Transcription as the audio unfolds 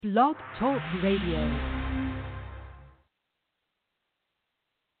Blog Talk Radio.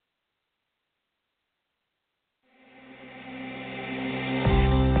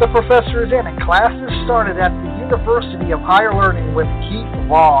 The professor is in, and classes started at the University of Higher Learning with Keith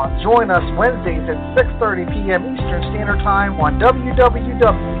Vaughn. Join us Wednesdays at 6:30 p.m. Eastern Standard Time on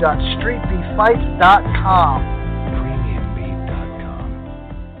www.streetbeeffights.com.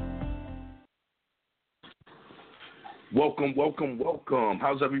 Welcome.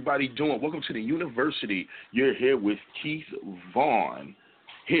 How's everybody doing? Welcome to the university. You're here with Keith Vaughn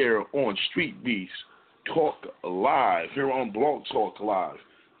here on Street Beefs Talk Live, here on Blog Talk Live.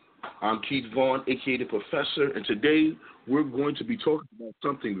 I'm Keith Vaughn, aka the Professor, and today we're going to be talking about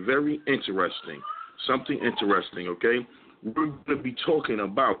something very interesting. Okay? We're going to be talking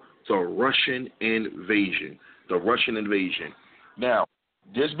about the Russian invasion. Now,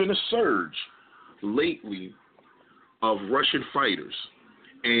 there's been a surge lately of Russian fighters,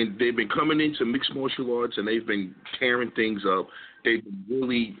 and they've been coming into mixed martial arts, and they've been tearing things up. They've been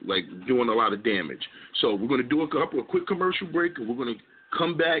really, doing a lot of damage. So we're going to do a quick commercial break, and we're going to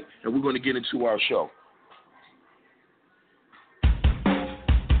come back, and we're going to get into our show.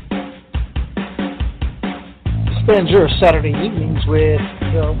 Spend your Saturday evenings with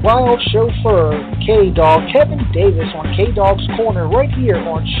the wild chauffeur, K-Dog, Kevin Davis on K-Dog's Corner right here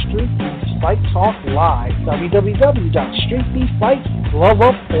on Street Beefs Fight Talk Live. www.streetbeeffights, love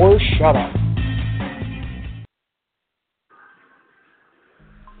up or shut up.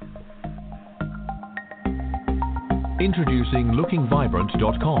 Introducing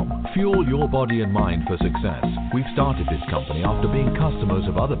LookingVibrant.com. Fuel your body and mind for success. We've started this company after being customers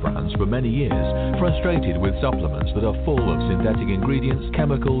of other brands for many years, frustrated with supplements that are full of synthetic ingredients,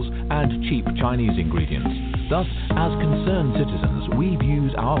 chemicals, and cheap Chinese ingredients. Thus, as concerned citizens, we've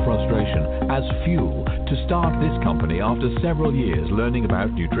used our frustration as fuel to start this company after several years learning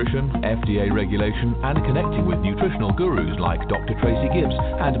about nutrition, FDA regulation, and connecting with nutritional gurus like Dr. Tracy Gibbs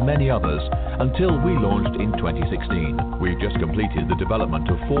and many others, until we launched in 2016. We've just completed the development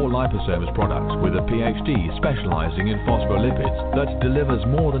of 4 liposomes products with a PhD specializing in phospholipids that delivers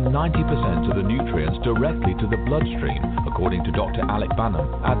more than 90% of the nutrients directly to the bloodstream, according to Dr. Alec Banham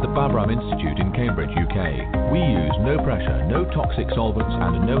at the Babram Institute in Cambridge, UK. We use no pressure, no toxic solvents,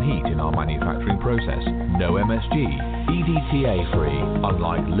 and no heat in our manufacturing process. No MSG, EDTA-free,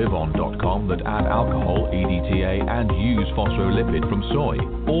 unlike Livon.com that add alcohol, EDTA, and use phospholipid from soy.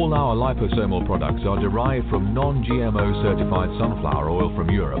 All our liposomal products are derived from non-GMO certified sunflower oil from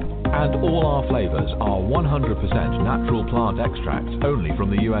Europe, and all our flavors are 100% natural plant extracts only from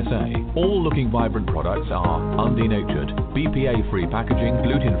the USA. All Looking Vibrant products are undenatured, BPA-free packaging,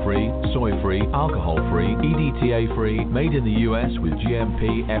 gluten-free, soy-free, alcohol-free, EDTA-free, made in the US with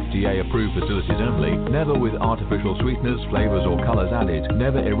GMP, FDA-approved facilities only, never with artificial sweeteners, flavors, or colors added,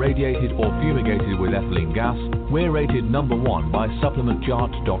 never irradiated or fumigated with ethylene gas. We're rated number 1 by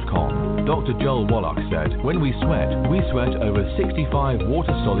SupplementChart.com. Dr. Joel Wallach said, when we sweat over 65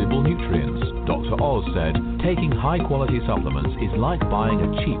 water-soluble nutrients. Dr. Oz said, taking high-quality supplements is like buying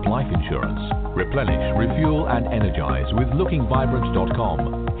a cheap life insurance. Replenish, refuel, and energize with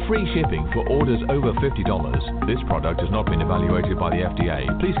LookingVibrant.com. Free shipping for orders over $50. This product has not been evaluated by the FDA.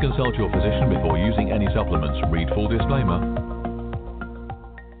 Please consult your physician before using any supplements. Read full disclaimer.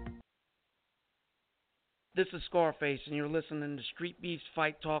 This is Scarface, and you're listening to Street Beefs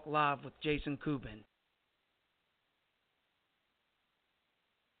Fight Talk Live with Jason Kubin.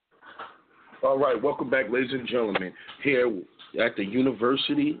 All right, welcome back, ladies and gentlemen, here at the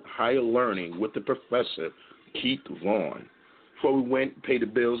University Higher Learning with the Professor, Keith Vaughn. Before we pay the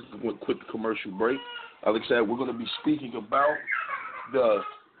bills, we went quick commercial break. Like I said, we're going to be speaking about in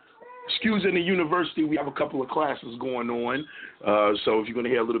the university. We have a couple of classes going on, so if you're going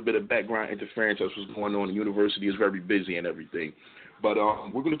to hear a little bit of background interference, that's what's going on. The university is very busy and everything. But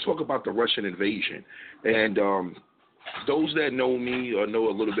we're going to talk about the Russian invasion. And those that know me or know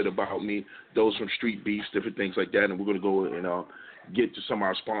a little bit about me, those from Street Beefs, different things like that, and we're going to go and get to some of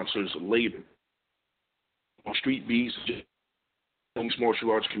our sponsors later. On Street Beefs, mixed martial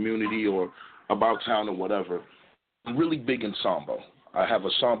arts community or about town or whatever, I'm really big in Sambo. I have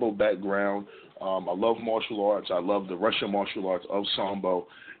a Sambo background. I love martial arts. I love the Russian martial arts of Sambo.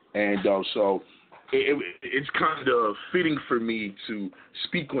 And so it's kind of fitting for me to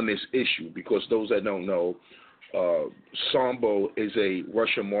speak on this issue because those that don't know, Sambo is a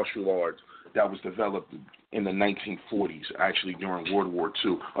Russian martial art that was developed in the 1940s, actually during World War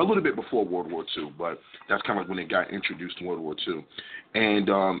II. A little bit before World War II, but that's kind of when it got introduced in World War II. And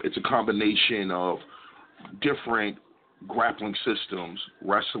it's a combination of different grappling systems,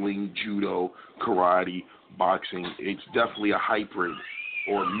 wrestling, judo, karate, boxing. It's definitely a hybrid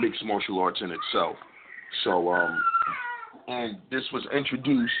or mixed martial arts in itself. So, and this was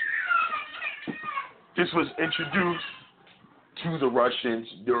introduced to the Russians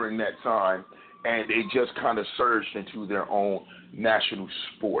during that time, and they just kind of surged into their own national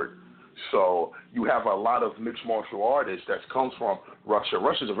sport. So you have a lot of mixed martial artists that comes from Russia.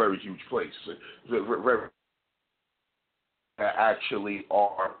 Russia's a very huge place. That actually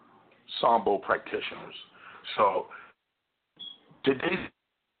are Sambo practitioners. So today's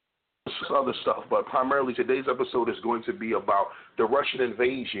other stuff, but primarily today's episode is going to be about the Russian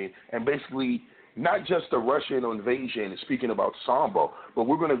invasion, and basically not just the Russian invasion, speaking about Sambo, but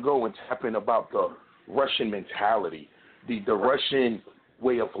we're going to go and tap in about the Russian mentality, the Russian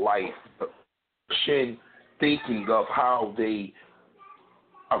way of life, the Russian thinking of how they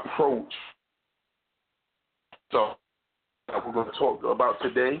approach. So we're going to talk about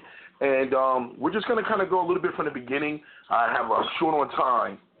today, and we're just going to kind of go a little bit from the beginning. I'm short on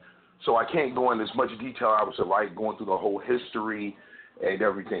time, so I can't go into as much detail I would like going through the whole history and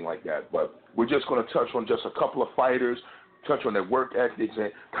everything like that. But we're just going to touch on just a couple of fighters, touch on their work ethics,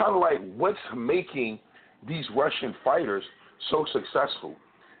 and kind of like what's making these Russian fighters so successful.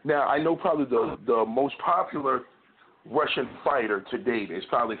 Now, I know probably the most popular Russian fighter to date is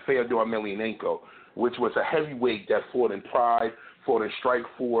probably Fyodor Emelianenko, which was a heavyweight that fought in Pride, fought in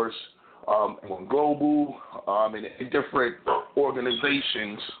Strikeforce, on Global, and in different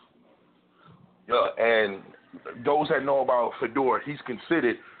organizations. And those that know about Fedor, he's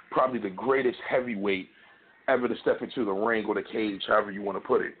considered probably the greatest heavyweight ever to step into the ring or the cage, however you want to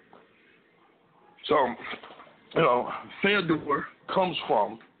put it. So, Fyodor comes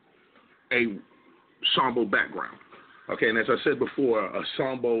from a Sambo background. Okay, and as I said before, a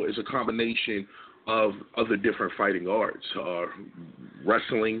Sambo is a combination of other different fighting arts,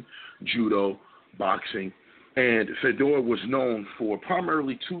 wrestling, judo, boxing, and Fedor was known for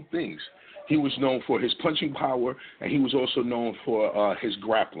primarily two things. He was known for his punching power, and he was also known for his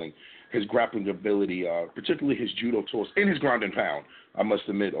grappling ability, particularly his judo toss and his ground and pound. I must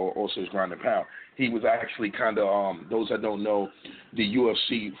admit, also his ground and pound. He was actually kind of, those that don't know, the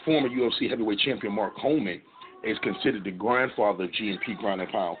former UFC heavyweight champion Mark Coleman is considered the grandfather of GNP ground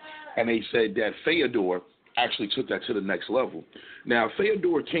and pound. And they said that Fyodor actually took that to the next level. Now,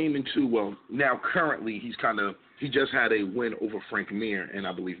 Fyodor came into, now currently he just had a win over Frank Mir and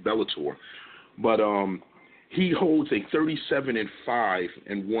I believe Bellator. But he holds a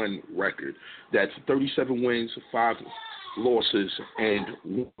 37-5-1 record. That's 37 wins, 5 losses, and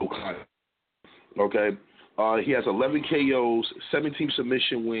 1 contest. Okay? He has 11 KOs, 17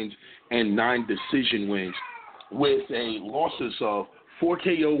 submission wins, and 9 decision wins, with a losses of 4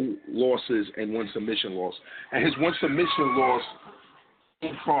 KO losses and 1 submission loss. And his 1 submission loss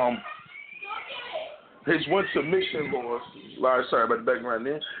came from sorry about the background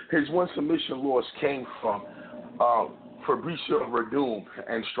there. His 1 submission loss came from Fabricio Verdum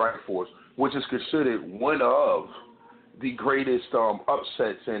and Strikeforce, which is considered one of the greatest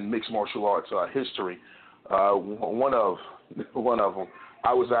upsets in mixed martial arts history. One of them.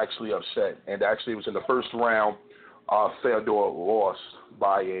 I was actually upset, and actually it was in the first round. Fyodor lost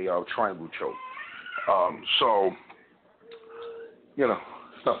by a triangle choke. So,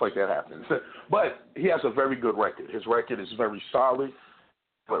 stuff like that happens. But he has a very good record. His record is very solid,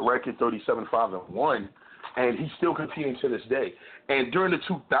 but record 37-5-1, and he's still competing to this day. And during the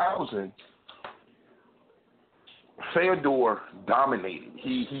 2000s, Fyodor dominated.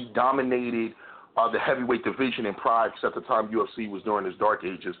 He dominated the heavyweight division in Pride, because at the time UFC was during its dark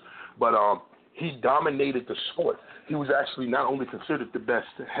ages. But he dominated the sport. He was actually not only considered the best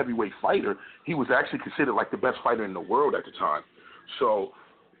heavyweight fighter, he was actually considered like the best fighter in the world at the time. So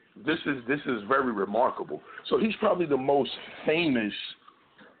this is very remarkable. So he's probably the most famous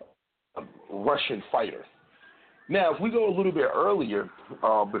Russian fighter. Now, if we go a little bit earlier,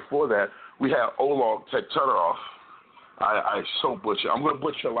 before that, we have Oleg Taktarov. I so butcher. I'm going to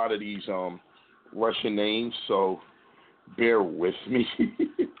butcher a lot of these Russian names, so bear with me.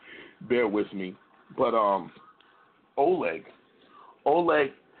 Bear with me. But Oleg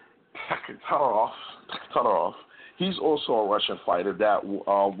Taktarov, he's also a Russian fighter that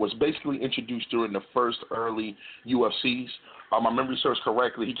was basically introduced during the first early UFCs. My memory serves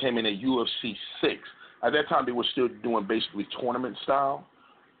correctly, he came in at UFC 6. At that time, they were still doing basically tournament-style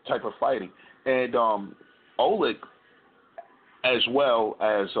type of fighting. And Oleg, as well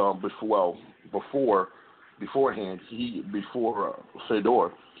as before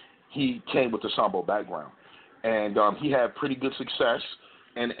Fedor, he came with the Sambo background. And he had pretty good success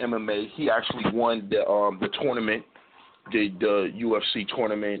in MMA. He actually won the tournament, the UFC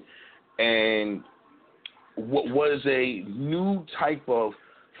tournament, and was a new type of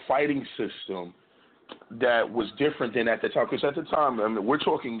fighting system that was different than at the time. Because at the time, I mean, we're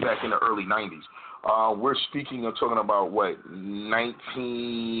talking back in the early 90s. We're talking about what,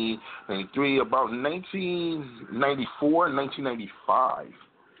 1993, about 1994, 1995.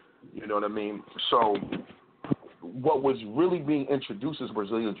 You know what I mean? So what was really being introduced is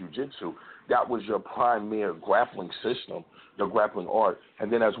Brazilian Jiu-Jitsu. That was your premier grappling system, the grappling art.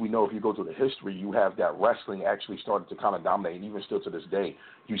 And then as we know, if you go through the history, you have that wrestling actually started to kind of dominate. And even still to this day,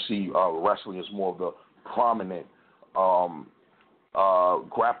 you see wrestling as more of the prominent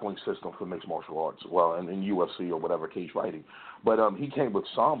grappling system for mixed martial arts, well, in UFC or whatever, cage fighting. But he came with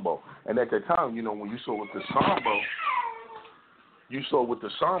Sambo. And at that time, you know, when you saw with the Sambo,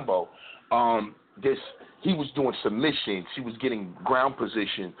 he was doing submissions. He was getting ground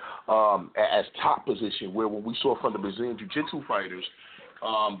position as top position, where when we saw from the Brazilian Jiu-Jitsu fighters,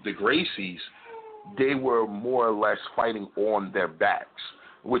 the Gracies, they were more or less fighting on their backs,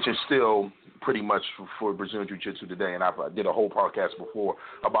 which is still pretty much for Brazilian Jiu-Jitsu today. And I did a whole podcast before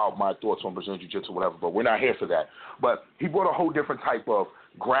about my thoughts on Brazilian Jiu-Jitsu, whatever, but we're not here for that. But he brought a whole different type of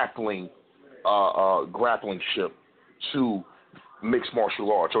grappling ship to mixed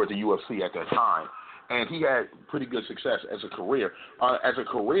martial arts, or the UFC at that time. And he had pretty good success as a career.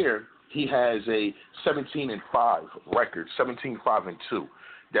 He has a 17-5 record, 17-5-2.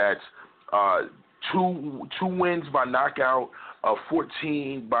 That's two wins by knockout,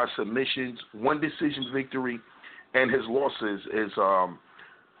 14 by submissions, 1 decision victory, and his losses is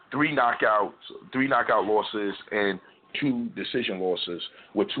 3 knockout losses and 2 decision losses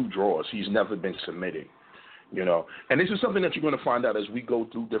with 2 draws. He's never been submitted, you know. And this is something that you're going to find out as we go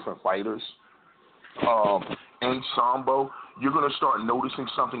through different fighters. And Sambo, you're going to start noticing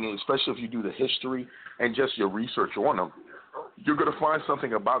something, especially if you do the history and just your research on them. You're going to find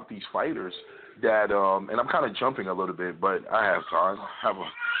something about these fighters that, and I'm kind of jumping a little bit, but I have time. I have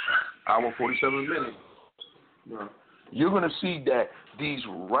an hour 47 minutes. Yeah. You're going to see that these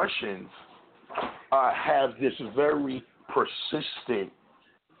Russians have this very persistent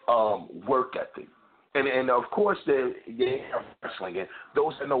work ethic. And of course, they have wrestling. And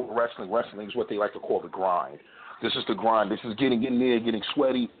those that know wrestling is what they like to call the grind. This is the grind. This is getting in there, getting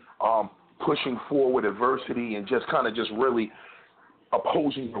sweaty, pushing forward adversity, and just really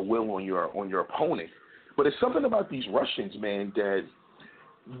opposing your will on your opponent. But it's something about these Russians, man, that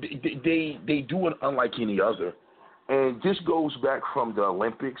they do it unlike any other. And this goes back from the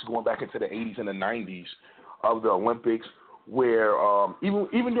Olympics, going back into the 80s and the 90s of the Olympics, where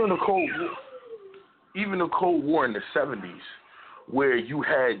even during the Cold War in the 70s, where you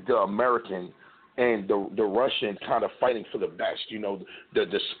had the American and the Russian kind of fighting for the best, you know,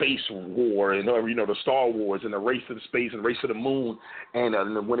 the space war and, you know, the Star Wars and the race to the space and race to the moon.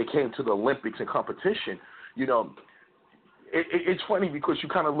 And when it came to the Olympics and competition, you know, it's funny because you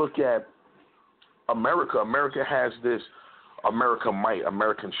kind of look at America. America has this American might,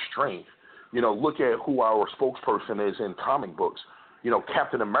 American strength. You know, look at who our spokesperson is in comic books. You know,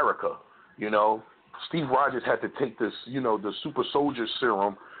 Captain America, you know. Steve Rogers had to take this, you know, the super soldier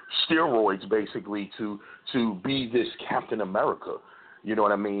serum, steroids basically, to be this Captain America. You know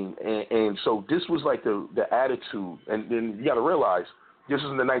what I mean? And so this was like the attitude. And then you got to realize this is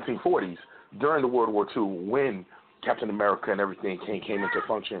in the 1940s, during the World War II, when Captain America and everything came into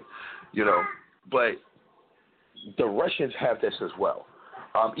function, you know. But the Russians have this as well.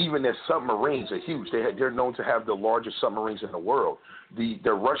 Even their submarines are huge. They're known to have the largest submarines in the world. The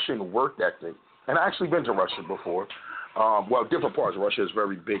Russian work ethic. And I've actually been to Russia before. Well, different parts. Russia is a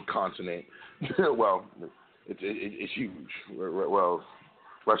very big continent. Well, it's huge. Well,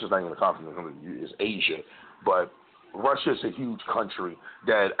 Russia's not even a continent. It's Asia. But Russia is a huge country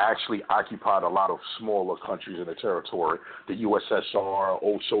that actually occupied a lot of smaller countries in the territory. The USSR,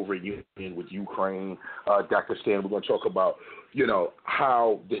 old Soviet Union with Ukraine, Dagestan. We're going to talk about, you know,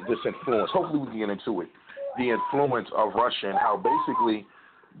 how this influence. Hopefully we can get into it. The influence of Russia and how basically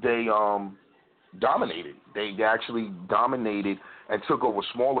they dominated. They actually dominated and took over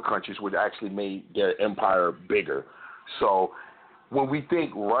smaller countries, which actually made their empire bigger. So when we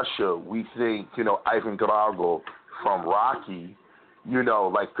think Russia, we think, you know, Ivan Drago from Rocky, you know,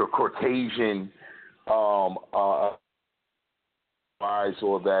 like the Caucasian eyes,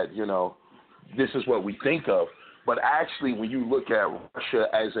 or that, you know, this is what we think of. But actually, when you look at Russia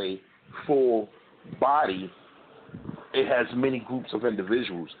as a full body, it has many groups of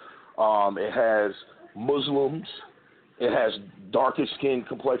individuals. It has Muslims, it has darker skin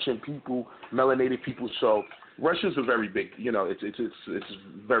complexion people, melanated people. So Russia's a very big, you know, it's a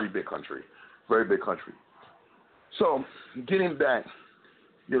very big country, very big country. So getting back,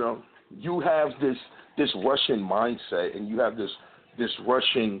 you know, you have this Russian mindset, and you have this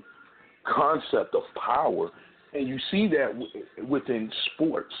Russian concept of power, and you see that within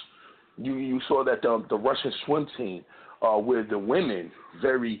sports. You saw that the Russian swim team, where the women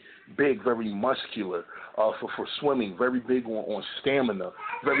very big, very muscular for swimming, very big on stamina,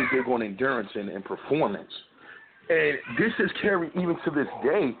 very big on endurance and performance. And this is carried even to this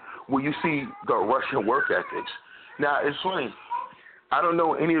day where you see the Russian work ethics. Now, it's funny. I don't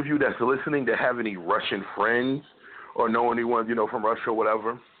know any of you that's listening that have any Russian friends or know anyone, from Russia or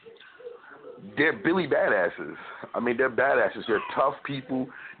whatever. They're Billy badasses. I mean, they're badasses. They're tough people.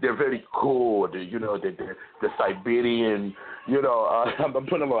 They're very cool. They're the Siberian, I'm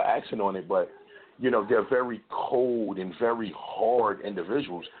putting a little accent on it, but, they're very cold and very hard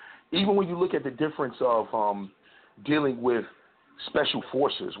individuals. Even when you look at the difference of dealing with special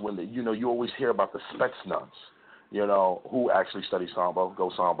forces, when you always hear about the Spetsnaz, who actually study Sambo, go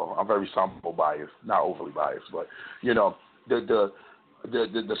Sambo. I'm very Sambo biased, not overly biased, but, the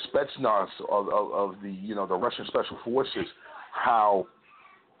Spetsnaz of the Russian special forces, how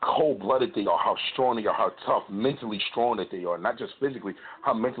cold-blooded they are, how strong they are, how tough, mentally strong that they are, not just physically,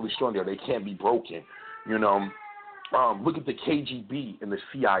 how mentally strong they are. They can't be broken, Look at the KGB and the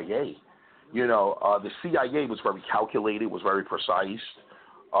CIA. The CIA was very calculated, was very precise,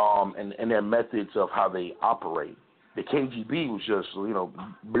 and their methods of how they operate. The KGB was just,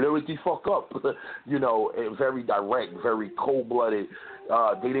 blow it the fuck up, very direct, very cold-blooded.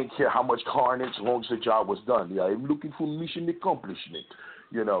 They didn't care how much carnage as long as the job was done. Yeah, I'm looking for mission accomplishment,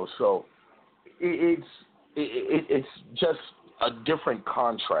 So it's just a different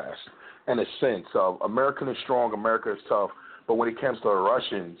contrast in a sense of America is strong, America is tough, but when it comes to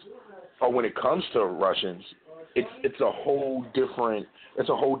Russians, it's a whole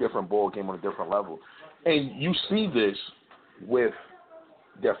different ball game on a different level. And you see this with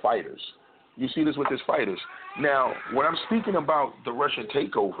their fighters. You see this with his fighters. Now, when I'm speaking about the Russian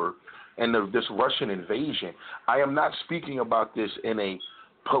takeover and this Russian invasion, I am not speaking about this in a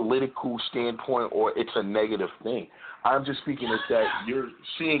political standpoint or it's a negative thing. I'm just speaking as that you're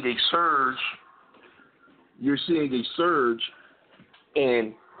seeing a surge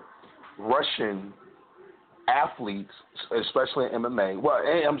in Russian athletes, especially in MMA. Well,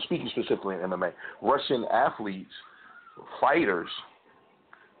 I'm speaking specifically in MMA. Russian athletes, fighters,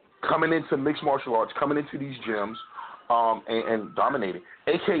 coming into mixed martial arts, coming into these gyms, and dominating.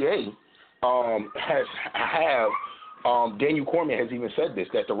 AKA Daniel Cormier has even said this,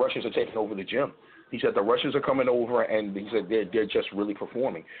 that the Russians are taking over the gym. He said the Russians are coming over, and he said they're just really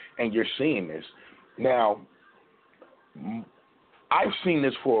performing, and you're seeing this. Now, I've seen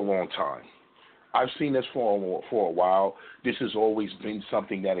this for a long time. I've seen this for a while. This has always been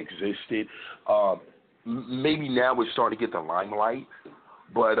something that existed. Maybe now we're starting to get the limelight,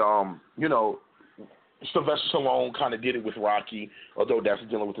 but Sylvester Stallone kind of did it with Rocky, although that's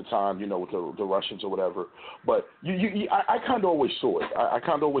dealing with the time, with the Russians or whatever. But I kind of always saw it. I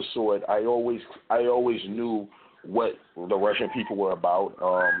kind of always saw it. I always knew what the Russian people were about.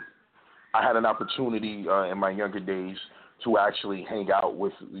 I had an opportunity in my younger days to actually hang out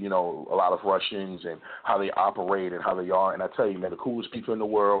with, a lot of Russians and how they operate and how they are. And I tell you, man, the coolest people in the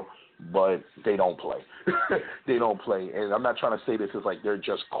world, but they don't play. They don't play. And I'm not trying to say this as like they're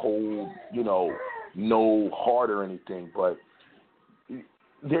just cold, no heart or anything, but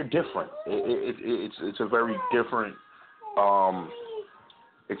they're different. It's a very different,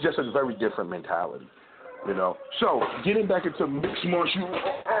 it's just a very different mentality, So getting back into mixed martial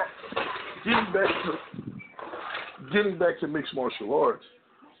arts, getting back to mixed martial arts,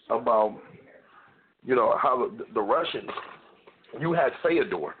 about, how the Russians, you had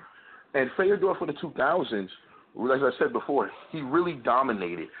Fyodor. And Fyodor for the 2000s, like I said before, he really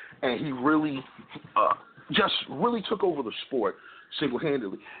dominated. And he really just really took over the sport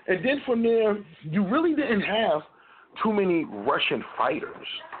single-handedly. And then from there, you really didn't have too many Russian fighters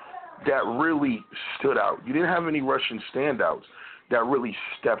that really stood out. You didn't have any Russian standouts that really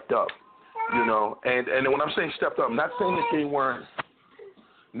stepped up. And when I'm saying stepped up, I'm not saying that they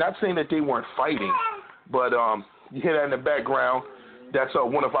weren't fighting, but you hear that in the background. That's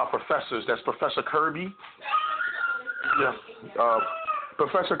one of our professors. That's Professor Kirby. Yeah,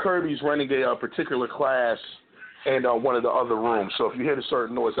 Professor Kirby's running a particular class in one of the other rooms. So if you hear a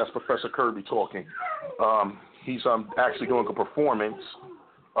certain noise, that's Professor Kirby talking. He's actually doing a performance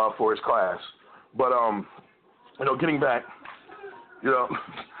for his class. But getting back,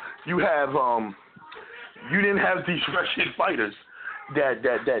 you have you didn't have these Russian fighters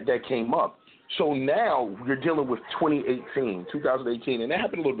that came up. So now you're dealing with 2018, and that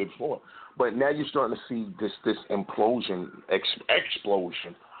happened a little bit before. But now you're starting to see this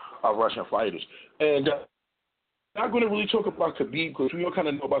explosion Russian fighters. And I'm not going to really talk about Khabib because we all kind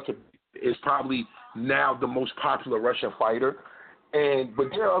of know about Khabib is probably now the most popular Russian fighter.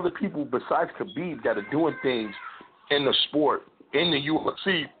 But there are other people besides Khabib that are doing things in the sport, in the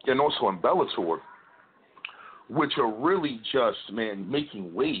UFC, and also in Bellator, which are really just, man,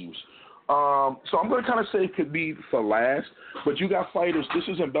 making waves. So I'm going to kind of say Khabib for last, but you got fighters. This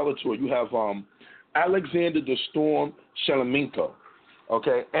is in Bellator. You have Alexander the Storm Shelemenko,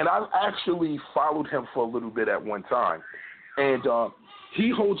 okay? And I actually followed him for a little bit at one time. And he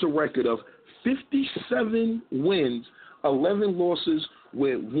holds a record of 57 wins, 11 losses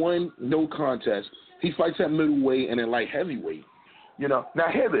with 1 no contest. He fights at middleweight and at light heavyweight. You know, now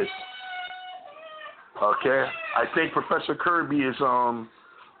hear this. Okay, I think Professor Kirby is I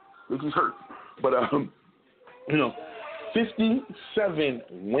think he's hurt, but 57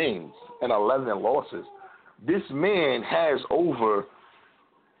 wins and 11 losses. This man has over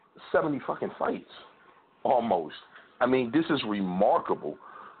 70 fucking fights, almost. I mean, this is remarkable.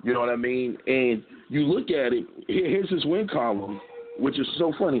 You know what I mean? And you look at it. Here's his win column, which is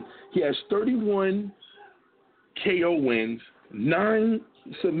so funny. He has 31 KO wins, 9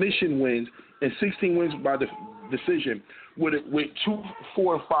 submission wins, and 16 wins by decision, with 2,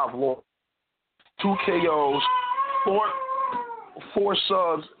 4, and 5 losses, 2 KOs, 4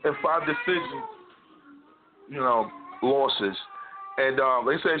 subs, and 5 decisions. You know, losses. And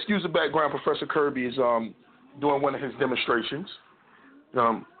they say, excuse the background. Professor Kirby is doing one of his demonstrations.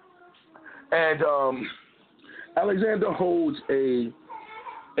 Alexander holds a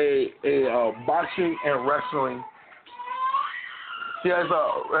boxing and wrestling. He has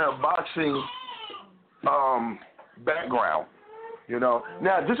a boxing background, you know.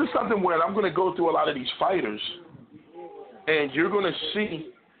 Now, this is something where I'm going to go through a lot of these fighters, and you're going to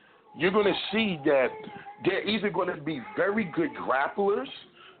see that they're either going to be very good grapplers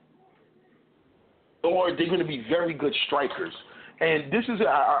or they're going to be very good strikers. And this is,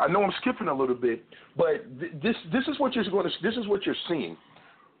 I know I'm skipping a little bit, but this is what you're seeing.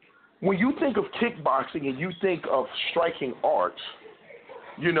 When you think of kickboxing and you think of striking arts,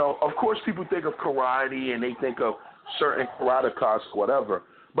 you know, of course people think of karate and they think of certain karatekas, whatever.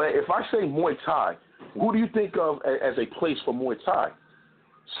 But if I say Muay Thai, who do you think of as a place for Muay Thai?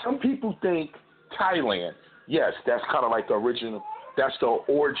 Some people think Thailand. Yes, that's kind of like the original, that's the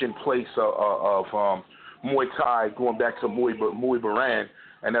origin place of Muay Thai, going back to Muay Boran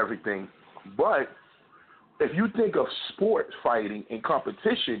and everything. But if you think of sport fighting and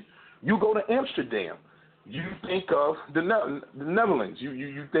competition, you go to Amsterdam. You think of the Netherlands.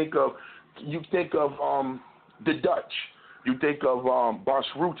 You think of the Dutch. You think of Bas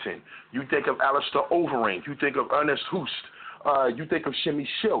Rutten. You think of Alistair Overeem. You think of Ernest Hoost. You think of Shimmy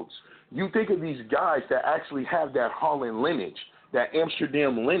Schultz. You think of these guys that actually have that Holland lineage, that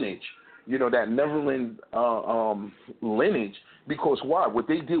Amsterdam lineage, you know, that Netherlands lineage. Because why? What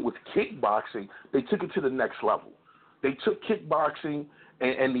they did with kickboxing, they took it to the next level. They took kickboxing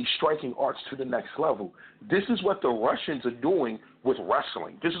and these striking arts to the next level. This is what the Russians are doing with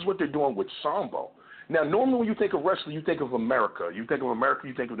wrestling. This is what they're doing with Sambo. Now, normally when you think of wrestling, you think of America. You think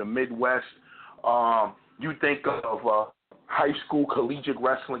of the Midwest. You think of high school, collegiate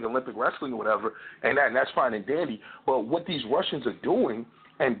wrestling, Olympic wrestling, or whatever, and that's fine and dandy. But what these Russians are doing,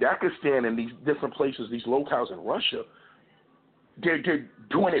 and Dagestan and these different places, these locales in Russia, they're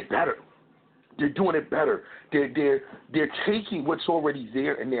doing it better. They're doing it better. They're taking what's already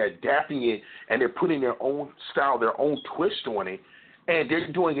there and they're adapting it and they're putting their own style, their own twist on it, and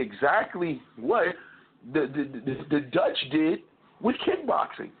they're doing exactly what the Dutch did with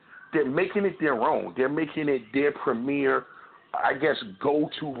kickboxing. They're making it their own. They're making it their premier, I guess,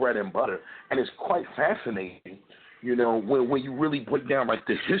 go-to bread and butter, and it's quite fascinating, you know, when you really break down like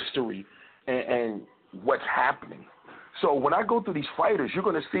the history and what's happening. So when I go through these fighters, you're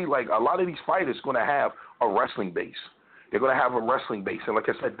going to see like a lot of these fighters going to have a wrestling base. They're going to have a wrestling base. And like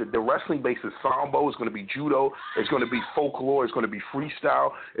I said, the wrestling base is Sambo. It's going to be judo. It's going to be folklore. It's going to be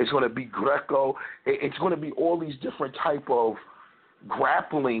freestyle. It's going to be Greco. It's going to be all these different type of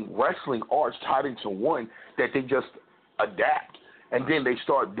grappling, wrestling arts tied into one that they just adapt. And then they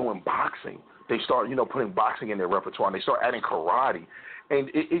start doing boxing. They start, you know, putting boxing in their repertoire. And they start adding karate. And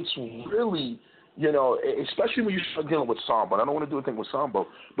it's really, you know, especially when you start dealing with Sambo. I don't want to do a thing with Sambo,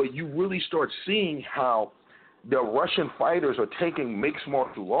 but you really start seeing how the Russian fighters are taking mixed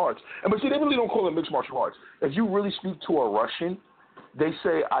martial arts. But see, they really don't call it mixed martial arts. If you really speak to a Russian, they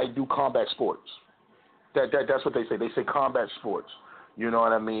say, I do combat sports. That's what they say. They say combat sports. You know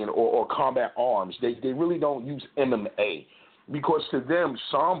what I mean? Or combat arms. They really don't use MMA. because to them,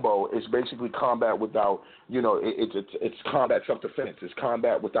 Sambo is basically combat without, it's combat self-defense. It's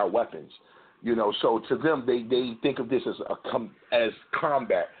combat without weapons. So to them, they think of this as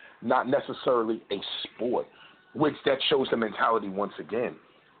combat, not necessarily a sport, which that shows the mentality once again.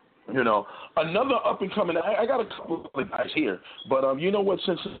 Another up and coming. I got a couple of guys here, but you know what?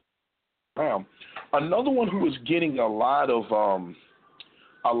 Since another one who is getting a lot of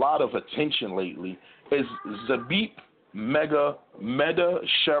attention lately is Zabit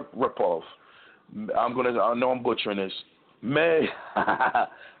Medasharipov. I know I'm butchering this.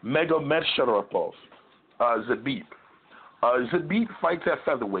 Medasharipov. Zabit. Zabit fights at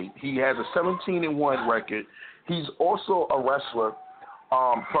featherweight. He has a 17-1 record. He's also a wrestler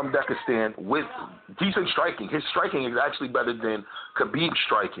from Dagestan with decent striking. His striking is actually better than Khabib's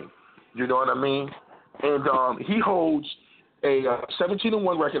striking. You know what I mean? And he holds a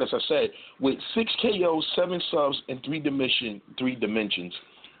 17-1 record, as I said, with 6 KOs, 7 subs, and 3 dimensions,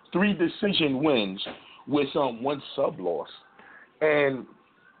 3 decision wins with 1 sub loss. And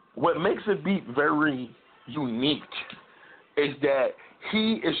what makes Zabit very unique is that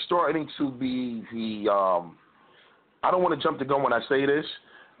he is starting to be the I don't want to jump the gun when I say this,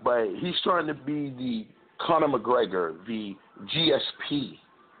 but he's starting to be the Conor McGregor, the GSP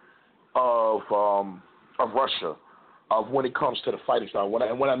of Russia, of when it comes to the fighting style. What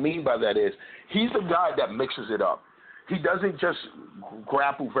I mean by that is he's the guy that mixes it up. He doesn't just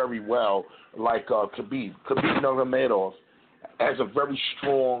grapple very well like Khabib. Khabib Nurmagomedov has a very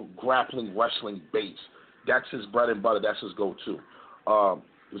strong grappling wrestling base. That's his bread and butter. That's his go-to.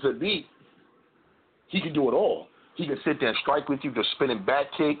 Zabit, he can do it all. He can sit there and strike with you, just spinning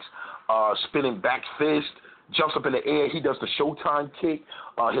back kicks, spinning back fist, jumps up in the air. He does the Showtime kick.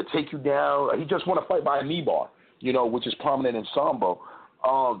 He'll take you down. He just want to fight by a knee bar, which is prominent in Sambo.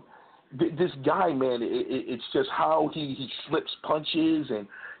 This guy, man, it's just how he slips punches and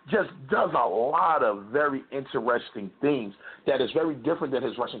just does a lot of very interesting things that is very different than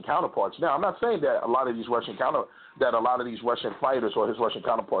his Russian counterparts. Now, I'm not saying that a lot of these Russian fighters or his Russian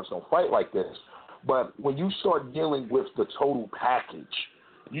counterparts don't fight like this, but when you start dealing with the total package,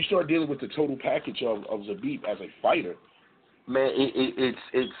 of Zabit as a fighter, man,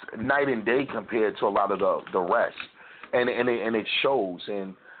 it's night and day compared to a lot of the rest, and it shows.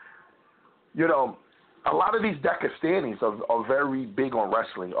 And a lot of these Dagestanis are very big on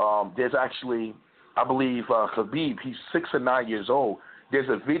wrestling. There's actually, I believe, Khabib, he's 6 or 9 years old. There's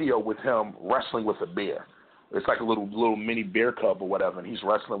a video with him wrestling with a bear. It's like a little mini bear cub or whatever, and he's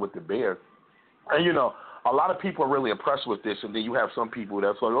wrestling with the bear. And, a lot of people are really impressed with this, and then you have some people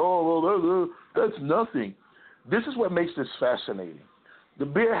that's like, oh, that's nothing. This is what makes this fascinating. The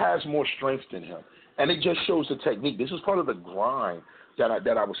bear has more strength than him, and it just shows the technique. This is part of the grind that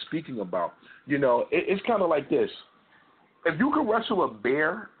I was speaking about. It's kind of like this. If you can wrestle a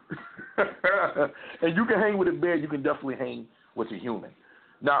bear and you can hang with a bear, you can definitely hang with a human.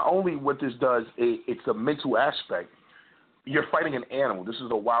 Not only what this does, it's a mental aspect. You're fighting an animal. This is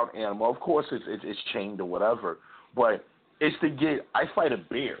a wild animal. Of course, it's chained or whatever, but it's I fight a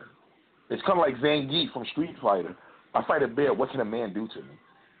bear. It's kind of like Zangief from Street Fighter. I fight a bear. What can a man do to me?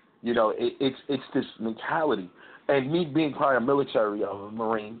 It's this mentality. And me being prior military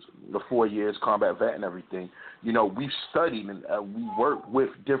Marines, the 4 years, combat vet and everything, we've studied and we work with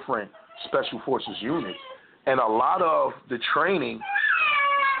different special forces units. And a lot of the training,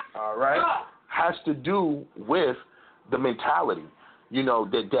 has to do with the mentality,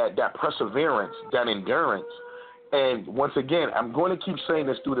 that perseverance, that endurance. And once again, I'm going to keep saying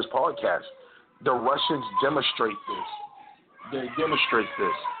this through this podcast. The Russians demonstrate this. They demonstrate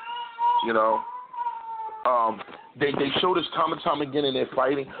this, They show this time and time again in their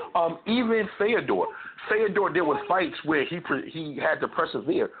fighting. Even Fedor there were fights where he had to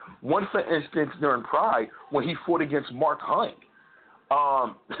persevere. One, for instance, during Pride, when he fought against Mark Hunt.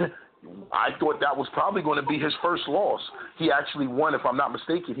 I thought that was probably going to be his first loss. He actually won, if I'm not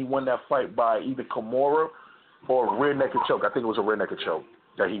mistaken. He won that fight by either Kimura or rear naked choke. I think it was a rear naked choke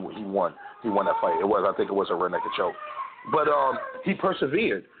that he won. He won that fight. I think it was a rear naked choke. But he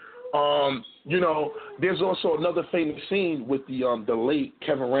persevered. There's also another famous scene with the late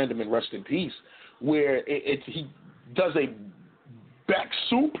Kevin Randleman, rest in peace, where he does a back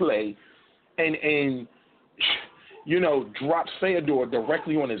suplex and drops Fedor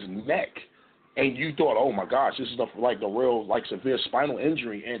directly on his neck. And you thought, oh my gosh, this is like the real, severe spinal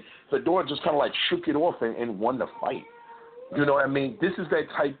injury. And Fedor just kind of shook it off and won the fight. You know what I mean? This is that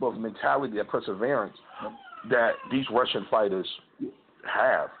type of mentality, that perseverance that these Russian fighters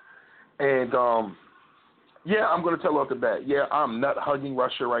have. And, I'm going to tell off the bat, I'm not hugging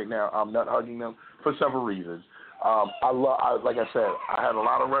Russia right now. I'm not hugging them for several reasons. Like I said, I had a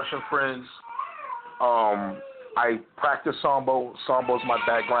lot of Russian friends. I practice sambo. Sambo's my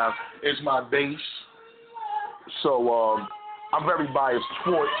background. It's my base. So I'm very biased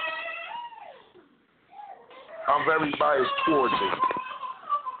towards it.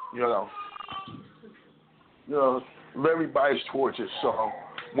 Very biased towards it. So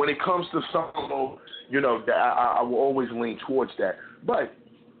when it comes to sambo, I will always lean towards that. But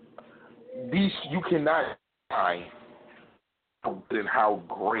you cannot deny how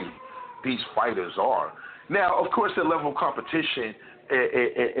great these fighters are. Now, of course, the level of competition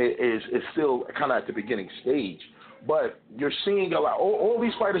is still kind of at the beginning stage, but you're seeing a lot. All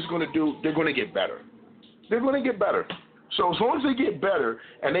these fighters are going to do, they're going to get better. They're going to get better. So as long as they get better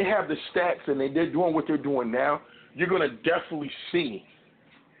and they have the stats and they're doing what they're doing now, you're going to definitely see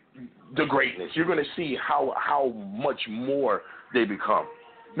the greatness. You're going to see how much more they become.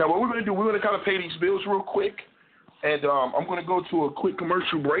 Now, what we're going to do, we're going to kind of pay these bills real quick, and I'm going to go to a quick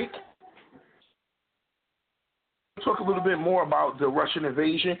commercial break. Talk a little bit more about the Russian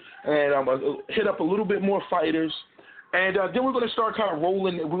invasion, and hit up a little bit more fighters, and then we're going to start kind of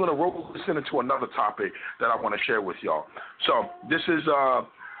rolling. We're going to roll this into another topic that I want to share with y'all. So this is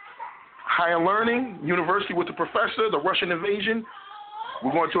Higher Learning, University with the Professor, the Russian invasion.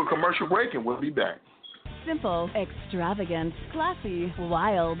 We're going to a commercial break, and we'll be back. Simple, extravagant, classy,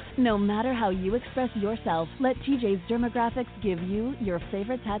 wild. No matter how you express yourself, let TJ's Dermographics give you your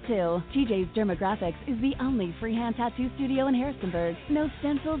favorite tattoo. TJ's Dermographics is the only freehand tattoo studio in Harrisonburg. No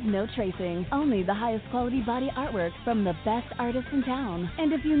stencils, no tracing. Only the highest quality body artwork from the best artists in town.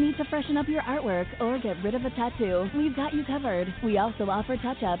 And if you need to freshen up your artwork or get rid of a tattoo, we've got you covered. We also offer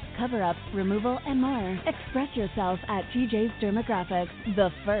touch-ups, cover-ups, removal, and more. Express yourself at TJ's Dermographics, the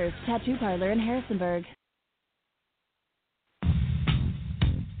first tattoo parlor in Harrisonburg.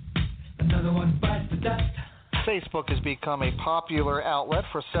 Another one bites the dust. Facebook has become a popular outlet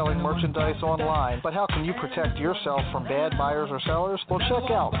for selling merchandise online, but how can you protect yourself from bad buyers or sellers? Well, check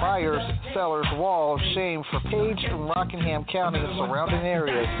out Buyers Sellers Wall of Shame for Page in Rockingham County and surrounding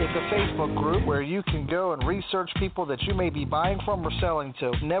areas. It's a Facebook group where you can go and research people that you may be buying from or selling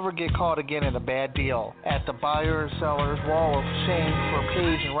to. Never get caught again in a bad deal. At the Buyers Sellers Wall of Shame for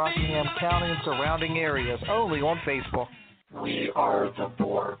Page in Rockingham County and surrounding areas, only on Facebook. We are the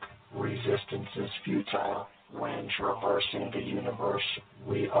Borg. Resistance is futile. When traversing the universe,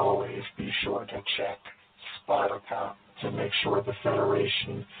 we always be sure to check Spotacop to make sure the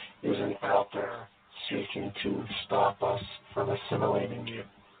Federation isn't out there seeking to stop us from assimilating you.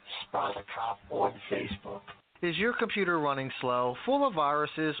 Spotacop on Facebook. Is your computer running slow, full of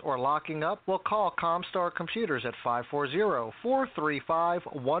viruses, or locking up? Well, call Comstar Computers at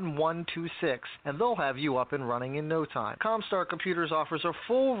 540-435-1126, and they'll have you up and running in no time. Comstar Computers offers a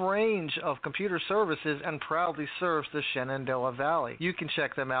full range of computer services and proudly serves the Shenandoah Valley. You can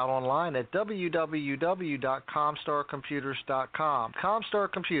check them out online at www.comstarcomputers.com.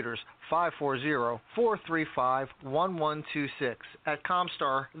 Comstar Computers, 540-435-1126. At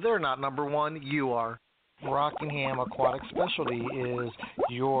Comstar, they're not number one, you are. Rockingham Aquatic Specialty is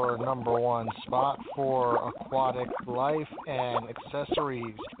your number one spot for aquatic life and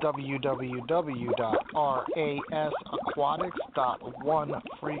accessories.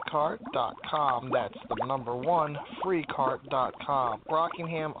 www.rasaquatics.onefreecart.com. That's the number one, freecart.com.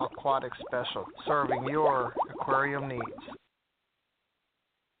 Rockingham Aquatic Specialty, serving your aquarium needs.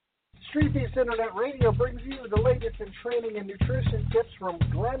 Street Beast Internet Radio brings you the latest in training and nutrition tips from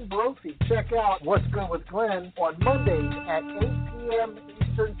Glenn Brophy. Check out What's Good with Glenn on Mondays at 8 p.m.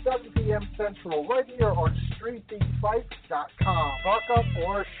 Eastern, 7 p.m. Central, right here on StreetBeastFights.com. Talk up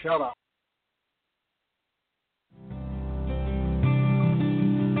or shut up.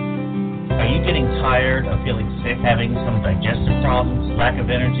 Are you getting tired of feeling sick, having some digestive problems, lack of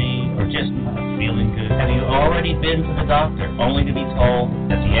energy, or just not feeling good? Have you already been to the doctor only to be told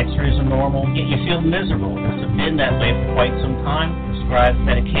that the x-rays are normal, yet you feel miserable? Has it been that way for quite some time? Prescribed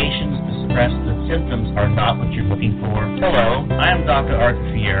medications to suppress the symptoms are not what you're looking for. Hello, I am Dr. Arthur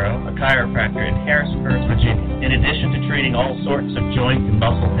Fierro, a chiropractor in Harrisonburg, Virginia. In addition to treating all sorts of joint and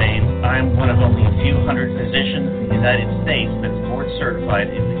muscle pains, I am one of only a few hundred physicians in the United States that's board certified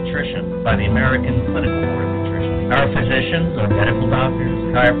in nutrition by the American Clinical Board of Nutrition. Our physicians are medical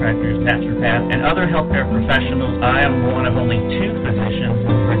doctors, chiropractors, naturopaths, and other healthcare professionals. I am one of only 2 physicians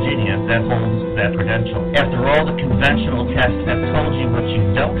in Virginia that holds that credential. After all the conventional tests have told you what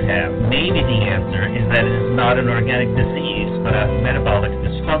you don't have, maybe the answer is that it is not an organic disease, but a metabolic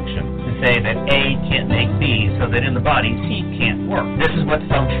dysfunction. To say that A can't make B, so that in the body C can't work. This is what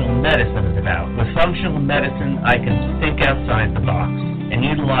functional medicine is about. With functional medicine, I can think outside the box. and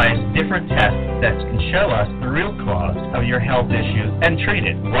utilize different tests that can show us the real cause of your health issue and treat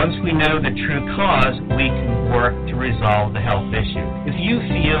it. Once we know the true cause, we can work to resolve the health issue. If you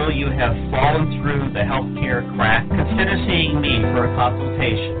feel you have fallen through the healthcare crack, consider seeing me for a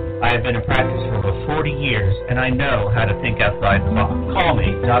consultation. I have been in practice for over 40 years, and I know how to think outside the box. Call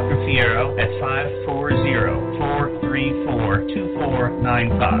me, Dr. Fierro, at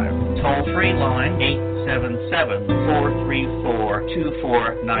 540-434-2495. Toll-free line,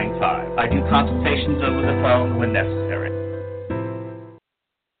 877-434-2495. I do consultations over the phone when necessary.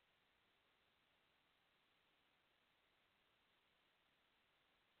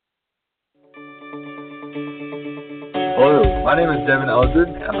 Hello, my name is Devin Eldred,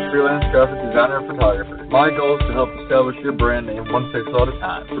 and I'm a freelance graphic designer and photographer. My goal is to help establish your brand name one pixel at a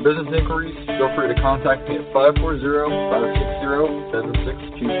time. For business inquiries, feel free to contact me at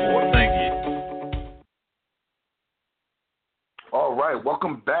 540-560-7624. Thank you. All right,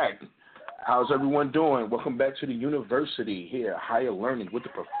 welcome back. How's everyone doing? Welcome back to the university here, Higher Learning with the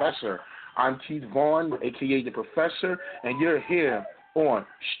Professor. I'm Keith Vaughn, a.k.a. the Professor, and you're here on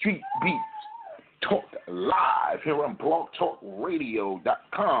Street Beats Talk Live here on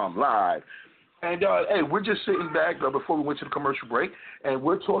blogtalkradio.com live. And, hey, we're just sitting back before we went to the commercial break, and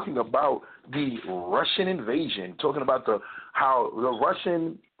we're talking about the Russian invasion, talking about how the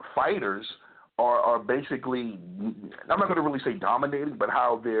Russian fighters are basically, I'm not going to really say dominating, but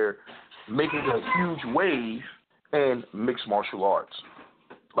how they're making a huge wave in mixed martial arts.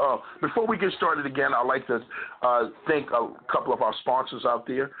 Before we get started again, I'd like to thank a couple of our sponsors out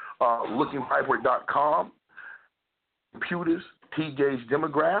there. LookingVibrant.com, Computers, TJ's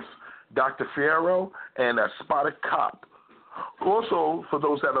Demograph, Dr. Fierro, and Spotted Cop. Also, for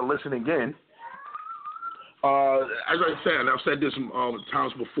those that are listening in, as I said, and I've said this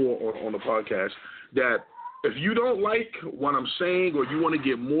times before on the podcast, that if you don't like what I'm saying or you want to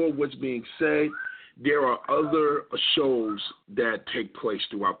get more of what's being said, there are other shows that take place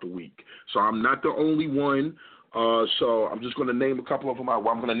throughout the week. So I'm not the only one. So I'm just going to name a couple of them out.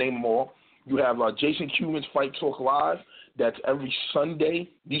 Well, I'm going to name them all. You have Jason Cuman's Fight Talk Live. That's every Sunday.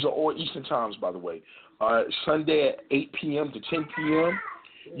 These are all Eastern times, by the way. Sunday at 8 p.m. to 10 p.m.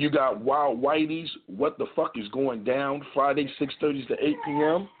 You got Wild Whitey's What the Fuck is Going Down, Friday 6:30 to 8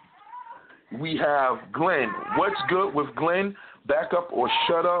 p.m. We have Glenn, What's Good with Glenn, Back Up or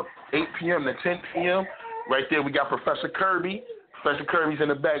Shut Up, 8 p.m. to 10 p.m. Right there we got Professor Kirby. Professor Kirby's in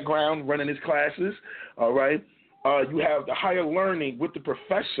the background running his classes. All right. You have the Higher Learning with the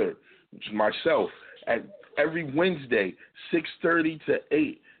Professor, which is myself, at every Wednesday, 6:30 to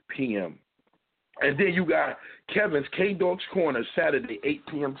 8 p.m. And then you got Kevin's K-Dog's Corner, Saturday, 8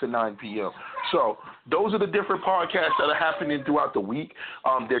 p.m. to 9 p.m. So those are the different podcasts that are happening throughout the week.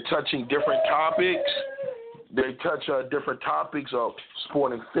 They're touching different topics. They touch different topics of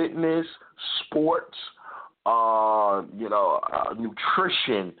sport and fitness, sports,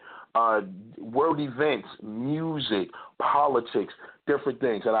 nutrition, world events, music, politics, different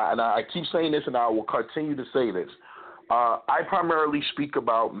things. And I keep saying this, and I will continue to say this. I primarily speak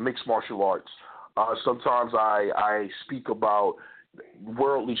about mixed martial arts. Sometimes I speak about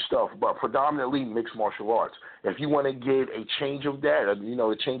worldly stuff, but predominantly mixed martial arts. If you want to get a change of that, a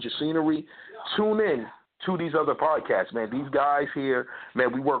change of scenery, tune in to these other podcasts, man. These guys here,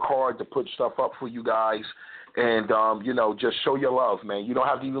 man, we work hard to put stuff up for you guys. And, just show your love, man. You don't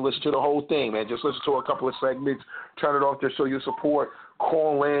have to even listen to the whole thing, man. Just listen to a couple of segments, turn it off to show your support,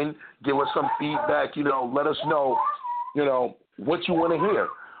 call in, give us some feedback, let us know, what you want to hear.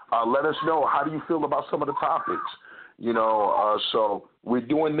 Let us know, how do you feel about some of the topics, so we're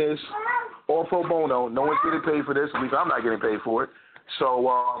doing this all pro bono. No one's getting paid for this. At least I'm not getting paid for it.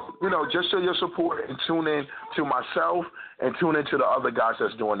 So, just show your support and tune in to myself and tune in to the other guys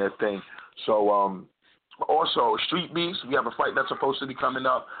that's doing their thing. So, also, Street Beast, we have a fight that's supposed to be coming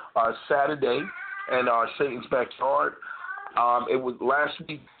up Saturday in Satan's backyard. Last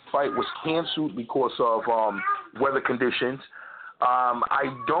week's fight was canceled because of weather conditions. I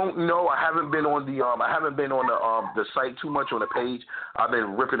don't know. I haven't been on the site too much on the page. I've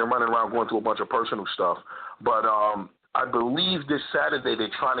been ripping and running around going through a bunch of personal stuff. But I believe this Saturday they're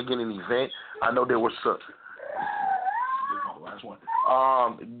trying to get an event. I know there was some. Last one.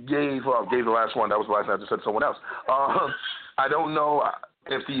 Gave the last one. That was the last one. I just said someone else. I don't know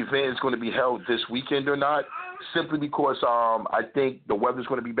if the event is going to be held this weekend or not, simply because I think the weather's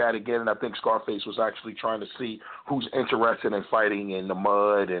going to be bad again, and I think Scarface was actually trying to see who's interested in fighting in the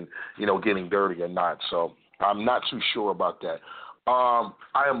mud and, getting dirty or not. So I'm not too sure about that.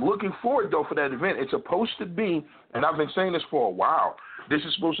 I am looking forward, though, for that event. It's supposed to be, and I've been saying this for a while, this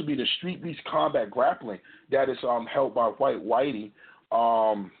is supposed to be the Street Beast Combat Grappling that is held by White Whitey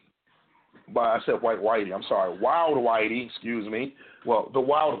But I said White Whitey. I'm sorry, Wild Whitey. Excuse me. Well, the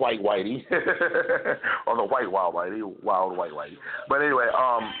Wild White Whitey, or the White Wild Whitey, Wild White Whitey. But anyway,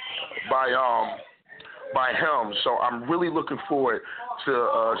 by him. So I'm really looking forward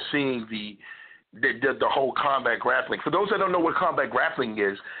to seeing the whole combat grappling. For those that don't know what combat grappling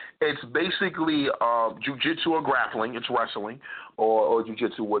is, it's basically jiu-jitsu or grappling. It's wrestling or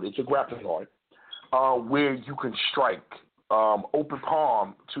jiu-jitsu. It's a grappling art where you can strike open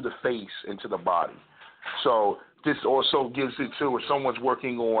palm to the face and to the body. So this also gives it to if someone's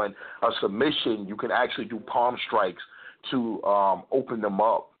working on a submission, you can actually do palm strikes to open them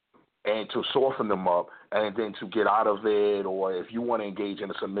up and to soften them up, and then to get out of it, or if you want to engage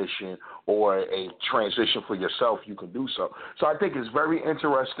in a submission or a transition for yourself, you can do so. So I think it's very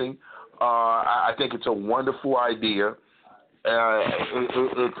interesting. I think it's a wonderful idea.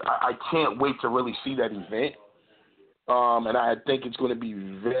 I can't wait to really see that event. And I think it's going to be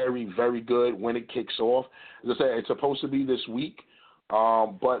very, very good when it kicks off. As I said, it's supposed to be this week,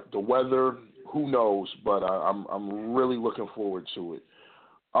 but the weather, who knows? But I'm really looking forward to it.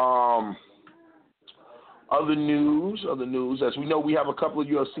 Other news, as we know, we have a couple of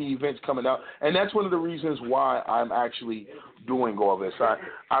UFC events coming out, and that's one of the reasons why I'm actually doing all this.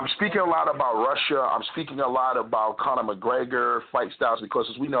 I'm speaking a lot about Russia. I'm speaking a lot about Conor McGregor fight styles because,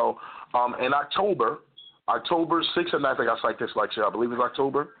 as we know, in October 6th and 9th, I got slight dyslexia, I believe it's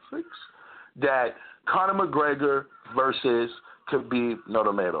October 6th, that Conor McGregor versus Khabib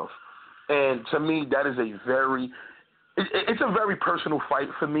Nurmagomedov. And to me, that is it's a very personal fight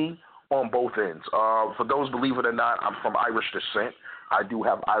for me on both ends. For those, believe it or not, I'm from Irish descent. I do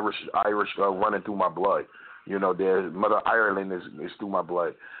have Irish running through my blood. You know, Mother Ireland is through my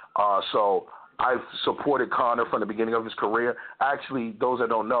blood. So I've supported Conor from the beginning of his career. Actually, those that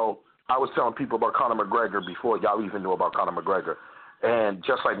don't know, I was telling people about Conor McGregor before y'all even knew about Conor McGregor. And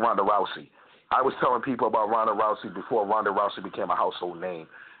just like Ronda Rousey, I was telling people about Ronda Rousey before Ronda Rousey became a household name.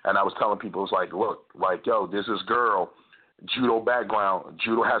 And I was telling people, it's like, look, like, yo, there's this girl, judo background.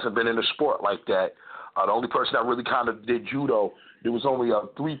 Judo hasn't been in the sport like that. The only person that really kind of did judo, there was only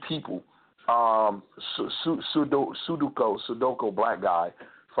 3 people. Sudoku, black guy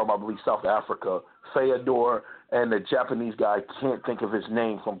from, I believe, South Africa, Theodore, and the Japanese guy, can't think of his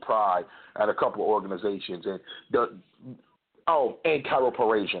name, from Pride, and a couple of organizations. And Cairo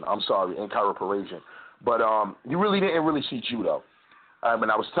Parisian. I'm sorry, and Cairo Parisian. But you really didn't see judo. I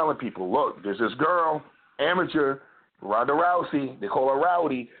was telling people, look, there's this girl, amateur, Ronda Rousey. They call her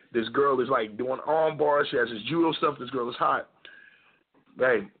Rowdy. This girl is like doing arm bars. She has this judo stuff. This girl is hot.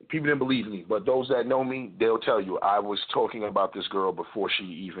 Hey, people didn't believe me, but those that know me, they'll tell you I was talking about this girl before she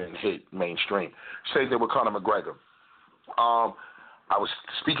even hit mainstream. Same thing with Conor McGregor. I was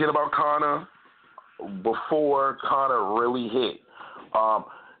speaking about Conor before Conor really hit. Now,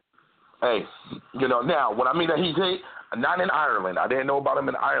 when I mean that he's hit, not in Ireland. I didn't know about him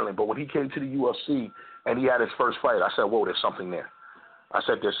in Ireland, but when he came to the UFC and he had his first fight, I said, whoa, there's something there. I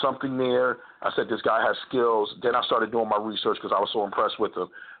said, there's something there. I said, this guy has skills. Then I started doing my research because I was so impressed with him.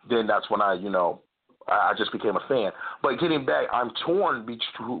 Then that's when I just became a fan. But getting back, I'm torn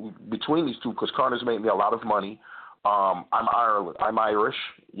between these two because Conor's made me a lot of money. I'm Irish.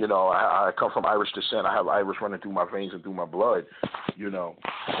 You know, I come from Irish descent. I have Irish running through my veins and through my blood, you know.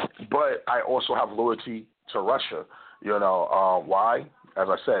 But I also have loyalty to Russia. You know, why? As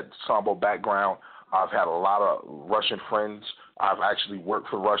I said, Sambo background. I've had a lot of Russian friends. I've actually worked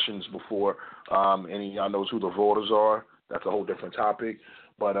for Russians before. Any of y'all knows who the Vodas are? That's a whole different topic.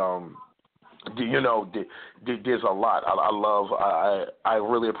 But, there's a lot. I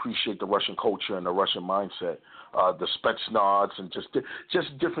really appreciate the Russian culture and the Russian mindset, the Spetsnaz and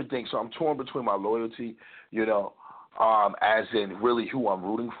just different things. So I'm torn between my loyalty, as in really who I'm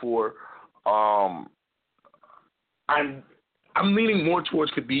rooting for. I'm leaning more towards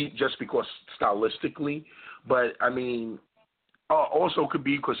Khabib just because stylistically, but I mean, also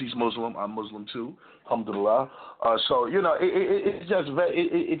Khabib because he's Muslim. I'm Muslim too, alhamdulillah. So it's just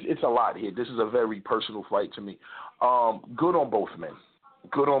it's a lot here. This is a very personal fight to me. Good on both men,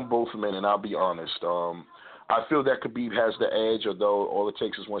 and I'll be honest. I feel that Khabib has the edge, although all it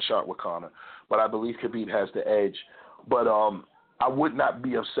takes is one shot with Conor. But I believe Khabib has the edge. But I would not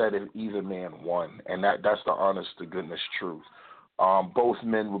be upset if either man won, and that's the honest to goodness truth. Both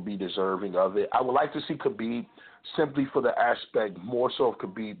men would be deserving of it. I would like to see Khabib simply for the aspect more so of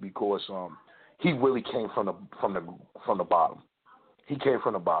Khabib because he really came from the bottom. He came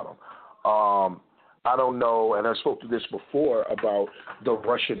from the bottom. I don't know, and I spoke to this before about the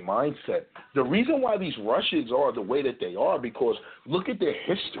Russian mindset. The reason why these Russians are the way that they are because look at their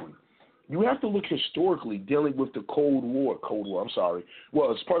history. you have to look historically, dealing with the Cold War.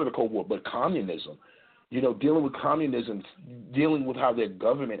 Well, it's part of the Cold War, but communism. Dealing with communism, dealing with how their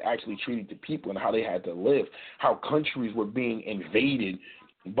government actually treated the people and how they had to live, how countries were being invaded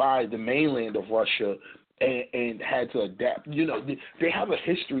by the mainland of Russia and had to adapt. They have a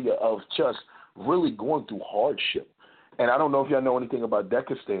history of just really going through hardship. And I don't know if y'all know anything about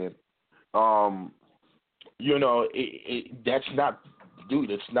Dagestan. That's not,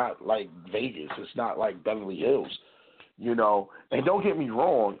 dude, it's not like Vegas. It's not like Beverly Hills, And don't get me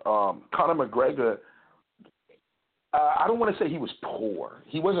wrong, Conor McGregor, I don't want to say he was poor.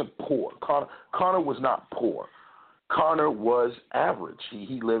 He wasn't poor. Conor was not poor. Conor was average.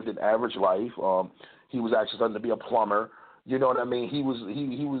 He lived an average life. He was actually starting to be a plumber. You know what I mean? He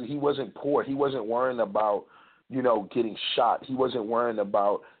wasn't poor. He wasn't worrying about, getting shot. He wasn't worrying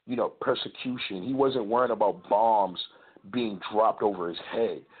about, persecution. He wasn't worrying about bombs being dropped over his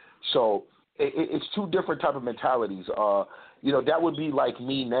head. So it's two different type of mentalities. That would be like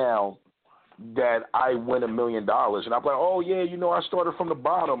me now, that I win $1 million, and I'm like, oh yeah, I started from the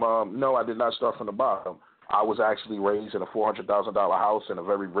bottom. No, I did not start from the bottom. I was actually raised in a $400,000 house in a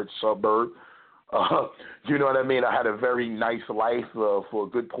very rich suburb. You know what I mean? I had a very nice life for a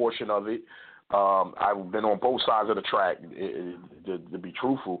good portion of it. I've been on both sides of the track, to be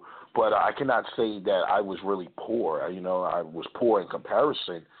truthful, but I cannot say that I was really poor. I was poor in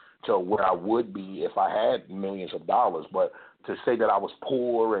comparison to where I would be if I had millions of dollars, but to say that I was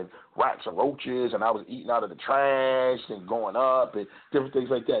poor and rats and roaches and I was eating out of the trash and going up and different things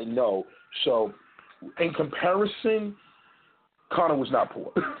like that, no. So in comparison, Conor was not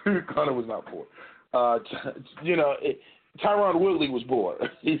poor. Conor was not poor. Tyron Woodley was poor.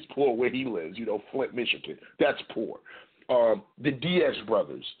 He's poor where he lives, Flint, Michigan. That's poor. The Diaz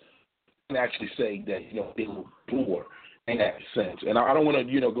brothers can actually say that, they were poor in that sense. And I don't want to,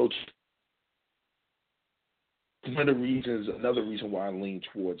 go to another reason why I lean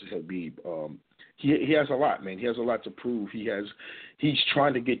towards Khabib. He has a lot, man. He has a lot to prove. He's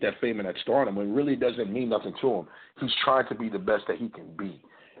trying to get that fame and that stardom. It really doesn't mean nothing to him. He's trying to be the best that he can be.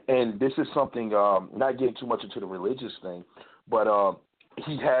 And this is something, not getting too much into the religious thing, but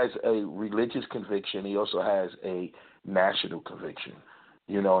he has a religious conviction. He also has a national conviction.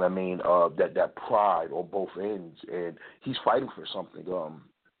 You know what I mean? That pride on both ends. And he's fighting for something.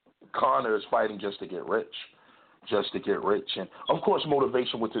 Conor is fighting just to get rich. And of course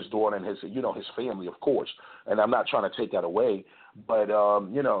motivation with his daughter and his family, of course, and I'm not trying to take that away, but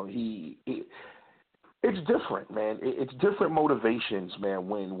it's different, man. It's different motivations, man,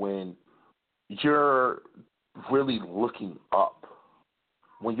 when you're really looking up,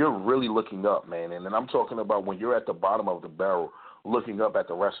 man, and then I'm talking about when you're at the bottom of the barrel looking up at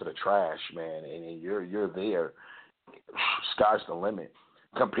the rest of the trash, man, and you're there, sky's the limit,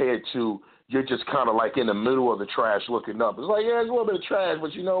 compared to you're just kind of like in the middle of the trash looking up. It's like, yeah, there's a little bit of trash,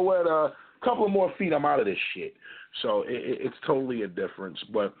 but you know what? A couple of more feet, I'm out of this shit. So it's totally a difference.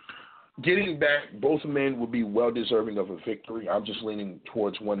 But getting back, both men would be well deserving of a victory. I'm just leaning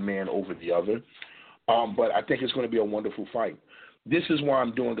towards one man over the other. But I think it's going to be a wonderful fight. This is why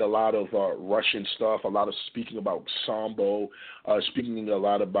I'm doing a lot of Russian stuff, a lot of speaking about Sambo, speaking a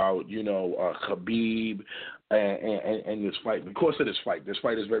lot about, Khabib and this fight. Because of this fight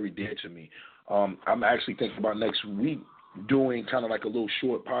is very dear to me. I'm actually thinking about next week doing kind of like a little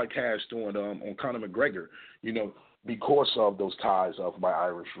short podcast on Conor McGregor, because of those ties of my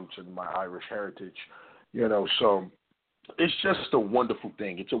Irish roots and my Irish heritage, So it's just a wonderful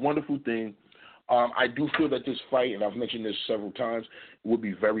thing. It's a wonderful thing. I do feel that this fight, and I've mentioned this several times, would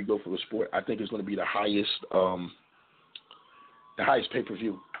be very good for the sport. I think it's going to be the highest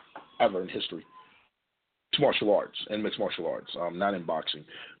pay-per-view ever in history. Mixed martial arts and mixed martial arts, not in boxing,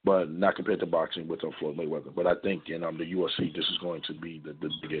 but not compared to boxing with Floyd Mayweather. But I think in the UFC, this is going to be the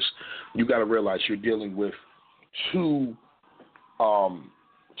biggest. You got to realize you're dealing with two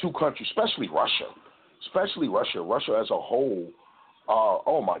countries, especially Russia. Russia as a whole.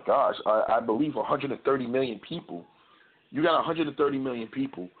 Oh my gosh, I believe 130 million people. You got 130 million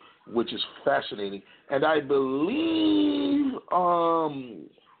people, which is fascinating. And I believe,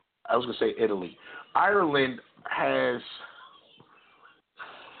 I was going to say Italy. Ireland has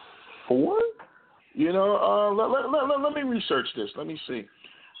 4? Let me research this. Let me see.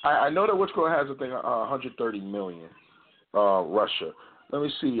 I know that what's going to has a thing, 130 million, Russia. Let me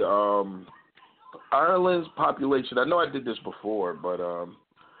see. Ireland's population, I know I did this before, but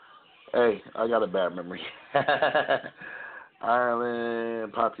hey, I got a bad memory.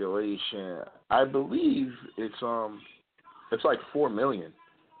 Ireland population, I believe it's like 4 million,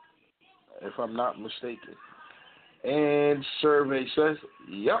 if I'm not mistaken. And survey says,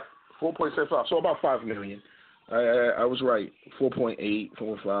 yep, 4.75. So about 5 million. I was right. 4.8,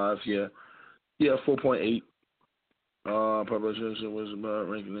 4.5. Yeah, 4.8. Publication was about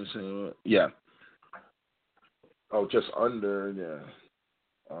ranking the same. Yeah. Oh, just under. Yeah.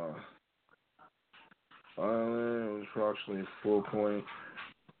 It was approximately 4 point.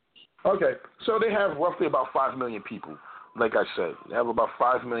 Okay, so they have roughly about 5 million people. Like I said, they have about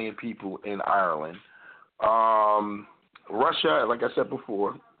 5 million people in Ireland. Russia, like I said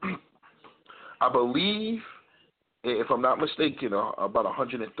before, I believe, if I'm not mistaken, about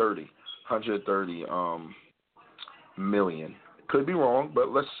 130 million. Could be wrong, but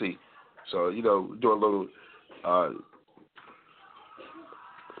let's see. So, do a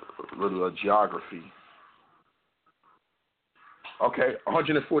little geography. Okay,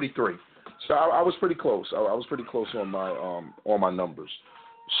 143. So I was pretty close. I was pretty close on my numbers.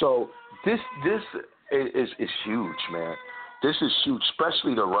 So this is huge, man. This is huge,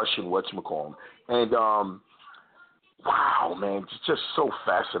 especially the Russian whatchamacallit. And wow, man, it's just so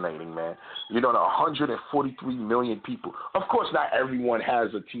fascinating, man. The 143 million people. Of course, not everyone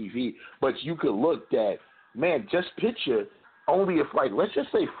has a TV, but you could look at, man, just picture only if, like, let's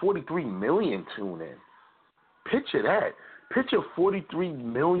just say 43 million tune in. Picture that. Picture 43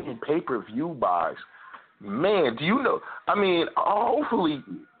 million pay-per-view buys. Man, do you know? I mean, hopefully,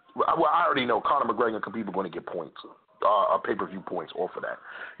 well, I already know Conor McGregor and Khabib are going to get points, pay-per-view points off of that.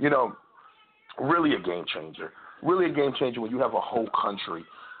 Really a game changer. Really a game changer when you have a whole country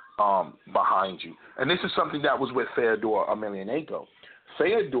behind you. And this is something that was with Fyodor Emelianenko.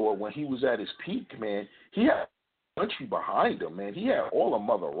 Fyodor, when he was at his peak, man, he had country behind him, man. He had all of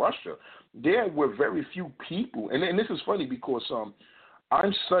Mother Russia. There were very few people, and this is funny because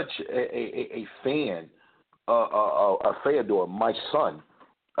I'm such a fan of Fyodor. My son,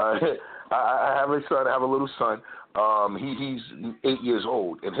 I have a son. I have a little son. He's 8 years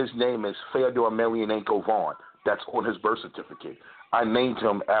old, and his name is Fyodor Emelianenko Vaughn. That's on his birth certificate. I named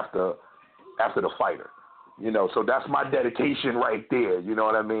him after the fighter. So that's my dedication right there. You know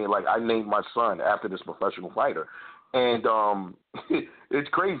what I mean? Like, I named my son after this professional fighter. And it's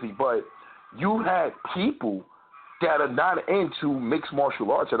crazy, but you had people that are not into mixed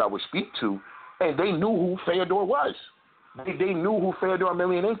martial arts that I would speak to, and they knew who Fyodor was. They knew who Fyodor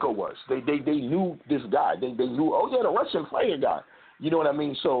Emelianenko was. They knew this guy. They knew, oh, yeah, the Russian fighter guy. You know what I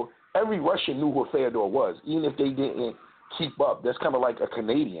mean? So every Russian knew who Fyodor was, even if they didn't keep up. That's kind of like a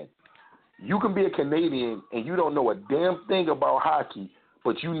Canadian. You can be a Canadian and you don't know a damn thing about hockey,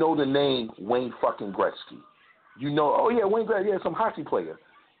 but you know the name Wayne fucking Gretzky. Oh yeah, Wayne Gretzky, yeah, some hockey player.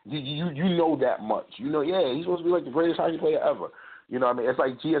 You know that much. Yeah, he's supposed to be like the greatest hockey player ever. You know what I mean? It's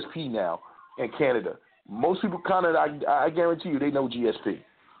like GSP now in Canada. Most people I guarantee you, they know GSP.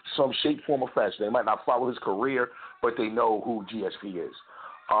 Some shape, form, or fashion. They might not follow his career, but they know who GSP is.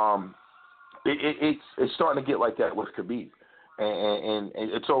 It's starting to get like that with Khabib. And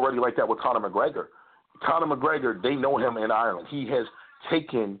it's already like that with Conor McGregor. Conor McGregor, they know him in Ireland. He has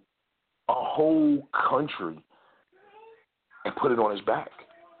taken a whole country and put it on his back.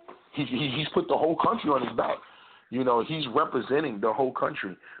 He's put the whole country on his back. He's representing the whole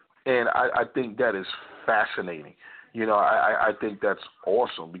country. And I think that is fascinating. I think that's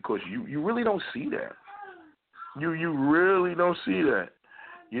awesome because you really don't see that. You really don't see that.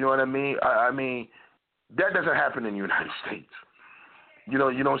 You know what I mean? I mean, that doesn't happen in the United States. You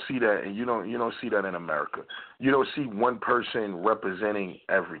don't see that, and you don't see that in America. You don't see one person representing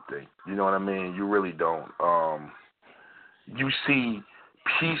everything. You know what I mean? You really don't. You see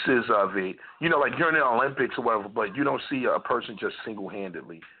pieces of it. Like you're in the Olympics or whatever, but you don't see a person just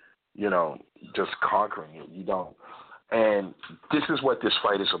single-handedly, just conquering it. You don't. And this is what this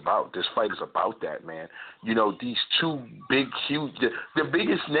fight is about. This fight is about that, man. These two big, huge, the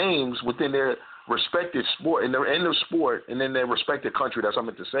biggest names within their respected sport, and they're in their sport, and then their respected country. That's what I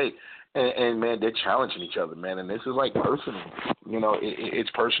meant to say. And man, they're challenging each other, man. And this is like personal. It's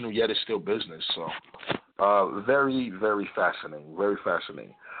personal, yet it's still business. So, very, very fascinating. Very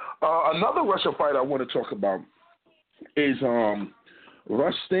fascinating. Another Russian fight I want to talk about is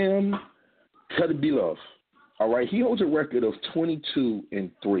Rustam Khedbilov. All right, he holds a record of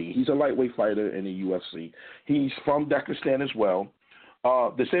 22-3. He's a lightweight fighter in the UFC. He's from Dagestan as well.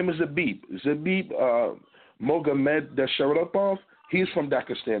 The same as Zabib. Mogamed Sharapov, he's from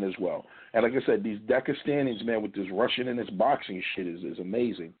Dagestan as well. And like I said, these Dagestanians, man, with this Russian and this boxing shit is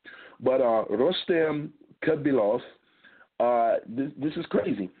amazing. But Rustam Khedbilov, this is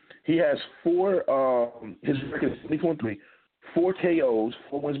crazy. He has his record is 24-3, 4 KOs,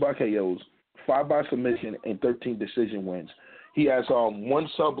 4 wins by KOs, 5 by submission, and 13 decision wins. He has 1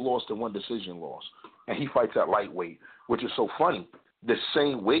 sub loss and 1 decision loss. And he fights at lightweight, which is so funny the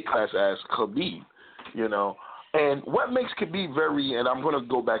same weight class as Khabib, you know. And what makes Khabib very, and I'm going to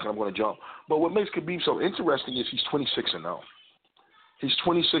go back and I'm going to jump, but what makes Khabib so interesting is he's 26-0. He's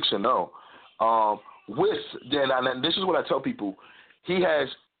 26-0. And this is what I tell people, he has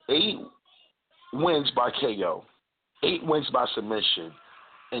 8 wins by KO, 8 wins by submission,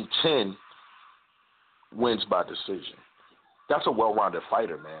 and 10 wins by decision. That's a well-rounded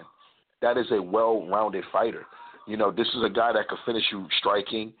fighter, man. That is a well-rounded fighter. You know, this is a guy that could finish you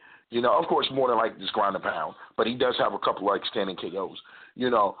striking. You know, of course, more than like just ground and pound, but he does have a couple like standing KOs. You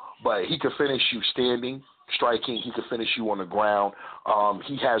know, but he could finish you standing, striking. He could finish you on the ground.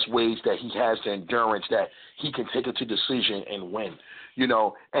 He has ways that he has the endurance that he can take it to decision and win. You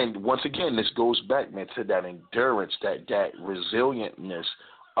know, and once again, this goes back, man, to that endurance, that resilientness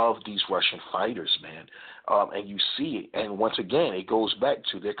of these Russian fighters, man. And you see it. And once again, it goes back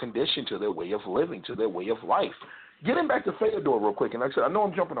to their condition, to their way of living, to their way of life. Getting back to Fedor real quick, and like I said, I know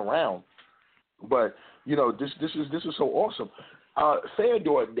I'm jumping around, but you know this is so awesome.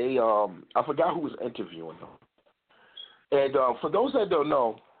 Fedor, I forgot who was interviewing him, and for those that don't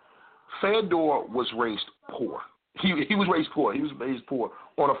know, Fedor was raised poor. He was raised poor. He was raised poor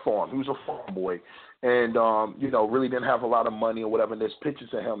on a farm. He was a farm boy, and you know, really didn't have a lot of money or whatever. And there's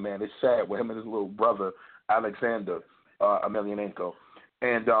pictures of him, man. It's sad with him and his little brother Alexander Emelianenko,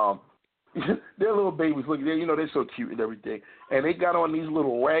 and their little babies, look, you know, they're so cute and everything. And they got on these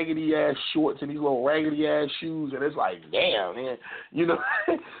little raggedy-ass shorts and these little raggedy-ass shoes, and it's like, damn, man. You know,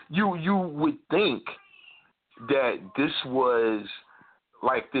 you would think that this was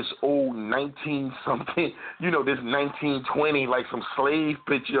like this old 19-something, you know, this 1920, like some slave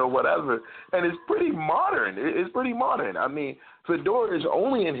picture or whatever. And it's pretty modern. It's pretty modern. I mean, Fedor is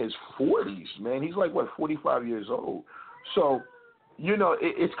only in his 40s, man. He's like, 45 years old. So, you know,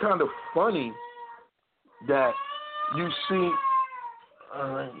 it's kind of funny that you see,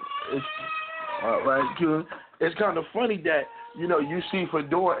 it's kind of funny that, you know, you see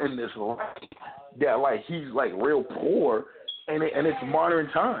Fedor in this light that, like, he's, like, real poor, and it's modern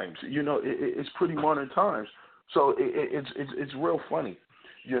times. You know, it's pretty modern times. So it's real funny,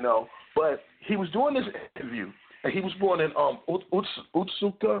 you know. But he was doing this interview, and he was born in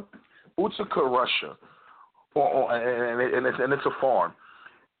Utsuka, Russia. And it's a farm.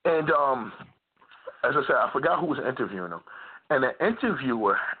 And as I said, I forgot who was interviewing him. And the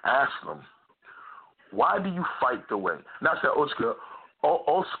interviewer asked him, why do you fight the way? Now, I said old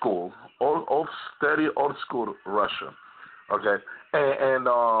school Russia. Okay? And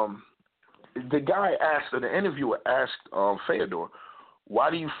the guy asked, the interviewer asked Fedor, why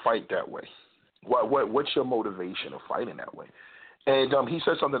do you fight that way? What's your motivation of fighting that way? And he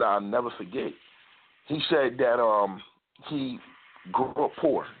said something that I'll never forget. He said that he grew up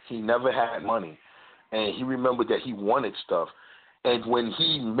poor. He never had money. And he remembered that he wanted stuff. And when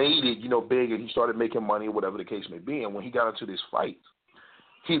he made it, you know, big and he started making money, whatever the case may be, and when he got into this fight,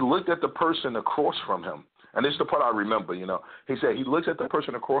 he looked at the person across from him. And this is the part I remember, you know. He said he looks at the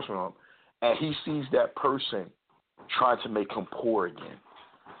person across from him, and he sees that person trying to make him poor again.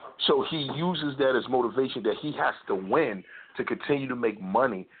 So he uses that as motivation that he has to win to continue to make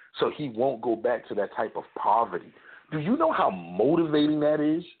money so he won't go back to that type of poverty. Do you know how motivating that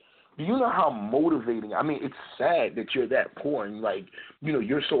is? Do you know how motivating? I mean, it's sad that you're that poor and, like, you know,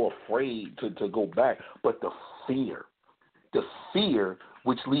 you're so afraid to go back. But the fear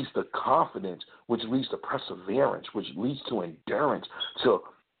which leads to confidence, which leads to perseverance, which leads to endurance.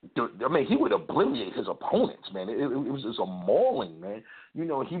 I mean, he would obliterate his opponents, man. It was just a mauling, man. You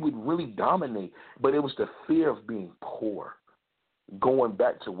know, he would really dominate. But it was the fear of being poor, going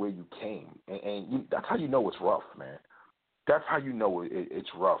back to where you came. And that's how you know it's rough, man. That's how you know it's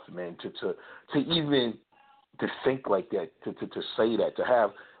rough, man, to even to think like that, to say that, to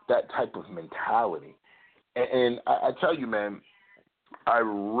have that type of mentality. And I tell you, man, I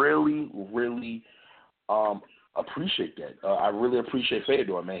really, really appreciate that. I really appreciate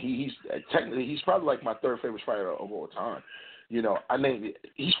Fedor, man. He's probably like my third favorite fighter of all time. You know, I mean,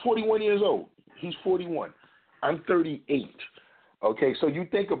 he's 41 years old. He's 41. I'm 38. Okay, so you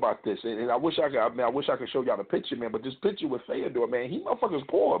think about this, and I wish I could show y'all the picture, man. But this picture with Fedor, man, he motherfucker's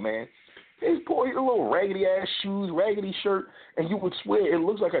poor, man. He's poor. He's a little raggedy ass shoes, raggedy shirt, and you would swear it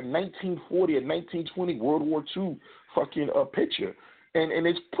looks like a 1940 or 1920 World War II fucking picture, and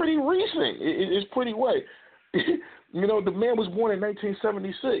it's pretty recent. It's pretty way. You know, the man was born in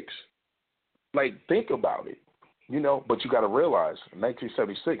 1976. Like, think about it. You know, but you got to realize, in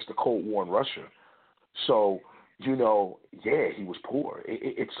 1976, the Cold War in Russia. So, you know, yeah, he was poor.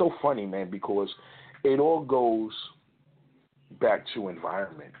 It's so funny, man, because it all goes back to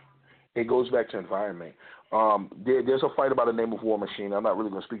environment. It goes back to environment. There's a fighter by the name of War Machine. I'm not really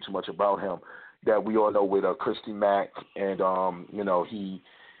going to speak too much about him. That we all know with Christy Mack, and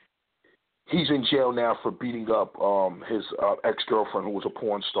he's in jail now for beating up his ex-girlfriend who was a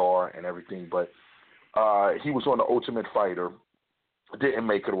porn star and everything. But he was on the Ultimate Fighter, didn't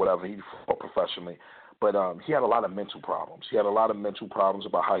make it or whatever. He fought professionally. But he had a lot of mental problems. He had a lot of mental problems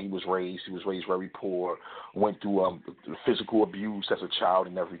about how he was raised. He was raised very poor, went through physical abuse as a child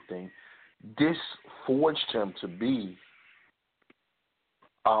and everything. This forged him to be,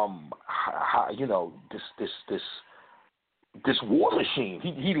 this war machine.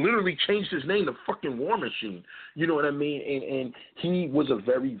 He literally changed his name to fucking War Machine. You know what I mean? And he was a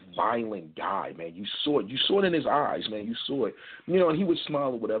very violent guy, man. You saw it. You saw it in his eyes, man. You saw it. And he would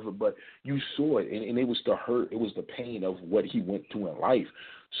smile or whatever, but you saw it, and it was the hurt, it was the pain of what he went through in life.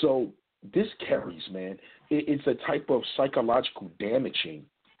 So this carries, man. It's a type of psychological damaging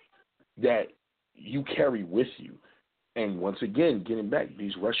that you carry with you. And once again, getting back,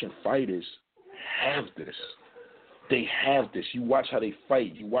 these Russian fighters have this. They have this. You watch how they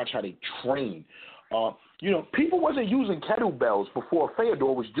fight. You watch how they train. People wasn't using kettlebells before Fedor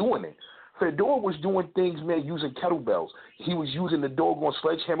was doing it. Fedor was doing things, man, using kettlebells. He was using the doggone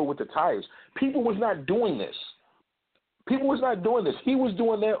sledgehammer with the tires. People was not doing this. He was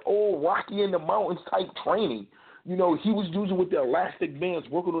doing that old Rocky in the Mountains type training. He was using with the elastic bands,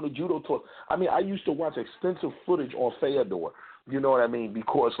 working on the judo tour. I mean, I used to watch extensive footage on Fedor. You know what I mean?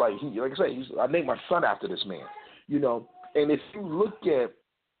 Because, like I say, I named my son after this man. And if you look at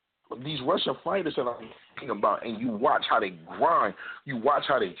these Russian fighters that I'm talking about, and you watch how they grind, you watch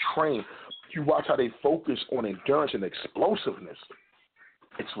how they train, you watch how they focus on endurance and explosiveness,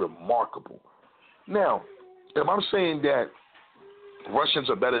 it's remarkable. Now, am I saying that Russians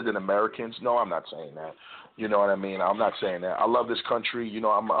are better than Americans? No, I'm not saying that. You know what I mean? I'm not saying that. I love this country.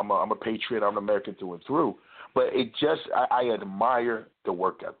 I'm a patriot. I'm an American through and through. But I admire the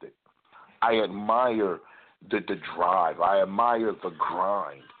work ethic. I admire the drive. I admire the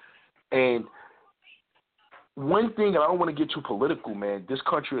grind. And one thing, and I don't want to get too political, man, this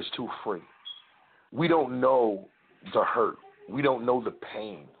country is too free. We don't know the hurt. We don't know the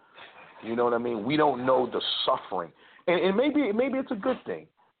pain. You know what I mean? We don't know the suffering. And maybe it's a good thing.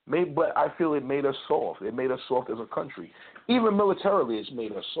 But I feel it made us soft. It made us soft as a country. Even militarily, it's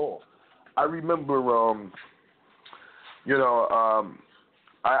made us soft. I remember,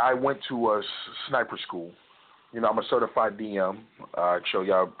 I went to a sniper school. I'm a certified DM. I'd show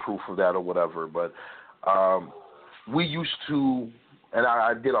y'all proof of that or whatever. But we used to, and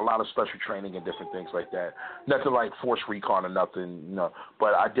I did a lot of special training and different things like that. Nothing like force recon or nothing,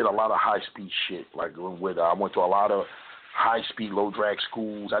 But I did a lot of high-speed shit. Like I went to a lot of high-speed, low-drag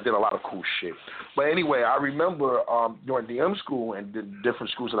schools. I did a lot of cool shit. But anyway, I remember during DM school and the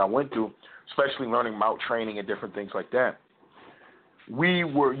different schools that I went to, especially learning mount training and different things like that, we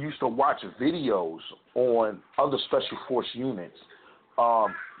used to watch videos on other special force units,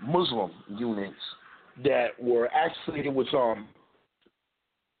 Muslim units that were actually, it was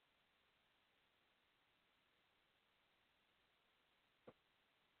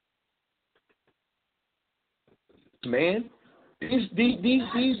man, these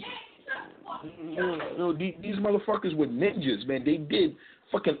motherfuckers were ninjas, man. They did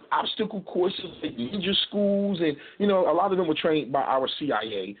fucking obstacle courses at ninja schools, and a lot of them were trained by our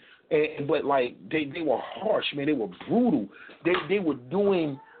CIA. But like they were harsh, man. They were brutal. They were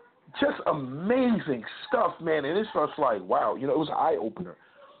doing just amazing stuff, man. And it's just like, wow, it was an eye opener,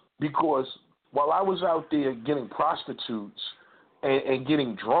 because while I was out there getting prostitutes and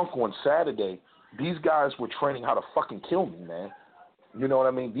getting drunk on Saturday, these guys were training how to fucking kill me, man. You know what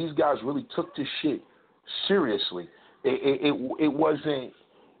I mean? These guys really took this shit seriously. It wasn't,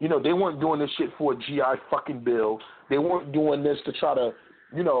 they weren't doing this shit for a GI fucking bill. They weren't doing this to try to,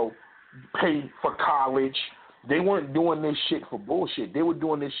 pay for college. They weren't doing this shit for bullshit. They were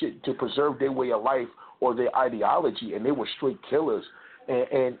doing this shit to preserve their way of life or their ideology, and they were straight killers.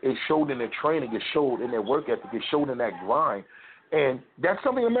 And it showed in their training. It showed in their work ethic. It showed in that grind. And that's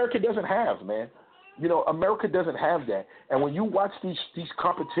something America doesn't have, man. America doesn't have that. And when you watch these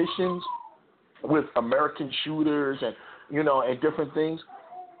competitions with American shooters and, and different things,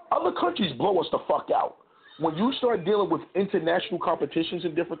 other countries blow us the fuck out. When you start dealing with international competitions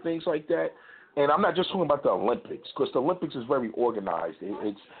and different things like that, and I'm not just talking about the Olympics, because the Olympics is very organized.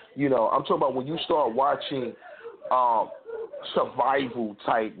 I'm talking about when you start watching survival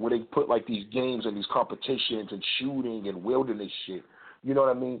type, where they put like these games and these competitions and shooting and wilderness shit. You know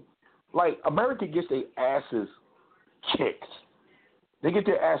what I mean? Like, America gets their asses kicked. They get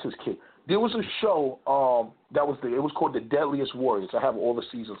their asses kicked. There was a show it was called The Deadliest Warriors. I have all the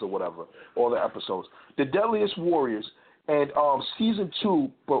seasons or whatever, all the episodes. The Deadliest Warriors, and season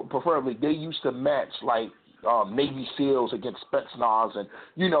 2, preferably, they used to match like Navy SEALs against Spetsnaz, and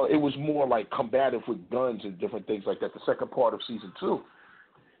it was more like combative with guns and different things like that. The second part of season 2,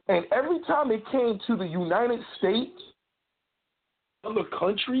 and every time it came to the United States, other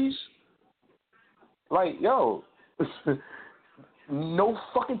countries, like no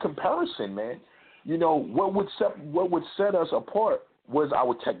fucking comparison, man. What would set us apart was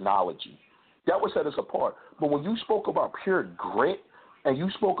our technology. That would set us apart. But when you spoke about pure grit and you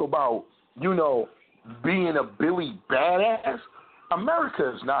spoke about, being a Billy badass, America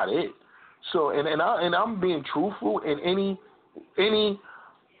is not it. So, and I'm being truthful. And any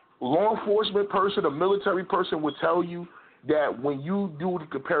law enforcement person, a military person would tell you that when you do the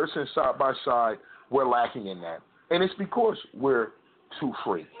comparison side by side, we're lacking in that. And it's because we're too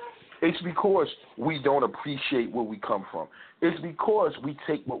free. It's because we don't appreciate where we come from. It's because we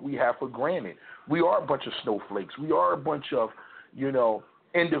take what we have for granted. We are a bunch of snowflakes. We are a bunch of,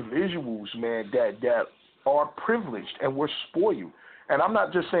 individuals, man, that are privileged, and we're spoiled. And I'm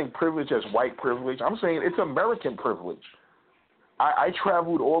not just saying privilege as white privilege. I'm saying it's American privilege. I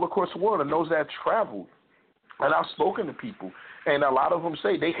traveled all across the world, and those that traveled, and I've spoken to people, and a lot of them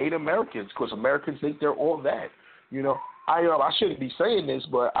say they hate Americans because Americans think they're all that. I shouldn't be saying this,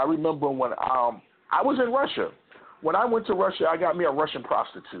 but I remember when I was in Russia. When I went to Russia, I got me a Russian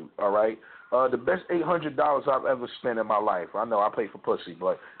prostitute, all right? The best $800 I've ever spent in my life. I know I pay for pussy,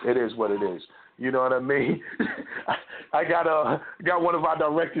 but it is what it is. You know what I mean? I got one of our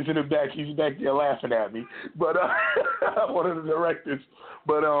directors in the back. He's back there laughing at me. But one of the directors.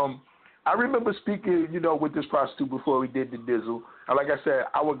 But I remember speaking, with this prostitute before we did the Dizzle. And like I said,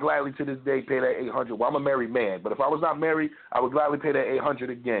 I would gladly to this day pay that $800. Well, I'm a married man, but if I was not married, I would gladly pay that $800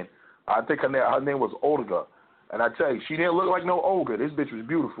 again. I think her name was Olga. And I tell you, she didn't look like no Olga. This bitch was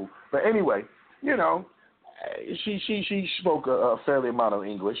beautiful. But anyway, she spoke a fairly amount of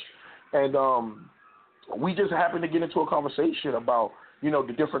English. And we just happened to get into a conversation about,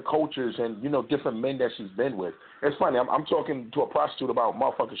 the different cultures and, different men that she's been with. It's funny. I'm talking to a prostitute about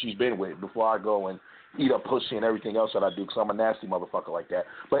motherfuckers she's been with before I go and eat up pussy and everything else that I do because I'm a nasty motherfucker like that.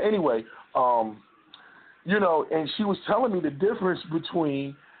 But anyway, and she was telling me the difference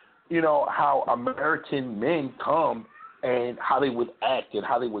between, how American men come and how they would act and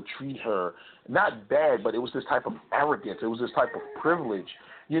how they would treat her. Not bad, but it was this type of arrogance. It was this type of privilege,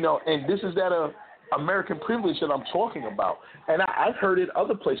 and this is that American privilege that I'm talking about. And I've heard it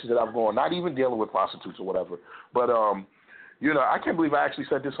other places that I've gone, not even dealing with prostitutes or whatever. But, I can't believe I actually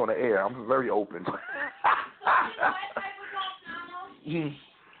said this on the air. I'm very open.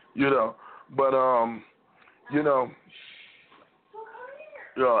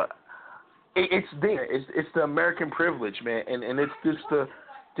 It's there. It's the American privilege, man, and it's just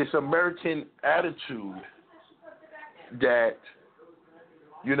this American attitude that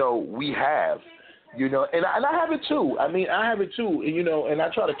we have, and I have it too. I mean, I have it too, and I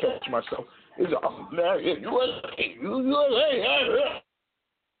try to catch myself. It's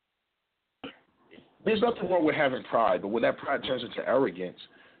there's nothing wrong with having pride, but when that pride turns into arrogance,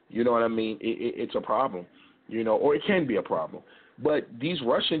 you know what I mean? It's a problem, or it can be a problem. But these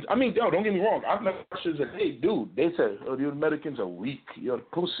Russians, I mean, don't get me wrong. I've met Russians that, hey, dude, they said, the Americans are weak. You're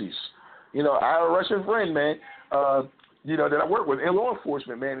pussies. I have a Russian friend, man, that I work with in law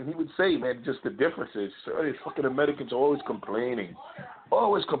enforcement, man, and he would say, man, just the differences. So, these fucking Americans are always complaining.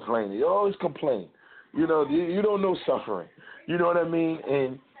 Always complaining. You always complain. You don't know suffering. You know what I mean?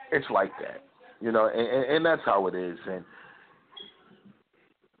 And it's like that, and that's how it is. And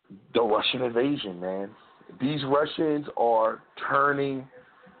the Russian invasion, man. These Russians are turning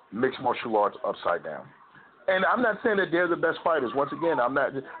mixed martial arts upside down. And I'm not saying that they're the best fighters. Once again, I'm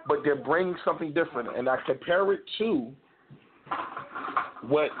not. But they're bringing something different. And I compare it to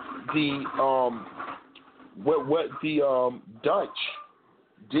what the Dutch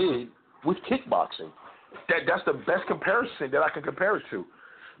did with kickboxing. That's the best comparison that I can compare it to.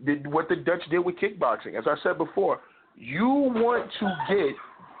 What the Dutch did with kickboxing. As I said before, you want to get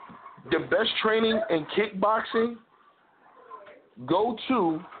the best training in kickboxing, go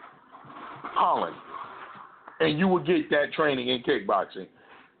to Holland, and you will get that training in kickboxing.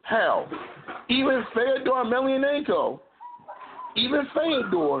 Hell, even Fedor Emelianenko,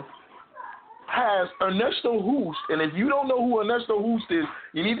 has Ernesto Hoost, and if you don't know who Ernesto Hoost is,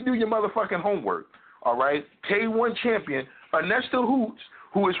 you need to do your motherfucking homework, all right? K1 champion, Ernesto Hoost,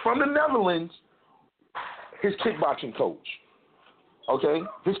 who is from the Netherlands, his kickboxing coach. Okay,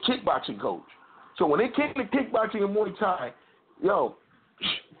 his kickboxing coach. So when it came to kickboxing and Muay Thai,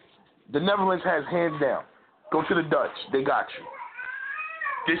 The Netherlands has hands down. Go to the Dutch. They got you.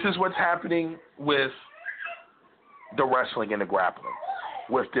 This is what's happening with the wrestling and the grappling,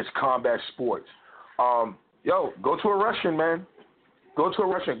 with this combat sports. Go to a Russian, man. Go to a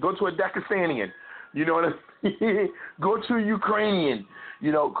Russian. Go to a Dagestanian. You know what I mean? Go to a Ukrainian.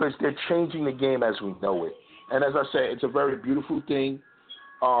 You know, because they're changing the game as we know it. And as I said, it's a very beautiful thing.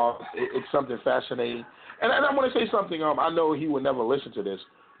 It's something fascinating. And I want to say something. I know he would never listen to this,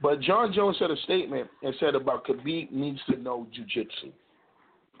 but John Jones said a statement and said about Khabib needs to know jiu-jitsu.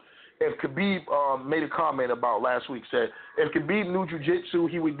 If Khabib made a comment about last week, said if Khabib knew jiu-jitsu,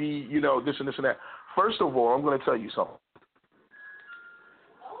 he would be, this and this and that. First of all, I'm going to tell you something.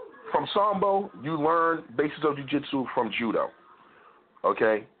 From Sambo, you learn basis of jiu-jitsu from judo.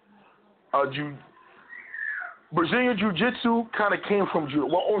 Okay? Brazilian jiu-jitsu kind of came from judo.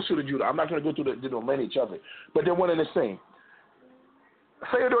 Well, also the judo. I'm not going to go through the lineage of it, but they're one and the same.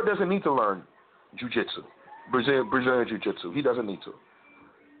 Fedor doesn't need to learn jiu-jitsu, Brazilian jiu-jitsu. He doesn't need to.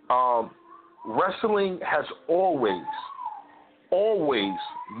 Wrestling has always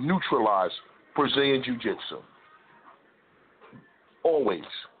neutralized Brazilian jiu-jitsu. Always.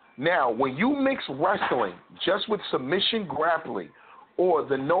 Now, when you mix wrestling just with submission grappling or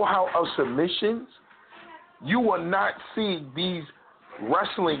the know-how of submissions, you will not see these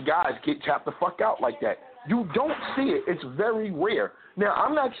wrestling guys get tapped the fuck out like that. You don't see it. It's very rare. Now,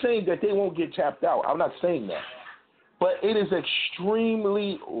 I'm not saying that they won't get tapped out. I'm not saying that. But it is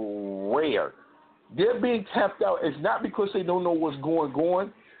extremely rare. They're being tapped out. It's not because they don't know what's going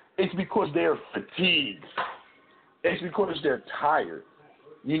on. It's because they're fatigued. It's because they're tired.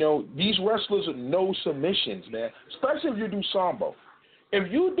 These wrestlers know submissions, man, especially if you do Sambo.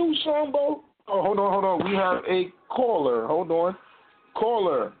 If you do Sambo, hold on. We have a caller. Hold on.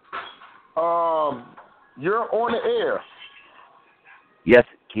 Caller, you're on the air. Yes,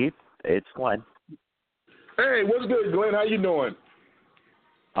 Keith. It's Glenn. Hey, what's good, Glenn? How you doing?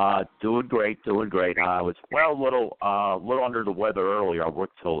 Doing great. I was a little under the weather earlier. I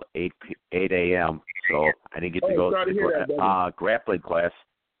worked till 8 a.m., so I didn't get to go to the grappling class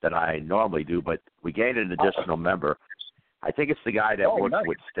that I normally do. But we gained an additional member. I think it's the guy that works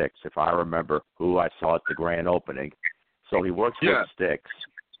with sticks, if I remember, who I saw at the grand opening. So he works with sticks.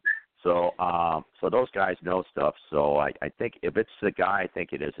 So those guys know stuff. So I think if it's the guy, I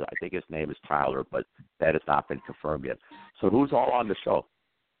think it is. I think his name is Tyler, but that has not been confirmed yet. So who's all on the show?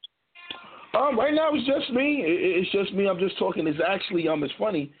 Right now it's just me. It's just me. I'm just talking. It's actually it's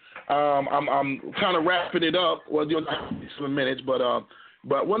funny. I'm kind of wrapping it up. Well, some minutes, but no,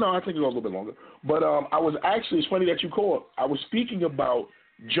 I think it'll go a little bit longer. But it's funny that you called. I was speaking about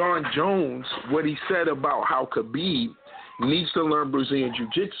John Jones, what he said about how Khabib needs to learn Brazilian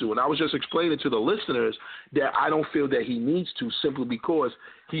Jiu-Jitsu. And I was just explaining to the listeners that I don't feel that he needs to, simply because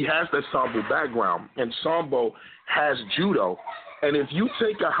he has that Sambo background. And Sambo has judo. And if you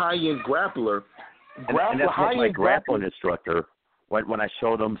take a high-end grappler, and that's what my grappling instructor, when I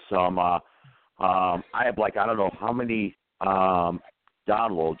showed him some, I have I don't know how many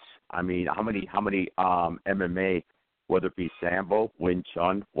downloads. I mean, how many MMA, whether it be Sambo, Wing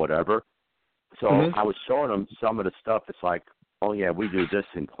Chun, whatever. So I was showing him some of the stuff. It's like, oh yeah, we do this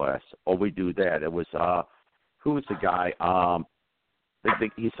in class. Oh, we do that. It was who was the guy?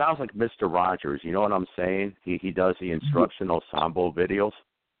 He sounds like Mr. Rogers. You know what I'm saying? He does the instructional Sambo videos.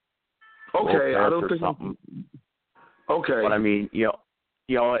 Okay, I don't think something. Okay, but I mean,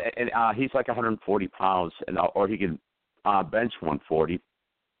 and he's like 140 pounds, or he can bench 140,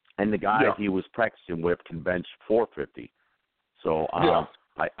 and the guy he was practicing with can bench 450. So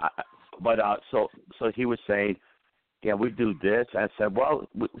So he was saying, yeah, we do this. I said, well,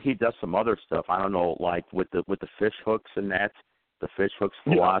 he does some other stuff. I don't know, like with the fish hooks and that, the fish hooks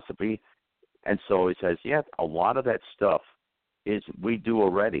philosophy. And so he says, yeah, a lot of that stuff is we do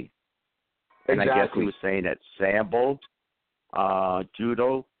already. And I guess he was saying that Sambo,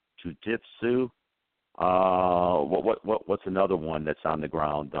 judo, jiu-jitsu, what's another one that's on the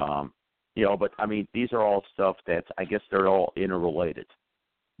ground? But I mean, these are all stuff that I guess they're all interrelated.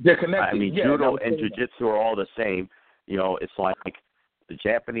 They're connected. I mean, judo and jiu-jitsu are all the same. It's like the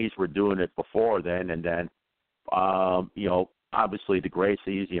Japanese were doing it before then, and then, obviously the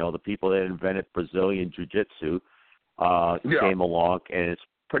Gracies, the people that invented Brazilian jiu-jitsu came along, and it's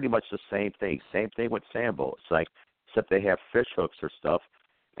pretty much the same thing. Same thing with Sambo. It's like, except they have fish hooks or stuff,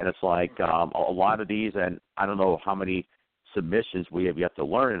 and it's like a lot of these, and I don't know how many submissions we have yet to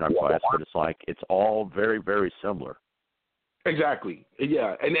learn in our class, but it's like it's all very, very similar. Exactly.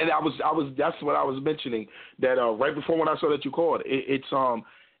 Yeah, and I was that's what I was mentioning, that right before when I saw that you called, it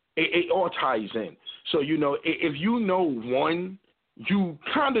all ties in. So if you know one, you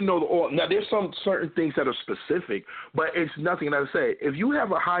kind of know the order. Now, there's some certain things that are specific, but it's nothing. And I say, if you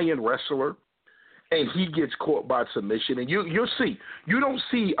have a high-end wrestler and he gets caught by submission, and you'll see, you don't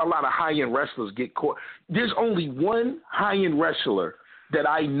see a lot of high-end wrestlers get caught. There's only one high-end wrestler that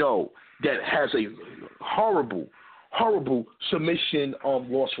I know that has a horrible submission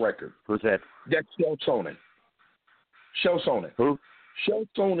loss record. Who's that? That's Chael Sonnen. Chael Sonnen. Who? Chael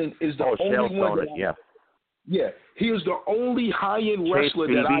Sonnen is the only Chael one. Sonnen, yeah. Yeah, he is the only high-end wrestler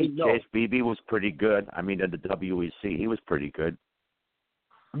that I know. Chase Beebe was pretty good. I mean, in the WEC, he was pretty good.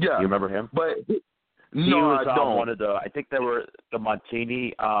 Yeah. You remember him? But he was I don't. One of the, I think there were the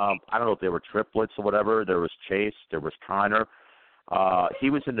Montini, I don't know if they were triplets or whatever. There was Chase, there was Connor.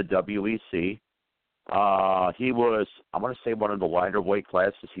 He was in the WEC. He was, I want to say, one of the lighter weight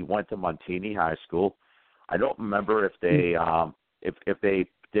classes. He went to Montini High School. I don't remember if they if they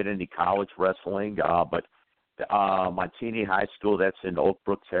did any college wrestling, but Montini High School, that's in Oak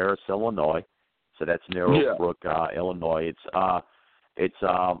Brook Terrace, Illinois. So that's near Oak Brook, Illinois. It's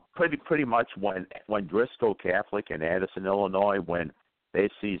pretty much when Driscoll Catholic in Addison, Illinois, when they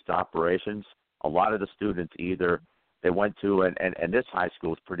ceased operations, a lot of the students either they went to, and this high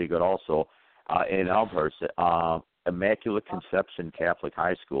school is pretty good also, in Elmhurst, Immaculate Conception Catholic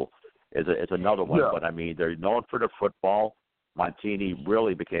High School is another one. But I mean, they're known for their football. Montini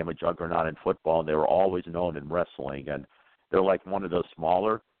really became a juggernaut in football, and they were always known in wrestling. And they're like one of the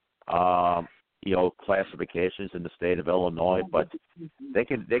smaller, classifications in the state of Illinois. But they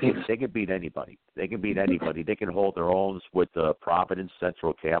can beat anybody. They can beat anybody. They can hold their own with the Providence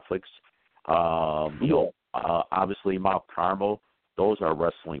Central Catholics. Obviously Mount Carmel. Those are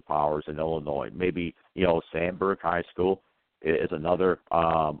wrestling powers in Illinois. Maybe Sandburg High School is another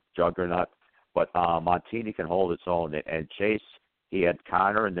juggernaut. But Montini can hold its own. And Chase, he had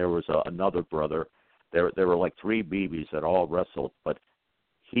Connor, and there was another brother. There were like three BBs that all wrestled. But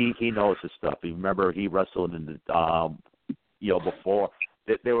he knows his stuff. You remember he wrestled in the before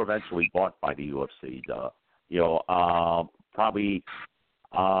they were eventually bought by the UFC. Probably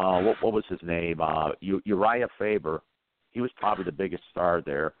what was his name? Uriah Faber. He was probably the biggest star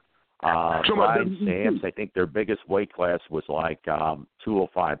there. Brian Sams, I think their biggest weight class was like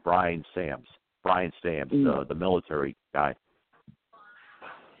 205. Brian Sams, the military guy.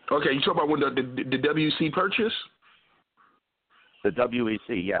 Okay, you talking about when the WC purchase? The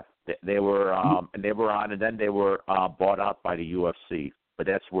WEC, yeah. They were and they were on, and then they were bought out by the UFC. But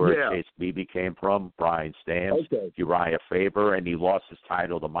that's where Chase Beebe came from. Brian Sams, Uriah Faber, and he lost his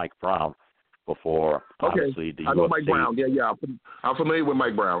title to Mike Brown before obviously the UFC. I know Mike Brown. Yeah. I'm familiar with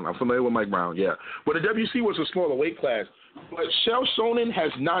Mike Brown. Yeah. But the WC was a smaller weight class. But Chael Sonnen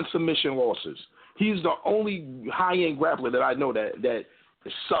has non-submission losses. He's the only high-end grappler that I know that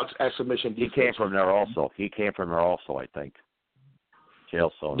sucks at submission defense. He came from there also, I think.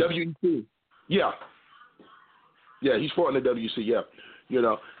 Chael Sonnen. WC. Yeah. Yeah, he's fought in the WC, yeah.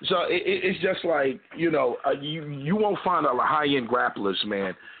 So it's just like, you won't find a lot of high-end grapplers,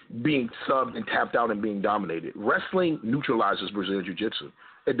 man, being subbed and tapped out and being dominated. Wrestling neutralizes Brazilian Jiu-Jitsu.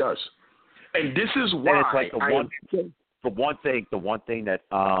 It does. And this is why. And it's like the one thing that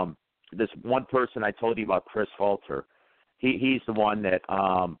this one person I told you about, Chris Halter, he's the one that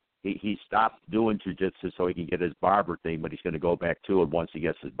he stopped doing jiu-jitsu so he can get his barber thing, but he's going to go back to it once he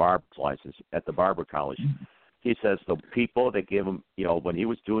gets his barber's license at the barber college. He says the people that gave him, when he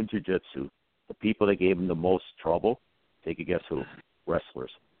was doing jiu-jitsu, the people that gave him the most trouble, take a guess who?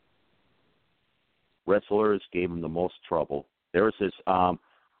 Wrestlers. Wrestlers gave him the most trouble. There was this,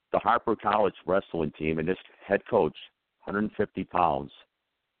 the Harper College wrestling team, and this head coach, 150 pounds.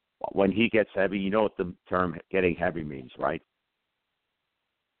 When he gets heavy, you know what the term getting heavy means, right?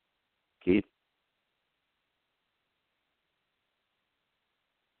 Keith?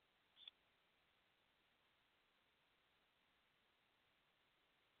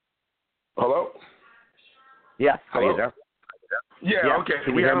 Hello? Yeah. Hello? Are you there? Yeah, okay.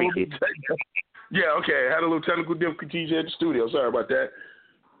 Can you hear me, Keith? Yeah, okay. I had a little technical difficulties at the studio. Sorry about that.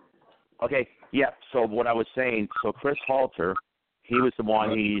 Okay, yeah. So what I was saying, so Chris Halter, he was the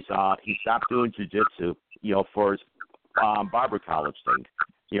one. He stopped doing jiu-jitsu, for his barber college thing,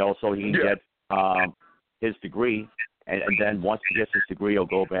 so he can get his degree, and then once he gets his degree, he'll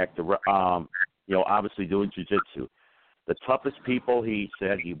go back to obviously doing jiu-jitsu. The toughest people he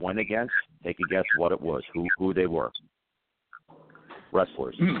said he went against, take a guess what it was, who they were.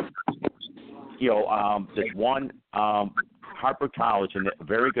 Wrestlers. There's one Harper College, and a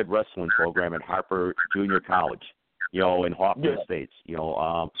very good wrestling program at Harper Junior College, in Hoffman Estates,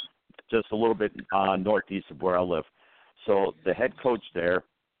 just a little bit northeast of where I live. So the head coach there,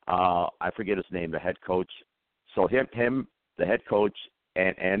 I forget his name, the head coach. So him the head coach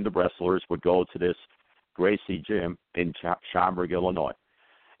and the wrestlers would go to this Gracie gym in Schaumburg, Illinois,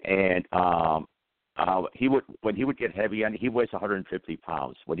 and he would when he would get heavy, and he weighs 150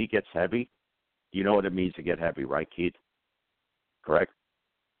 pounds. When he gets heavy, you know what it means to get heavy, right, Keith? Correct?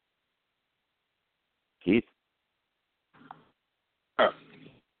 Keith?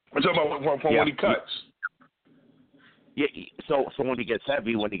 I'm talking about from when he cuts. Yeah, so when he gets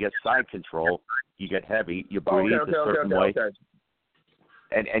heavy, when he gets side control, you get heavy, you breathe a certain way,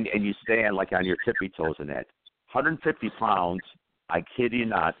 and you stand like on your tippy toes in that. 150 pounds, I kid you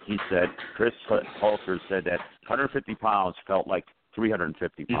not, he said, Chris Holker said that 150 pounds felt like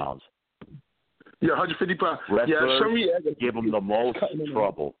 350 pounds. Yeah, 150 pounds. Wrestlers give him the most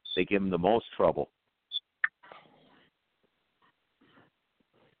trouble. They give him the most trouble.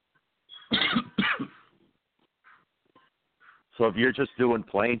 So if you're just doing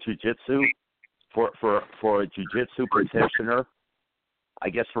plain jiu-jitsu, for a jiu-jitsu practitioner, I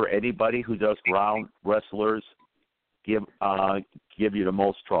guess for anybody who does ground, wrestlers give you the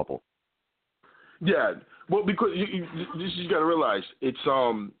most trouble. Yeah, well, because you got to realize it's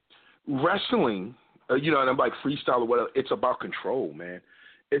wrestling, and like freestyle or whatever. It's about control, man.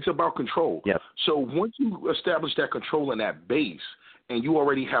 It's about control. Yes. So once you establish that control and that base, and you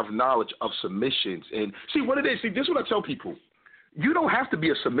already have knowledge of submissions, and see what it is. See, this is what I tell people. You don't have to be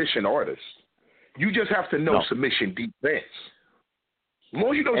a submission artist. You just have to know submission defense. As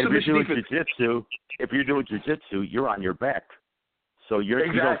long as you know submission defense. If you're doing jiu-jitsu, you're on your back. So you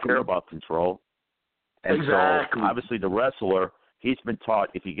don't care about control. And so obviously the wrestler, he's been taught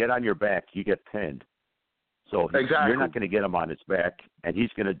if you get on your back, you get pinned. So you're not going to get him on his back, and he's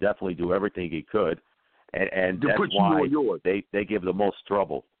going to definitely do everything he could. And that's why they give the most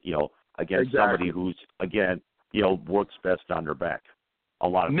trouble, against somebody who's, again, works best on their back. A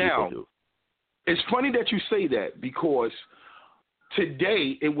lot of people do. It's funny that you say that because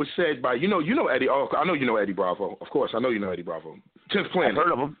today it was said by, Eddie. Oh, I know you know Eddie Bravo. Of course, I know you know Eddie Bravo. 10th Planet. I've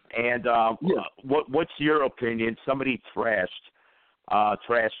heard of him. And what's your opinion? Somebody trashed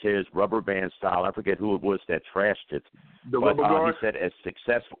his rubber band style. I forget who it was that trashed it. The rubber guard? He said as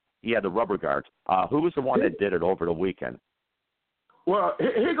successful. Yeah, the rubber guard. Who was the one that did it over the weekend? Well,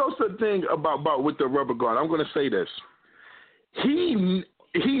 here goes the thing about with the rubber guard. I'm going to say this. He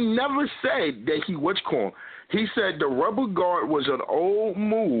never said that he said the rubber guard was an old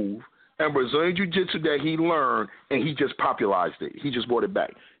move in Brazilian Jiu-Jitsu that he learned, and he just popularized it. He just brought it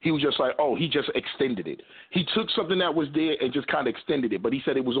back. He was just like, he just extended it. He took something that was there and just kind of extended it, but he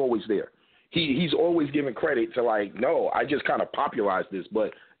said it was always there. He's always giving credit to no, I just kind of popularized this,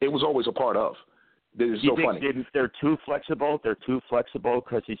 but it was always a part of. It's so funny. They're too flexible? They're too flexible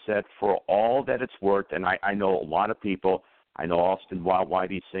because he said for all that it's worth, and I know a lot of people, I know Austin Wild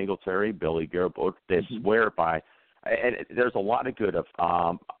Whitey Singletary, Billy Gerber, they swear by, and there's a lot of good of,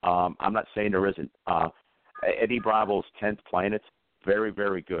 I'm not saying there isn't. Eddie Bravo's 10th Planet, very,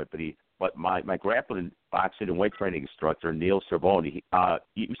 very good, but my grappling, boxing, and weight training instructor, Neil Cervoni,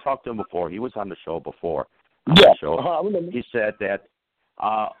 you talked to him before. He was on the show before. Yeah. I remember. He said that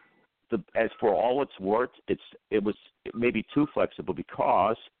as for all it's worth, it was maybe too flexible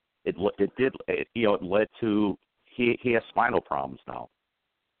because it led to he has spinal problems now.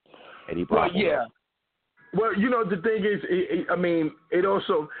 Eddie Bravo. Well, yeah. Well, the thing is, it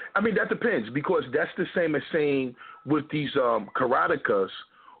also, that depends because that's the same as saying with these karatekas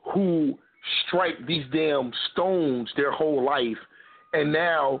who strike these damn stones their whole life, and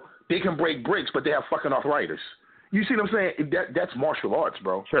now they can break bricks, but they have fucking arthritis. You see what I'm saying? That's martial arts,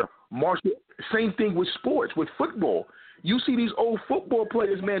 bro. Sure. Same thing with sports, with football. You see these old football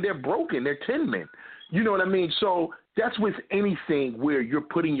players, man, they're broken. They're tin men. You know what I mean? So that's with anything where you're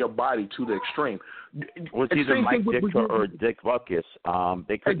putting your body to the extreme. Was either Mike Ditka or Dick Butkus.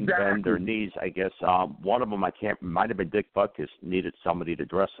 They couldn't bend their knees, I guess. One of them, might have been Dick Butkus, needed somebody to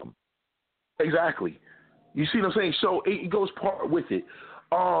dress them. Exactly. You see what I'm saying? So it goes part with it.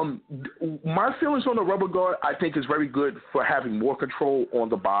 My feelings on the rubber guard, I think, is very good for having more control on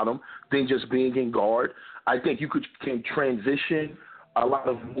the bottom than just being in guard. I think you can transition a lot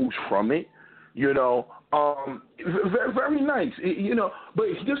of moves from it. Very nice. But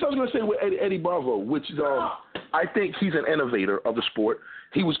just I was going to say with Eddie Bravo, which I think he's an innovator of the sport.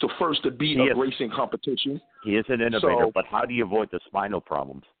 He was the first to beat a racing competition. He is an innovator, but how do you avoid the spinal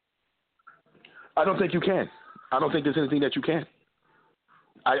problems? I don't think you can. I don't think there's anything that you can.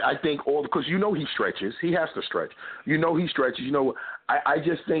 I think because he stretches. He has to stretch. He stretches. I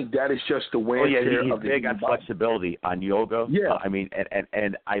just think that is just the wear and tear he's of the big on body. flexibility on yoga. Yeah.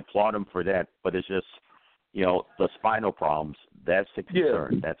 And I applaud him for that. But it's just, the spinal problems. That's the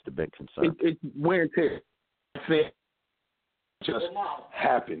concern. Yeah. That's the big concern. It's wear and tear. just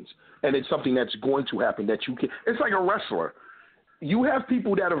happens, and it's something that's going to happen that you can. It's like a wrestler. You have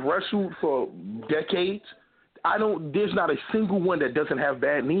people that have wrestled for decades. There's not a single one that doesn't have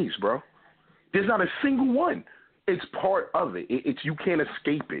bad knees, bro. There's not a single one. It's part of it. You can't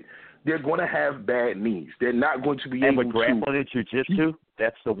escape it. They're going to have bad knees. They're not going to be able to. And with grappling and jiu-jitsu,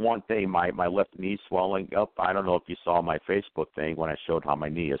 that's the one thing. My left knee swelling up. I don't know if you saw my Facebook thing when I showed how my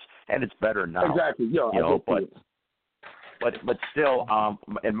knee is, and it's better now. Exactly. Yeah. But still,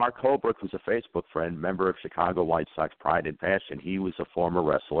 and Mark Holbrook, who's a Facebook friend, member of Chicago White Sox Pride and Passion, he was a former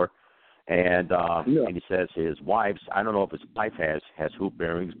wrestler, and he says his wife's, I don't know if his wife has hoop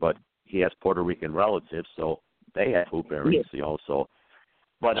bearings, but he has Puerto Rican relatives, so they have hoop bearings, so.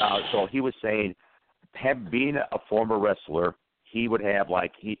 But so he was saying, being a former wrestler, he would have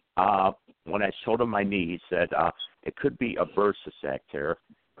when I showed him my knee, he said it could be a bursa sac tear.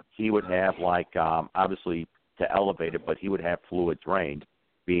 He would have obviously to elevate it, but he would have fluid drained,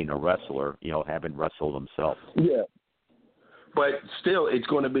 being a wrestler, having wrestled himself. Yeah. But still, it's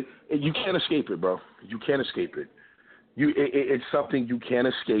going to be. You can't escape it, bro. You can't escape it. It's something you can't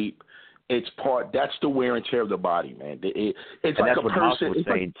escape. It's part. That's the wear and tear of the body, man. It's and like that's a what person. Mouse was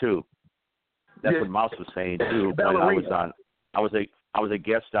saying too. That's what Mouse was saying too. When I was on, I was a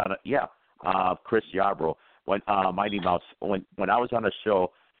guest on Chris Yarbrough when Mighty Mouse when I was on a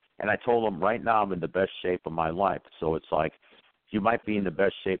show, and I told him right now I'm in the best shape of my life. So it's like you might be in the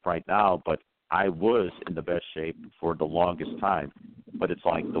best shape right now, but I was in the best shape for the longest time. But it's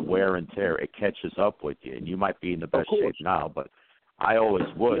like the wear and tear, it catches up with you, and you might be in the best shape now, but I always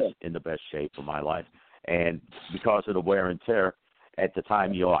was in the best shape of my life. And because of the wear and tear, at the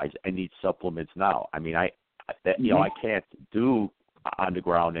time, I need supplements now. I mean, I can't do on the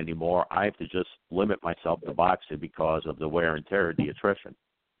ground anymore. I have to just limit myself to boxing because of the wear and tear, the attrition.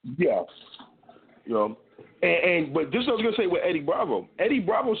 Yeah. But this is what I was going to say with Eddie Bravo. Eddie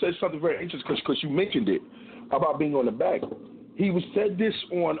Bravo said something very interesting because you mentioned it about being on the back. He said this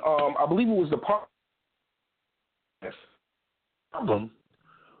on, I believe it was the problem.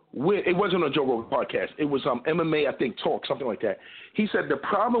 It wasn't a Joe Rogan podcast. It was MMA, I think, Talk, something like that. He said the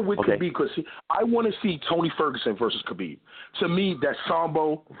problem with Khabib, because I want to see Tony Ferguson versus Khabib. To me, that's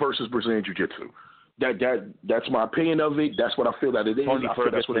Sambo versus Brazilian Jiu-Jitsu. That's my opinion of it. That's what I feel that it is. Tony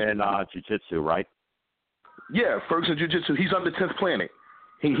Ferguson and Jiu-Jitsu, right? Yeah, Ferguson Jiu-Jitsu. He's under 10th Planet.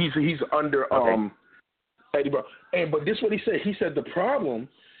 He's under Eddie Bravo. But this is what he said. He said the problem,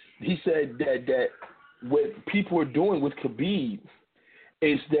 he said that what people are doing with Khabib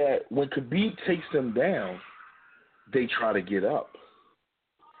is that when Khabib takes them down, they try to get up.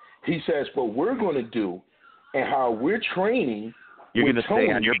 He says, what we're going to do and how we're training, you're going to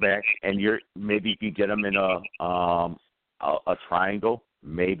stay on your back, and maybe you can get them in a triangle,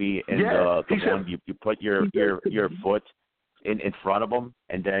 maybe in the one you put your foot in front of them,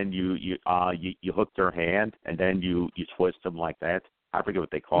 and then you hook their hand, and then you twist them like that. I forget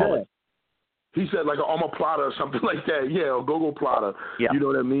what they call it. He said like an omoplata or something like that. Yeah, or gogoplata. Yeah. You know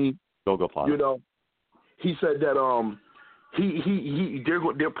what I mean? Gogoplata. He said that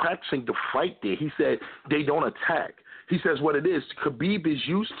they're practicing to fight there. He said they don't attack. He says what it is, Khabib is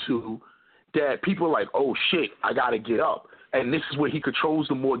used to that people are like, oh shit, I gotta get up. And this is where he controls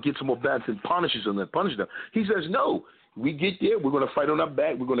them more, gets them more balance and punishes them and punishes them. He says, no, we get there, we're gonna fight on our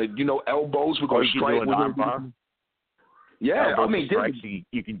back, we're gonna, elbows, we're gonna strike. Yeah, I mean,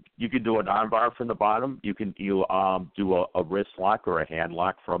 you can do an arm bar from the bottom. You can do a wrist lock or a hand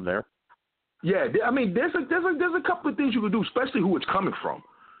lock from there. Yeah, I mean, there's a couple of things you can do, especially who it's coming from.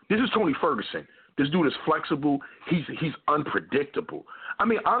 This is Tony Ferguson. This dude is flexible. He's unpredictable. I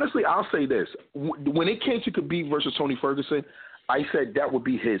mean, honestly, I'll say this: when it came to Khabib versus Tony Ferguson, I said that would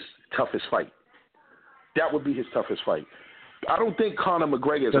be his toughest fight. That would be his toughest fight. I don't think Conor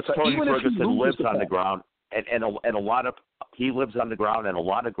McGregor is. Tony Ferguson lives on the ground. And a lot of he lives on the ground, and a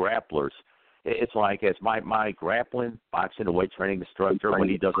lot of grapplers. It's like as my grappling, boxing, and weight training instructor, when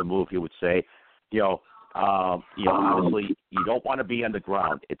he doesn't move, he would say, obviously you don't want to be on the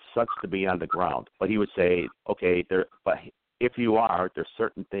ground. It sucks to be on the ground. But he would say, okay, but if you are, there's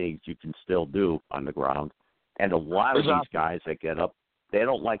certain things you can still do on the ground. And a lot of these guys that get up, they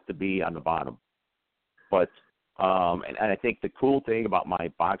don't like to be on the bottom. But and I think the cool thing about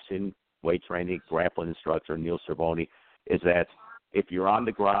my boxing, weight training, grappling instructor, Neil Cervoni, is that if you're on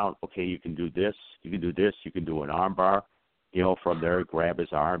the ground, okay, you can do this, you can do an arm bar, from there, grab his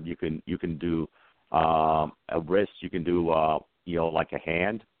arm, you can do a wrist, you can do, like a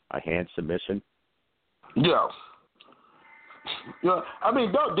hand submission. Yeah. Yeah, I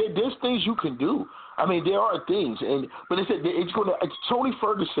mean, there's things you can do. I mean, there are things, but it's Tony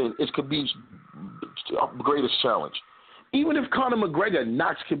Ferguson is Khabib's greatest challenge. Even if Conor McGregor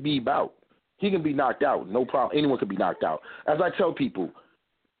knocks Khabib out, he can be knocked out. No problem. Anyone can be knocked out. As I tell people,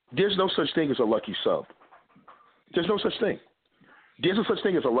 there's no such thing as a lucky sub. There's no such thing. There's no such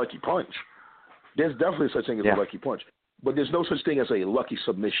thing as a lucky punch. There's definitely such thing as a lucky punch. But there's no such thing as a lucky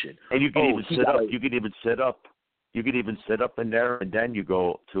submission. And you can even sit up. You can even sit up. You can even sit up in there, and then you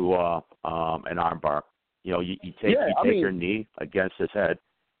go to an armbar. You know, you take your knee against his head,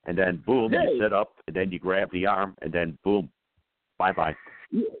 and then boom, you sit up, and then you grab the arm, and then boom, bye-bye.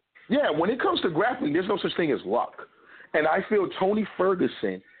 Yeah, when it comes to grappling, there's no such thing as luck. And I feel Tony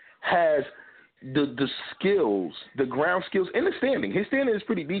Ferguson has the skills, the ground skills, and the standing. His standing is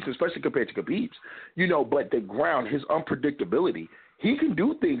pretty decent, especially compared to Khabib's. You know, but the ground, his unpredictability, he can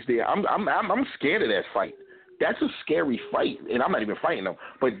do things there. I'm scared of that fight. That's a scary fight, and I'm not even fighting him.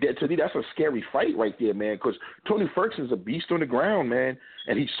 But to me, that's a scary fight right there, man, because Tony Ferguson's a beast on the ground, man,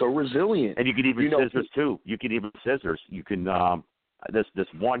 and he's so resilient. And you can even scissors, too. You can even scissors. You can this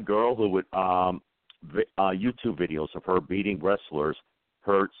one girl who would YouTube videos of her beating wrestlers,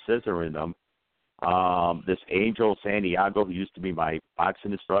 her scissoring them. This Angel Santiago, who used to be my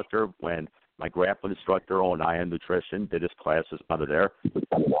boxing instructor when my grappling instructor on I Am Nutrition did his classes under there.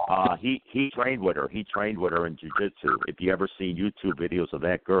 He trained with her. He trained with her in jiu-jitsu. If you ever seen YouTube videos of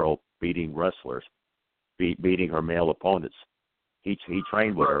that girl beating wrestlers, beating her male opponents, he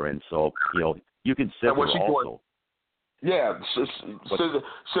trained with her, and so you can scissor also. Yeah,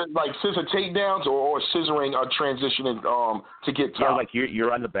 scissor takedowns or scissoring transitioning to get top. Yeah, like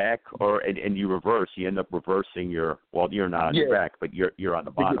you're on the back, and you reverse. You end up reversing you're not on your back, but you're on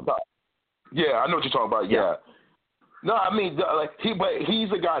the bottom. Yeah, I know what you're talking about. Yeah. No, I mean,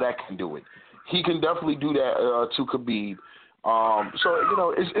 he's a guy that can do it. He can definitely do that to Khabib.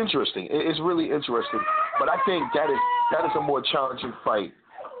 So it's interesting. It's really interesting. But I think that is a more challenging fight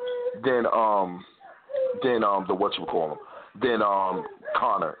than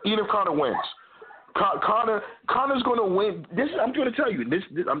Conor. Even if Conor wins, Conor's going to win. I'm going to tell you. This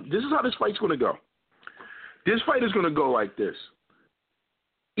is how this fight's going to go. This fight is going to go like this.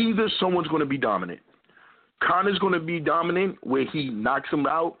 Either someone's going to be dominant. Conor's going to be dominant where he knocks him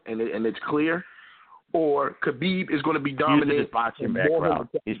out and it's clear, or Khabib is going to be dominant. Use his boxing background.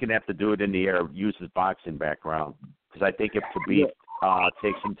 He's going to have to do it in the air. Use his boxing background, because I think if Khabib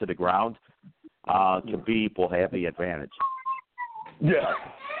takes him to the ground, Khabib will have the advantage. Yeah.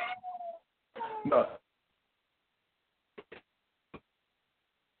 No. It's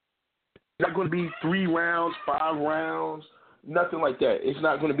not going to be 3 rounds, 5 rounds, nothing like that. It's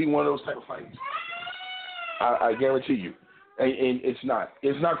not going to be one of those type of fights. I guarantee you. And it's not.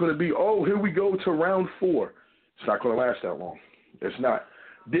 It's not going to be, here we go to round 4. It's not going to last that long. It's not.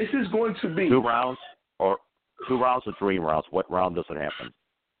 This is going to be 2 rounds or 3 rounds. What round does it happen?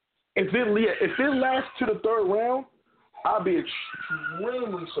 If it lasts to the 3rd round, I'll be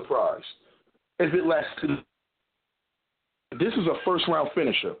extremely surprised. If it lasts to this is a first round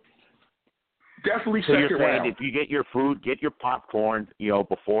finisher. Definitely so second you're saying round. If you get your food, get your popcorn,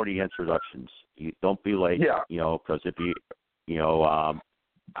 before the introductions. You don't be late. Yeah. Because if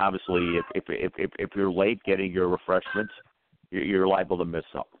obviously if you're late getting your refreshments, you're liable to miss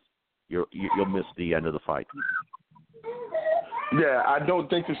something. You'll miss the end of the fight. Yeah, I don't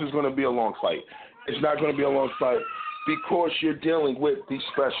think this is going to be a long fight. It's not going to be a long fight because you're dealing with these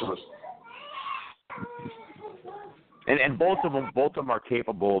specialists. And both of them are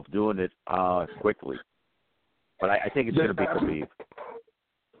capable of doing it quickly. But I think it's going to be Khabib.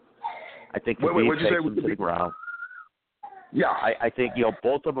 I think Khabib takes him to the ground. Yeah. I think,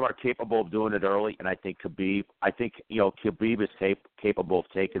 both of them are capable of doing it early, and I think Khabib is capable of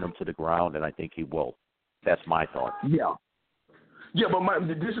taking him to the ground, and I think he will. That's my thought. Yeah. Yeah, but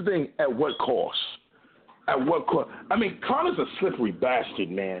this is the thing, at what cost? At what cost? I mean, Conor's a slippery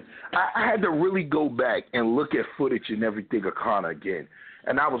bastard, man. I had to really go back and look at footage and everything of Conor again.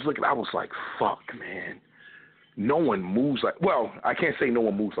 And I was like, fuck, man. No one moves I can't say no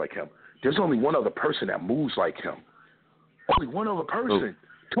one moves like him. There's only one other person that moves like him. Only one other person.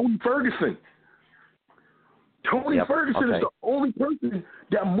 Tony Ferguson. Tony Ferguson is the only person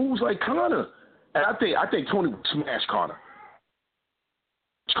that moves like Conor. And I think Tony would smash Conor.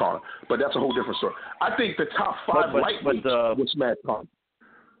 But that's a whole different story. I think the top 5 lightweights would smash Conor.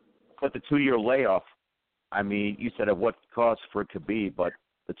 But the 2-year layoff, I mean, you said at what cost for Khabib, but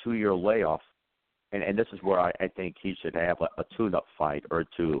the 2-year layoff, and this is where I think he should have a tune-up fight or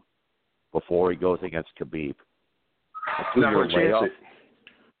 2 before he goes against Khabib. A 2-year layoff.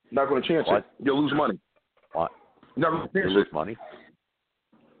 Not going to chance it. You'll lose money. What? Not going to chance it. Lose money?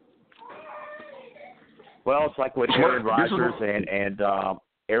 Well, it's like with Aaron Rodgers and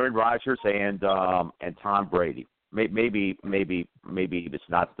Aaron Rodgers and Tom Brady. maybe it's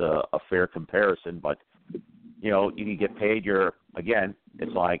not a fair comparison, but you can get paid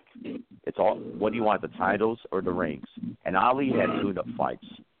it's like it's all. What do you want, the titles or the rings? And Ali had tune-up fights.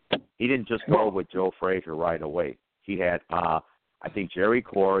 He didn't just go with Joe Frazier right away. He had I think Jerry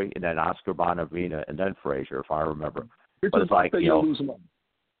Corey and then Oscar Bonavena and then Frazier, if I remember. But it's like lose money.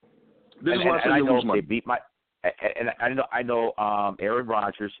 This is why I know lose money. They beat my. And I know Aaron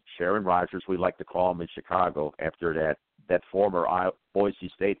Rodgers, Sharon Rodgers, we like to call him in Chicago after that former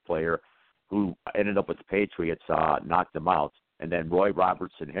Boise State player who ended up with the Patriots knocked him out, and then Roy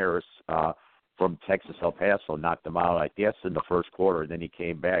Robertson Harris from Texas El Paso knocked him out, I guess, in the first quarter, and then he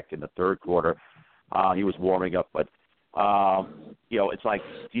came back in the third quarter. He was warming up, but it's like,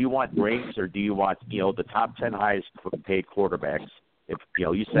 do you want rings or do you want the top 10 highest paid quarterbacks? If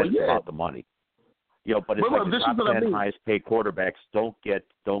you said it's about the money. But it's like the top 10 highest paid quarterbacks don't get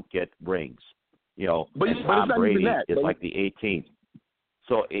rings. But Tom Brady is but like the 18th.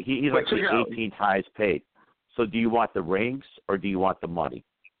 So he's like the 18th highest paid. So do you want the rings or do you want the money?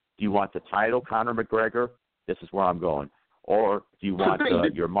 Do you want the title, Conor McGregor? This is where I'm going. Or do you want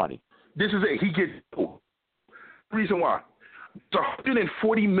your money? This is it. He gets reason why. There's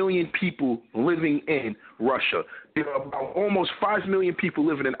 140 million people living in Russia. There are about almost 5 million people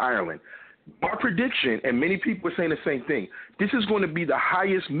living in Ireland. My prediction, and many people are saying the same thing, this is going to be the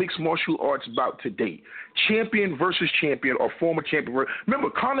highest mixed martial arts bout to date. Champion versus champion or former champion. Remember,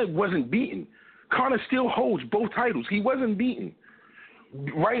 Conor wasn't beaten. Conor still holds both titles. He wasn't beaten.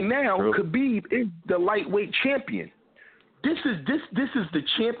 Right now, Khabib is the lightweight champion. This is the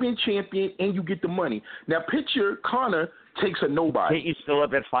champion, and you get the money. Now, picture Conor takes a nobody. Can't you still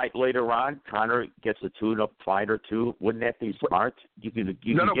have that fight later on? Conor gets a tune-up fight or two. Wouldn't that be smart? You can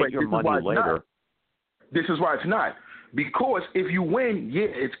get your money later. This is why it's not. Because if you win, yeah,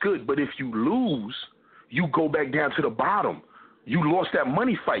 it's good. But if you lose, you go back down to the bottom. You lost that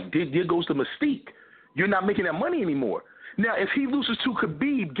money fight. There goes the mystique. You're not making that money anymore. Now, if he loses to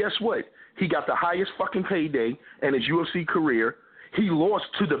Khabib, guess what? He got the highest fucking payday in his UFC career. He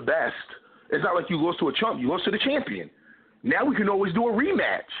lost to the best. It's not like you lost to a chump. You lost to the champion. Now we can always do a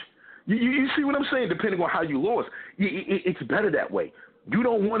rematch. You see what I'm saying? Depending on how you lost, it's better that way. You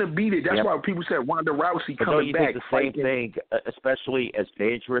don't want to beat it. That's why people said Ronda Rousey coming back. The same thing, especially as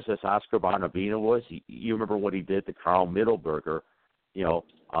dangerous as Oscar Bonavena was. You remember what he did to Carl Mildenberger,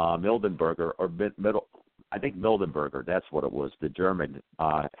 Mildenberger, or I think Mildenberger. That's what it was, the German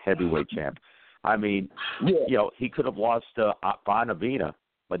heavyweight champ. I mean, he could have lost to Bonavena,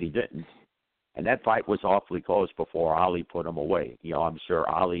 but he didn't. And that fight was awfully close before Ali put him away. I'm sure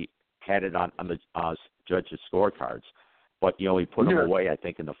Ali had it on the judges' scorecards, but he put him away, I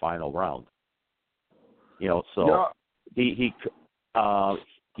think, in the final round. He could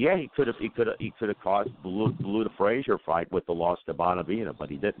have caused the Luda Frazier fight with the loss to Bonavena, but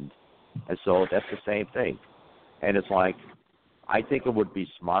he didn't. And so that's the same thing. And it's like, I think it would be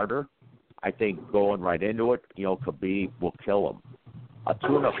smarter. I think going right into it, Khabib will kill him. A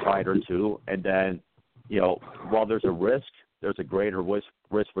tune-up fight or two, and then, while there's a risk, there's a greater risk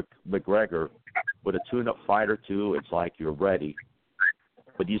with McGregor. With a tune-up fight or two, it's like you're ready.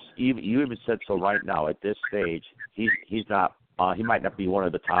 But you even said so right now. At this stage, he's not. He might not be one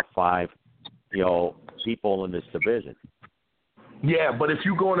of the top 5, people in this division. Yeah, but if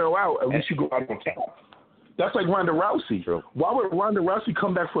you go out, at least you go out on top. That's like Ronda Rousey. True. Why would Ronda Rousey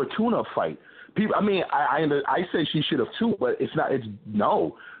come back for a tune-up fight? People, I said she should have too, but it's not. It's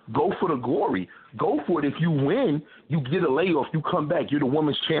no. Go for the glory. Go for it. If you win, you get a layoff. You come back. You're the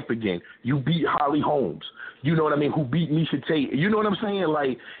women's champ again. You beat Holly Holmes. You know what I mean? Who beat Miesha Tate? You know what I'm saying?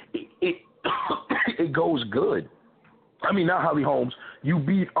 Like it goes good. I mean, not Holly Holmes. You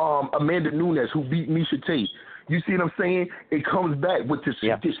beat Amanda Nunes, who beat Miesha Tate. You see what I'm saying? It comes back with this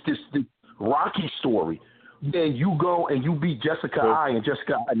Rocky story. Then you go and you beat Jessica I, and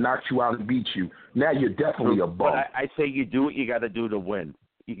Jessica I knocked you out and beat you. Now you're definitely a bum. But I say you do what you got to do to win.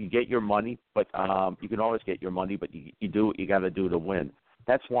 You can get your money, but you can always get your money, but you do what you got to do to win.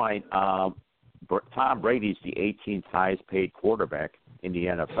 That's why Tom Brady's the 18th highest paid quarterback in the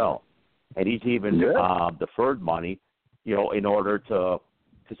NFL, and he's even deferred money, in order to,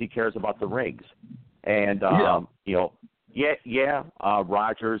 because he cares about the rings, and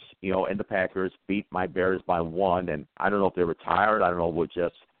Rodgers, and the Packers beat my Bears by 1, and I don't know if they were tired. I don't know if it was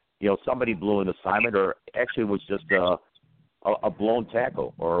just, somebody blew an assignment, or actually it was just a blown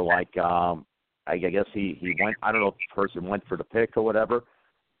tackle, or like, I guess he went, I don't know if the person went for the pick or whatever,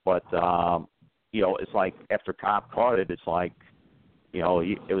 but, it's like after Cobb caught it, it's like, it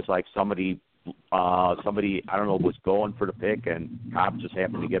was like somebody, I don't know, was going for the pick, and Cobb just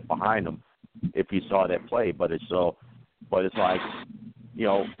happened to get behind him. if you saw that play. But it's like, you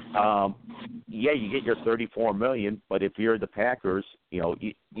know, yeah, you get your $34 million, but if you're the Packers, you know,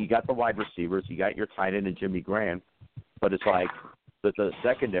 you got the wide receivers, you got your tight end and Jimmy Graham, but it's like the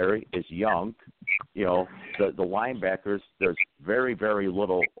secondary is young. You know, the linebackers, there's very, very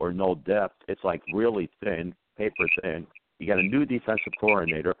little or no depth. It's like really thin, paper thin. You got a new defensive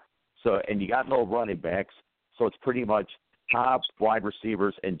coordinator, and you got no running backs, so it's pretty much top wide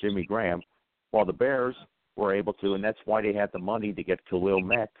receivers and Jimmy Graham, while the Bears were able to, and that's why they had the money to get Khalil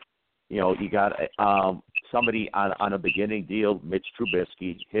Mack. You know, you got somebody on a beginning deal, Mitch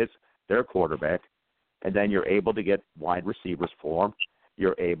Trubisky, their quarterback, and then you're able to get wide receivers for him.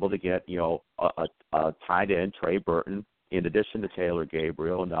 You're able to get, you know, a tight end, Trey Burton, in addition to Taylor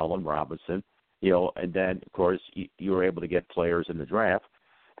Gabriel and Allen Robinson. You know, and then of course you were able to get players in the draft,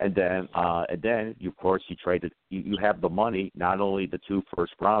 and then you, of course, you traded. You have the money, not only the 2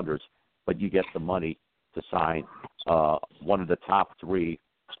 first rounders, but you get the money to sign one of the top 3,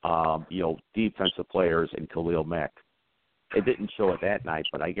 you know, defensive players in Khalil Mack. It didn't show it that night,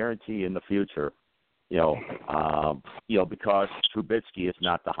 but I guarantee you in the future, you know, because Trubisky is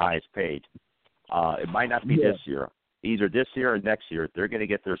not the highest paid. It might not be this year. Either this year or next year, they're going to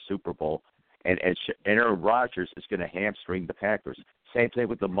get their Super Bowl. And Aaron Rodgers is going to hamstring the Packers. Same thing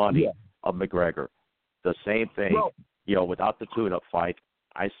with the money of McGregor. The same thing, you know, without the tune-up fight,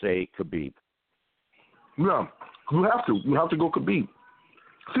 I say Khabib. No, you have to. You have to go Khabib.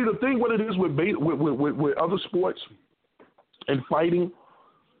 See, the thing, what it is with other sports and fighting,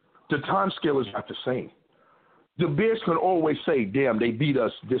 the time scale is not the same. The Bears can always say, damn, they beat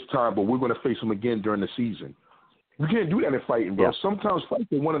us this time, but we're going to face them again during the season. You can't do that in fighting, bro. Yeah. Sometimes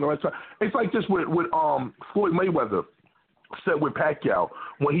fights are one in the right time. It's like this with Floyd Mayweather said with Pacquiao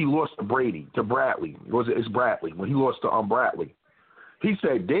when he lost to Bradley. It's Bradley. When he lost to Bradley. He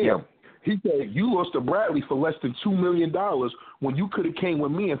said, damn. Yeah. He said, you lost to Bradley for less than $2 million when you could have came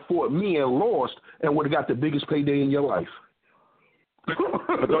with me and fought me and lost and would have got the biggest payday in your life.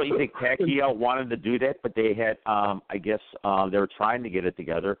 But don't you think Pacquiao wanted to do that? But they had, I guess, they were trying to get it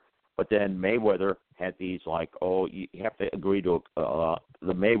together. But then Mayweather had these like, you have to agree to the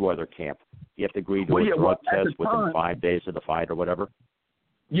Mayweather camp. You have to agree to a drug test within 5 days of the fight or whatever.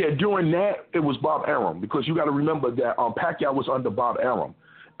 Yeah, during that, it was Bob Arum, because you got to remember that Pacquiao was under Bob Arum.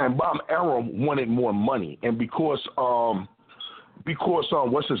 And Bob Arum wanted more money. And because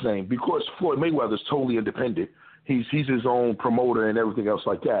what's his name? Because Floyd Mayweather's totally independent. He's his own promoter and everything else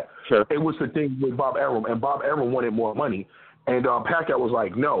like that. Sure. It was the thing with Bob Arum, and Bob Arum wanted more money. And Pacquiao was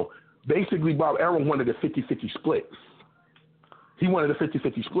like, no. Basically, Bob Arum wanted a 50-50 split. He wanted a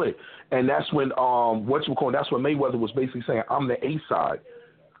 50-50 split. And that's when that's when Mayweather was basically saying, I'm the A side.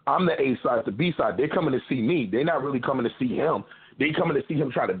 I'm the A side, the B side. They're coming to see me. They're not really coming to see him. They're coming to see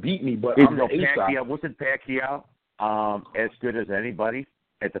him try to beat me, but I'm the A side. Wasn't Pacquiao as good as anybody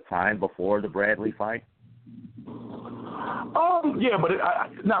at the time before the Bradley fight? Yeah, but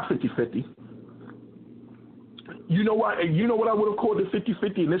not 50-50. You know what? You know what I would have called it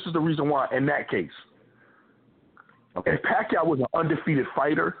 50-50, and this is the reason why. In that case, okay, if Pacquiao was an undefeated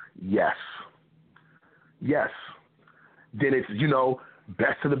fighter, yes. Then it's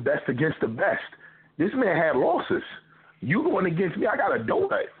best of the best against the best. This man had losses. You going against me? I got a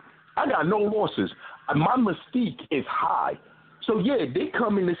donut. I got no losses. My mystique is high. So yeah, they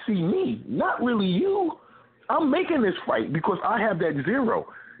coming to see me, not really you. I'm making this fight because I have that zero.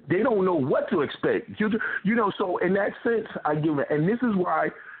 They don't know what to expect. So in that sense, I give it. And this is why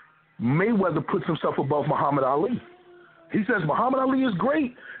Mayweather puts himself above Muhammad Ali. He says, Muhammad Ali is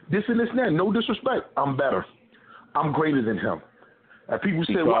great, this and this and that. No disrespect. I'm better. I'm greater than him. And people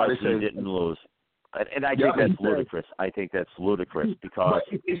say, why? They say, he didn't lose. And I think that's ludicrous. I think that's ludicrous because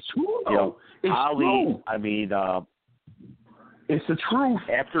it's true, though. It's Ali, true. I mean, it's the truth.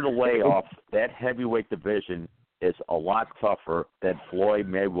 After the layoff, that heavyweight division is a lot tougher than Floyd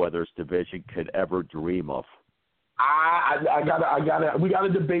Mayweather's division could ever dream of. We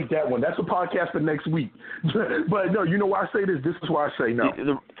gotta debate that one. That's a podcast for next week. But no, you know why I say this? This is why I say no.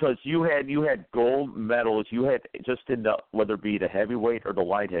 Because you had gold medals. You had just in the, whether it be the heavyweight or the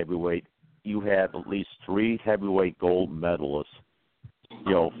light heavyweight, you had at least 3 heavyweight gold medalists,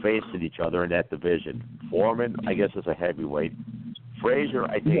 facing each other in that division. Foreman, I guess, is a heavyweight. Frazier,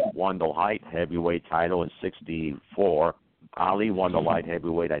 I think, won the light heavyweight title in '64. Ali won the light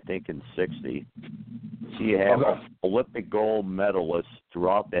heavyweight, I think, in '60. So you have Olympic gold medalists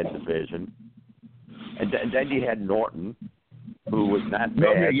throughout that division. And then you had Norton, who was not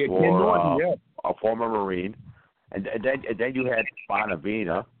bad for a former Marine. And then you had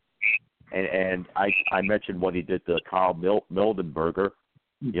Bonavina. And I mentioned what he did to Karl Mildenberger,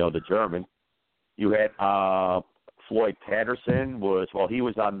 the German. You had Floyd Patterson he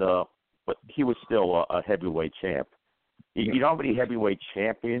was but he was still a heavyweight champ. You know how many heavyweight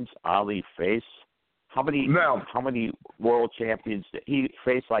champions Ali faced? How many world champions? He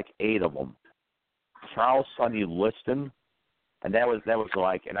faced like 8 of them. Charles Sonny Liston, and that was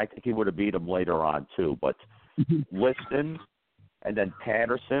like, and I think he would have beat him later on too. But Liston, and then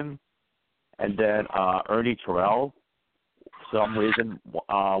Patterson, and then Ernie Terrell. For some reason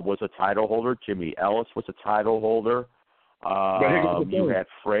was a title holder. Jimmy Ellis was a title holder. You had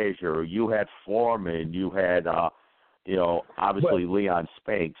Frazier. You had Foreman. You had obviously Leon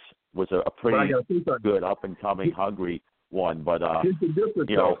Spinks was a pretty good up and coming hungry one. But here's the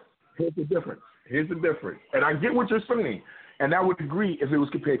difference. Here's the difference. And I get what you're saying, and I would agree if it was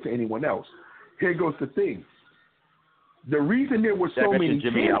compared to anyone else. Here goes the thing. The reason there were so many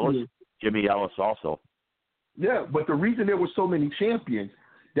Jimmy Ellis also. Yeah, but the reason there were so many champions,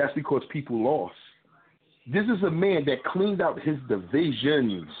 that's because people lost. This is a man that cleaned out his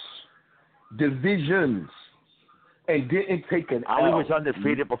divisions, and didn't take an Ali was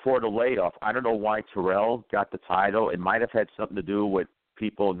undefeated before the layoff. I don't know why Terrell got the title. It might have had something to do with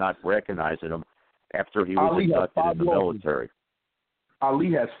people not recognizing him after he was inducted in the military.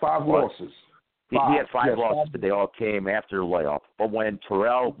 Ali has 5 losses. He had 5 losses, but they all came after the layoff. But when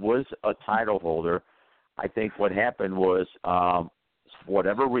Terrell was a title holder, I think what happened was, for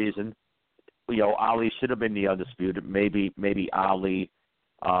whatever reason, Ali should have been the undisputed. Maybe Ali,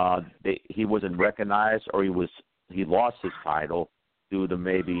 he wasn't recognized, or he lost his title due to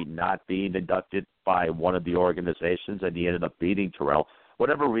maybe not being inducted by one of the organizations, and he ended up beating Terrell.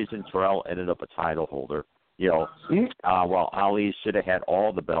 Whatever reason, Terrell ended up a title holder. While Ali should have had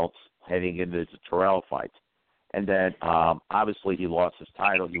all the belts heading into the Terrell fight. And then, obviously, he lost his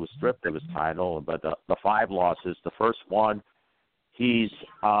title. He was stripped of his title. But the 5 losses, the first one, he's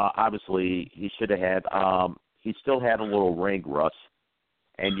obviously, he should have had, he still had a little ring rust.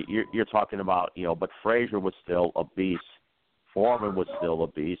 And you're talking about, but Frazier was still a beast. Foreman was still a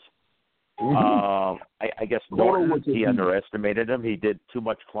beast. I guess Norton, he underestimated him. He did too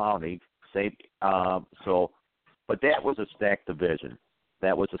much clowning. But that was a stacked division.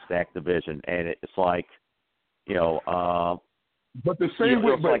 And it's like, but the same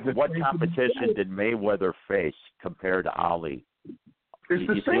way, what competition did Mayweather face compared to Ali? It's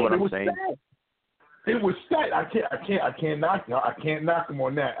the same. What I'm saying? It was stacked. I can't knock him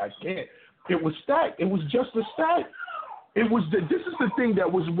on that. I can't. It was stacked. It was just a stack. This is the thing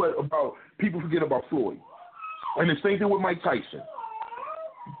that was about people forget about Floyd, and the same thing with Mike Tyson.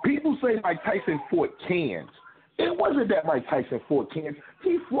 People say Mike Tyson fought cans. It wasn't that Mike Tyson fought cans.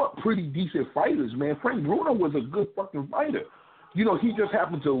 He fought pretty decent fighters, man. Frank Bruno was a good fucking fighter. He just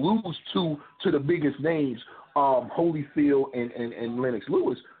happened to lose to the biggest names, Holyfield and Lennox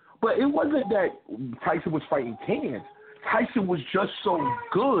Lewis. But it wasn't that Tyson was fighting cans. Tyson was just so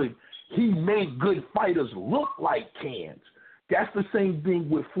good, he made good fighters look like cans. That's the same thing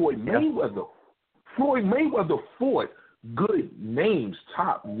with Floyd Mayweather. Floyd Mayweather fought good names,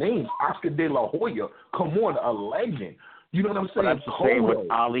 top names. Oscar De La Hoya, come on, a legend. You know what I'm saying? But I'm saying what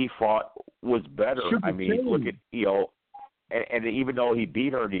Ali fought was better. I mean, look at, and even though he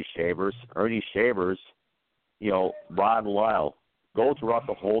beat Ernie Shavers, Ron Lyle, go throughout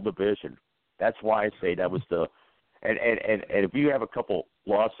the whole division. That's why I say that was the, and if you have a couple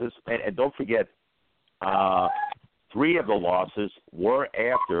losses, and don't forget, 3 of the losses were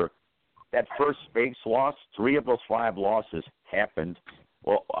after that first Spinks loss. 3 of those 5 losses happened.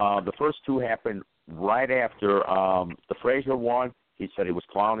 Well, the first 2 happened right after the Frazier one. He said he was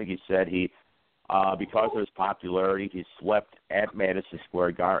clowning. He said because of his popularity, he slept at Madison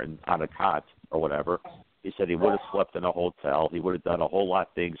Square Garden on a cot or whatever. He said he would have slept in a hotel. He would have done a whole lot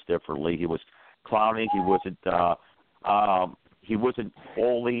of things differently. He was clowning. He wasn't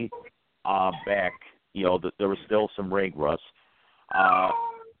fully back. There was still some ring rust.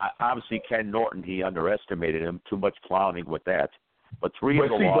 Obviously, Ken Norton, he underestimated him. Too much clowning with that. But 3 of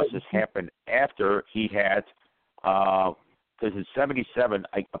the losses happened after he had, because in 1977,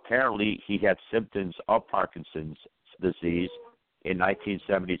 apparently he had symptoms of Parkinson's disease in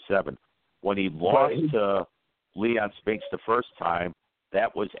 1977. When he lost to Leon Spinks the first time,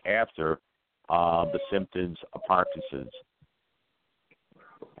 that was after the symptoms of Parkinson's.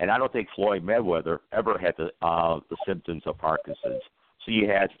 And I don't think Floyd Mayweather ever had the symptoms of Parkinson's. So you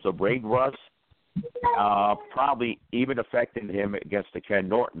had the ring rust, probably even affecting him against the Ken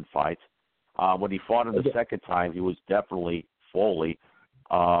Norton fight. When he fought him the second time, he was definitely fully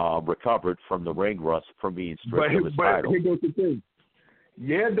recovered from the ring rust from being stripped of his title. But here goes the thing.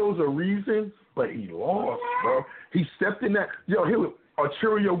 Yeah, those are reasons, but he lost, bro. He stepped in that.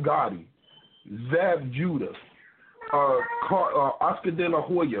 Arturo Gatti. Zab Judah, Oscar De La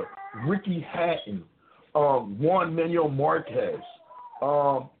Hoya, Ricky Hatton, Juan Manuel Marquez,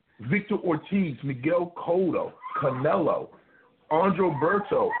 Victor Ortiz, Miguel Cotto, Canelo, Andre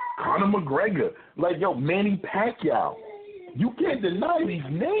Berto, Conor McGregor, like, yo, Manny Pacquiao. You can't deny these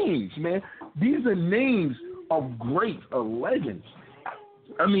names, man. These are names of greats, of legends.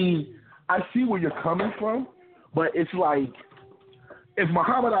 I mean, I see where you're coming from, but it's like, if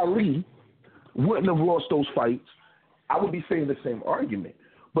Muhammad Ali wouldn't have lost those fights, I would be saying the same argument.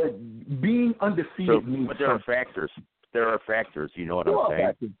 But being undefeated means but there are factors. There are factors. You know what I'm saying?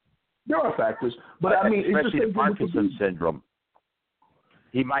 Factors. There are factors. But I mean, especially it's the Parkinson's syndrome.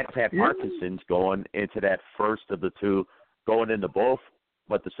 He might have had Parkinson's going into that first of the two, going into both.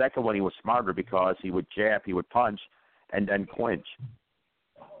 But the second one, he was smarter because he would jab, he would punch, and then clinch.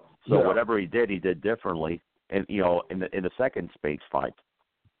 So whatever he did differently. And in the second Spinks fight.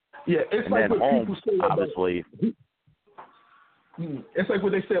 Yeah, it's and like then what people say obviously. It's like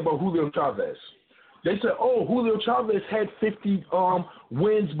what they say about Julio Chavez. They said, "Oh, Julio Chavez had 50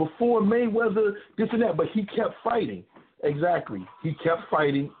 wins before Mayweather, this and that, but he kept fighting." Exactly, he kept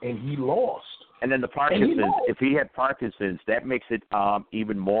fighting and he lost. And then the Parkinson's. If he had Parkinson's, that makes it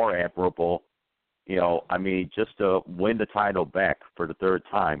even more admirable. Just to win the title back for the third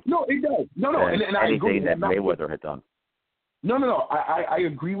time. No, it does. No, and I agree. Anything that Mayweather had done. No. I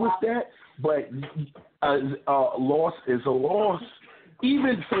agree with that, but loss is a loss.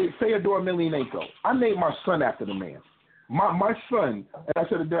 Even Fyodor Emelianenko. I named my son after the man. My son, and I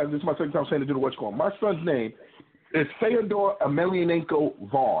said it, this is my second time saying it to the what's called. My son's name is Fyodor Emelianenko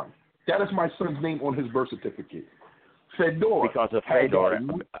Vaughn. That is my son's name on his birth certificate. Fedor. Because of Fyodor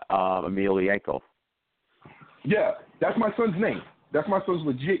Emelianenko. Yeah, that's my son's name. That's my son's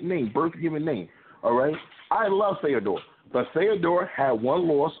legit name, birth-given name. All right? I love Fyodor. But Fyodor had one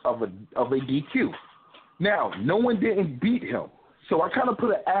loss of a DQ. Now, no one didn't beat him. So I kind of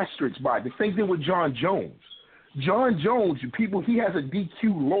put an asterisk by it. The same thing with John Jones. John Jones, he has a DQ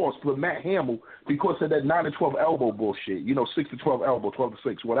loss with Matt Hamill because of that 9-12 elbow bullshit. 6-12 elbow,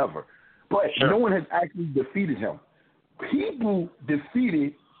 12-6, whatever. But no one has actually defeated him. People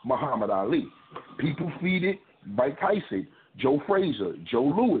defeated Muhammad Ali. People defeated Mike Tyson, Joe Frazier, Joe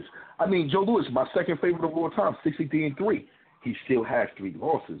Louis. Joe Louis, my second favorite of all time, 63-3. He still has 3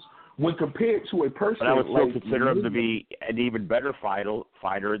 losses. When compared to a person but I would still consider him to be an even better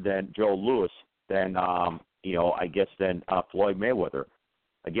fighter than Joe Louis, than Floyd Mayweather.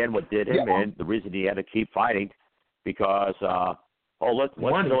 Again, what did him in, the reason he had to keep fighting, because let's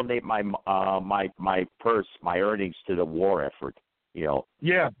donate my purse, my earnings to the war effort.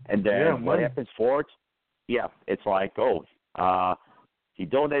 Yeah. And then what happens for it? Yeah, it's like, he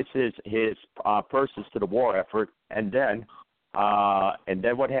donates his purses to the war effort, and then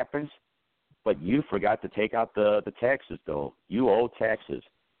what happens? But you forgot to take out the taxes, though. You owe taxes.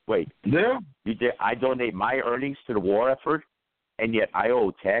 Wait. Yeah. I donate my earnings to the war effort, and yet I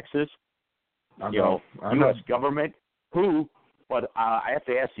owe taxes. U.S. government. Who? But I have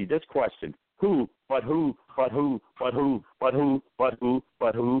to ask you this question: Who? But who? But who? But who? But who? But who?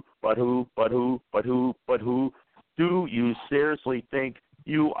 But who? But who? But who? But who? But who? Do you seriously think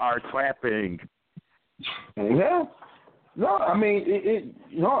you are trapping? Yeah. No,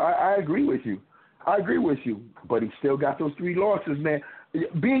 I agree with you. But he still got those 3 losses, man.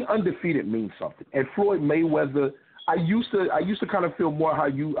 Being undefeated means something. And Floyd Mayweather, I used to kind of feel more how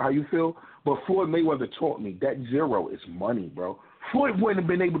you feel, but Floyd Mayweather taught me that 0 is money, bro. Floyd wouldn't have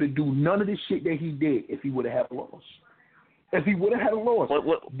been able to do none of this shit that he did if he would have had a loss. If he would have had a loss,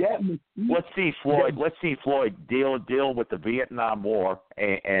 let's see Floyd deal with the Vietnam War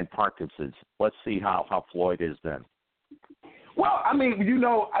and Parkinson's. Let's see how Floyd is then. Well, I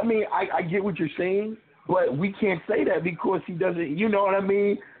get what you're saying, but we can't say that because he doesn't. You know what I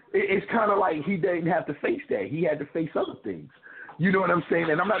mean? It's kind of like he didn't have to face that. He had to face other things. You know what I'm saying?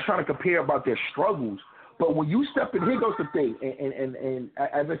 And I'm not trying to compare about their struggles, but when you step in, here goes the thing. And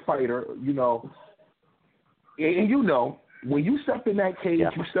as a fighter, when you step in that cage,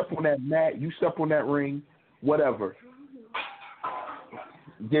 you step on that mat, you step on that ring, whatever,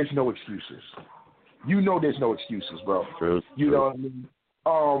 there's no excuses. There's no excuses, bro. True. Know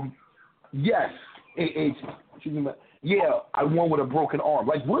what I mean? Yes, I won with a broken arm.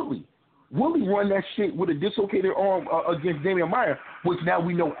 Like Woodley. Woodley won that shit with a dislocated arm against Damian Maia, which now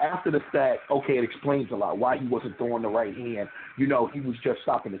we know after the fact, it explains a lot why he wasn't throwing the right hand. He was just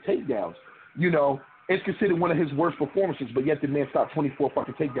stopping the takedowns. It's considered one of his worst performances, but yet the man stopped 24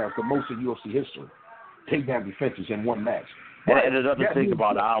 fucking takedowns, the most in UFC history. Takedown defenses in one match. And another thing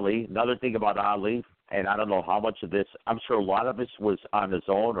about Ali, and I don't know how much of this, I'm sure a lot of this was on his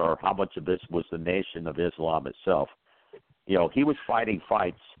own or how much of this was the Nation of Islam itself. You know, he was fighting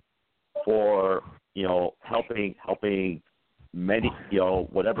fights for, you know, helping many, you know,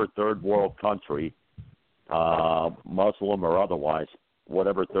 whatever third world country, Muslim or otherwise,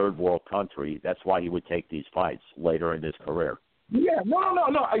 whatever third world country, that's why he would take these fights later in his career. Yeah, no,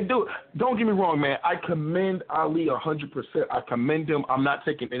 I do. Don't get me wrong, man. I commend Ali 100%. I commend him. I'm not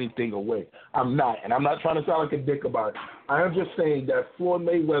taking anything away. I'm not. And I'm not trying to sound like a dick about it. I am just saying that Floyd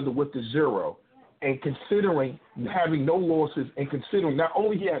Mayweather with the 0, and considering having no losses, and considering not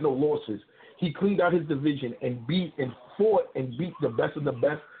only he had no losses, he cleaned out his division and fought and beat the best of the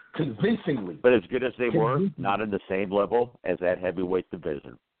best convincingly. But as good as they were, not in the same level as that heavyweight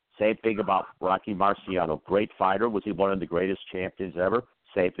division. Same thing about Rocky Marciano. Great fighter. Was he one of the greatest champions ever?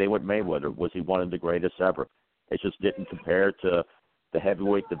 Same thing with Mayweather. Was he one of the greatest ever? It just didn't compare to the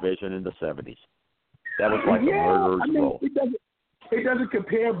heavyweight division in the 70s. That was like a murderer's row. It doesn't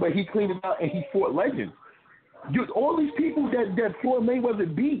compare, but he cleaned it out and he fought legends. Dude, all these people that Floyd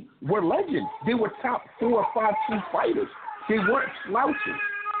Mayweather beat were legends. They were top 4 or 5 key fighters. They weren't slouches.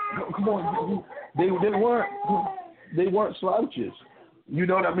 Come on, they weren't slouches. You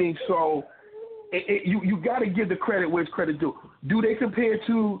know what I mean? So you got to give the credit where it's credit due. Do they compare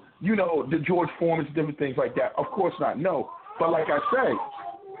to, you know, the George Foreman's, different things like that? Of course not. No. But like I said,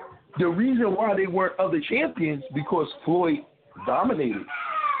 the reason why they weren't other champions because Floyd dominated.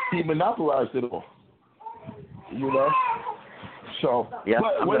 He monopolized it all. You know? So, yeah,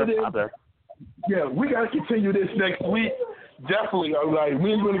 yeah, we got to continue this next week. Definitely. All right.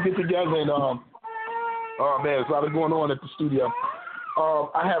 We're going to get together and, oh man, there's a lot of going on at the studio.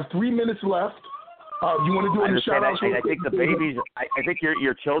 I have 3 minutes left. You want to do any shout outs? I think the babies, I think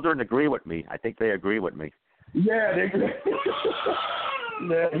your children agree with me. I think they agree with me. Yeah, yeah,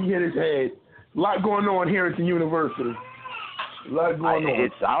 he hit his head. A lot going on here at the university. A lot going on.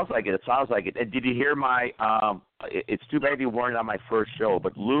 It sounds like it. And did you hear my, it's too bad you weren't on my first show,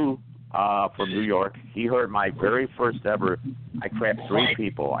 but Lou from New York, he heard my very first ever, I crapped 3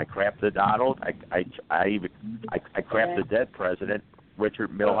 people. I crapped the Donald, I crapped the dead president,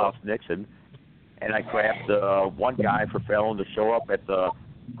 Richard Milhouse Nixon, and I crapped one guy for failing to show up at the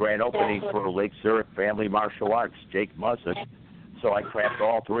grand opening for Lake Zurich Family Martial Arts, Jake Muzik. So I crapped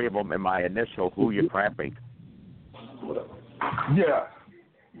all 3 of them in my initial Who You Crapping. Yeah.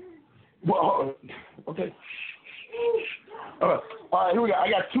 Well, okay. All right, here we go.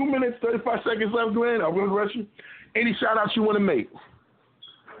 I got 2 minutes, 35 seconds left, Glenn. I'm going to rush you. Any shout-outs you want to make?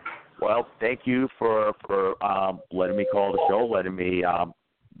 Well, thank you for letting me call the show, letting me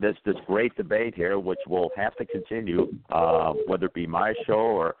this great debate here, which will have to continue, whether it be my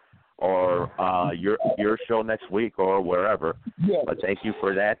show or your show next week or wherever. Yeah. But thank you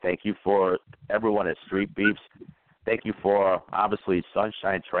for that. Thank you for everyone at Street Beefs. Thank you for obviously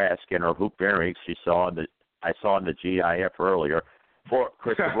Sunshine Trask and her hoop earrings I saw in the GIF earlier. For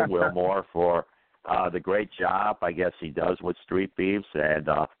Christopher Wilmore for the great job I guess he does with Street Beefs and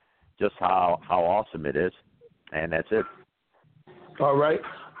just how awesome it is. And that's it. All right.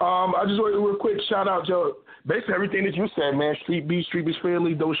 I just want to real quick shout out, Joe. Basically everything that you said, man. Street Beefs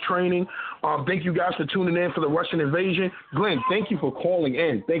family, those training. Thank you guys for tuning in for the Russian invasion. Glenn, thank you for calling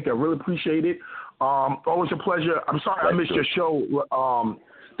in. Thank you. I really appreciate it. Always a pleasure. I'm sorry I missed your show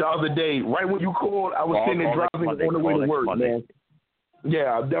the other day. Right when you called, I was sitting there driving on the way to work, man.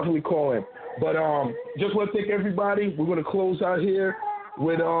 Yeah, I'll definitely call in. But just want to thank everybody. We're going to close out here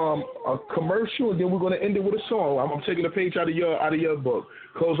with a commercial, and then we're going to end it with a song. I'm taking a page out of your book.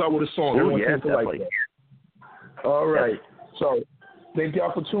 Close out with a song. Oh, yeah, definitely. Like all right. Yes. So thank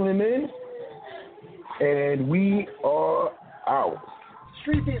y'all for tuning in, and we are out.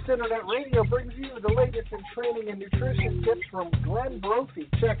 Street Beefs Internet Radio brings you the latest in training and nutrition tips from Glenn Brophy.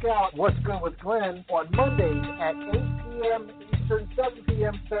 Check out What's Good with Glenn on Mondays at 8 p.m. Eastern, 7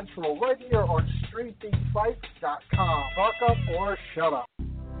 p.m. Central, right here on StreetBeefFights.com. Buck up or shut up.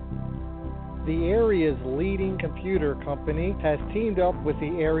 The area's leading computer company has teamed up with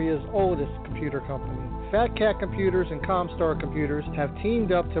the area's oldest computer company. Fat Cat Computers and Comstar Computers have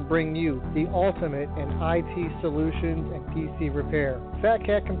teamed up to bring you the ultimate in IT solutions and PC repair. Fat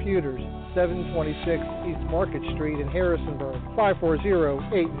Cat Computers, 726 East Market Street in Harrisonburg,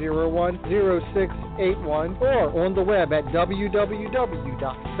 540-801-0681, or on the web at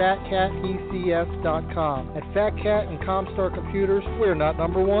www.fatcatpcf.com. At Fat Cat and Comstar Computers, we're not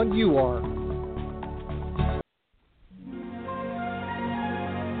number one, you are.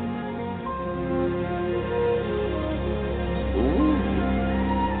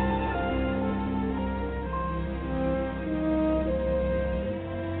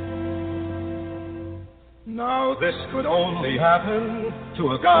 Now this could only happen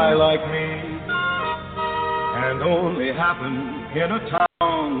to a guy like me, and only happen in a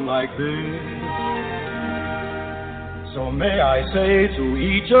town like this. So may I say to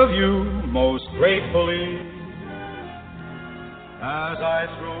each of you most gratefully, as I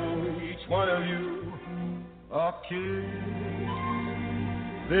throw each one of you a kiss,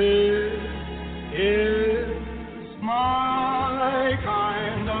 this is my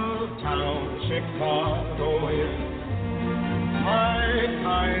kind of town, Chicago is. My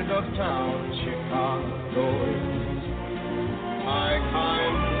kind of town, Chicago is. My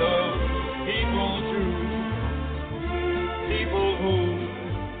kind of people too. People who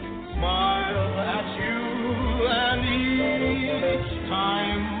smile at you, and each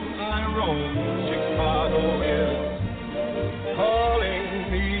time I roam, Chicago is calling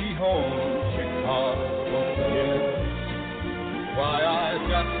me home. Chicago is. Why I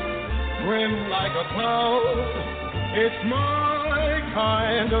just grin like a clown. It's my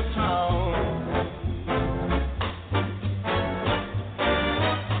kind of town.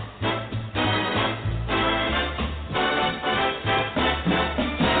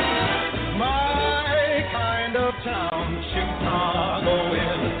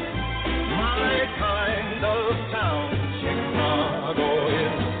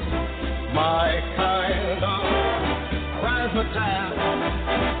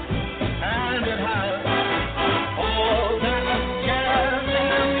 And it has all that jazz,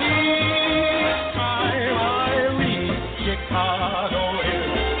 and each time I reach Chicago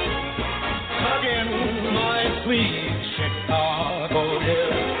is tugging my sweet Chicago.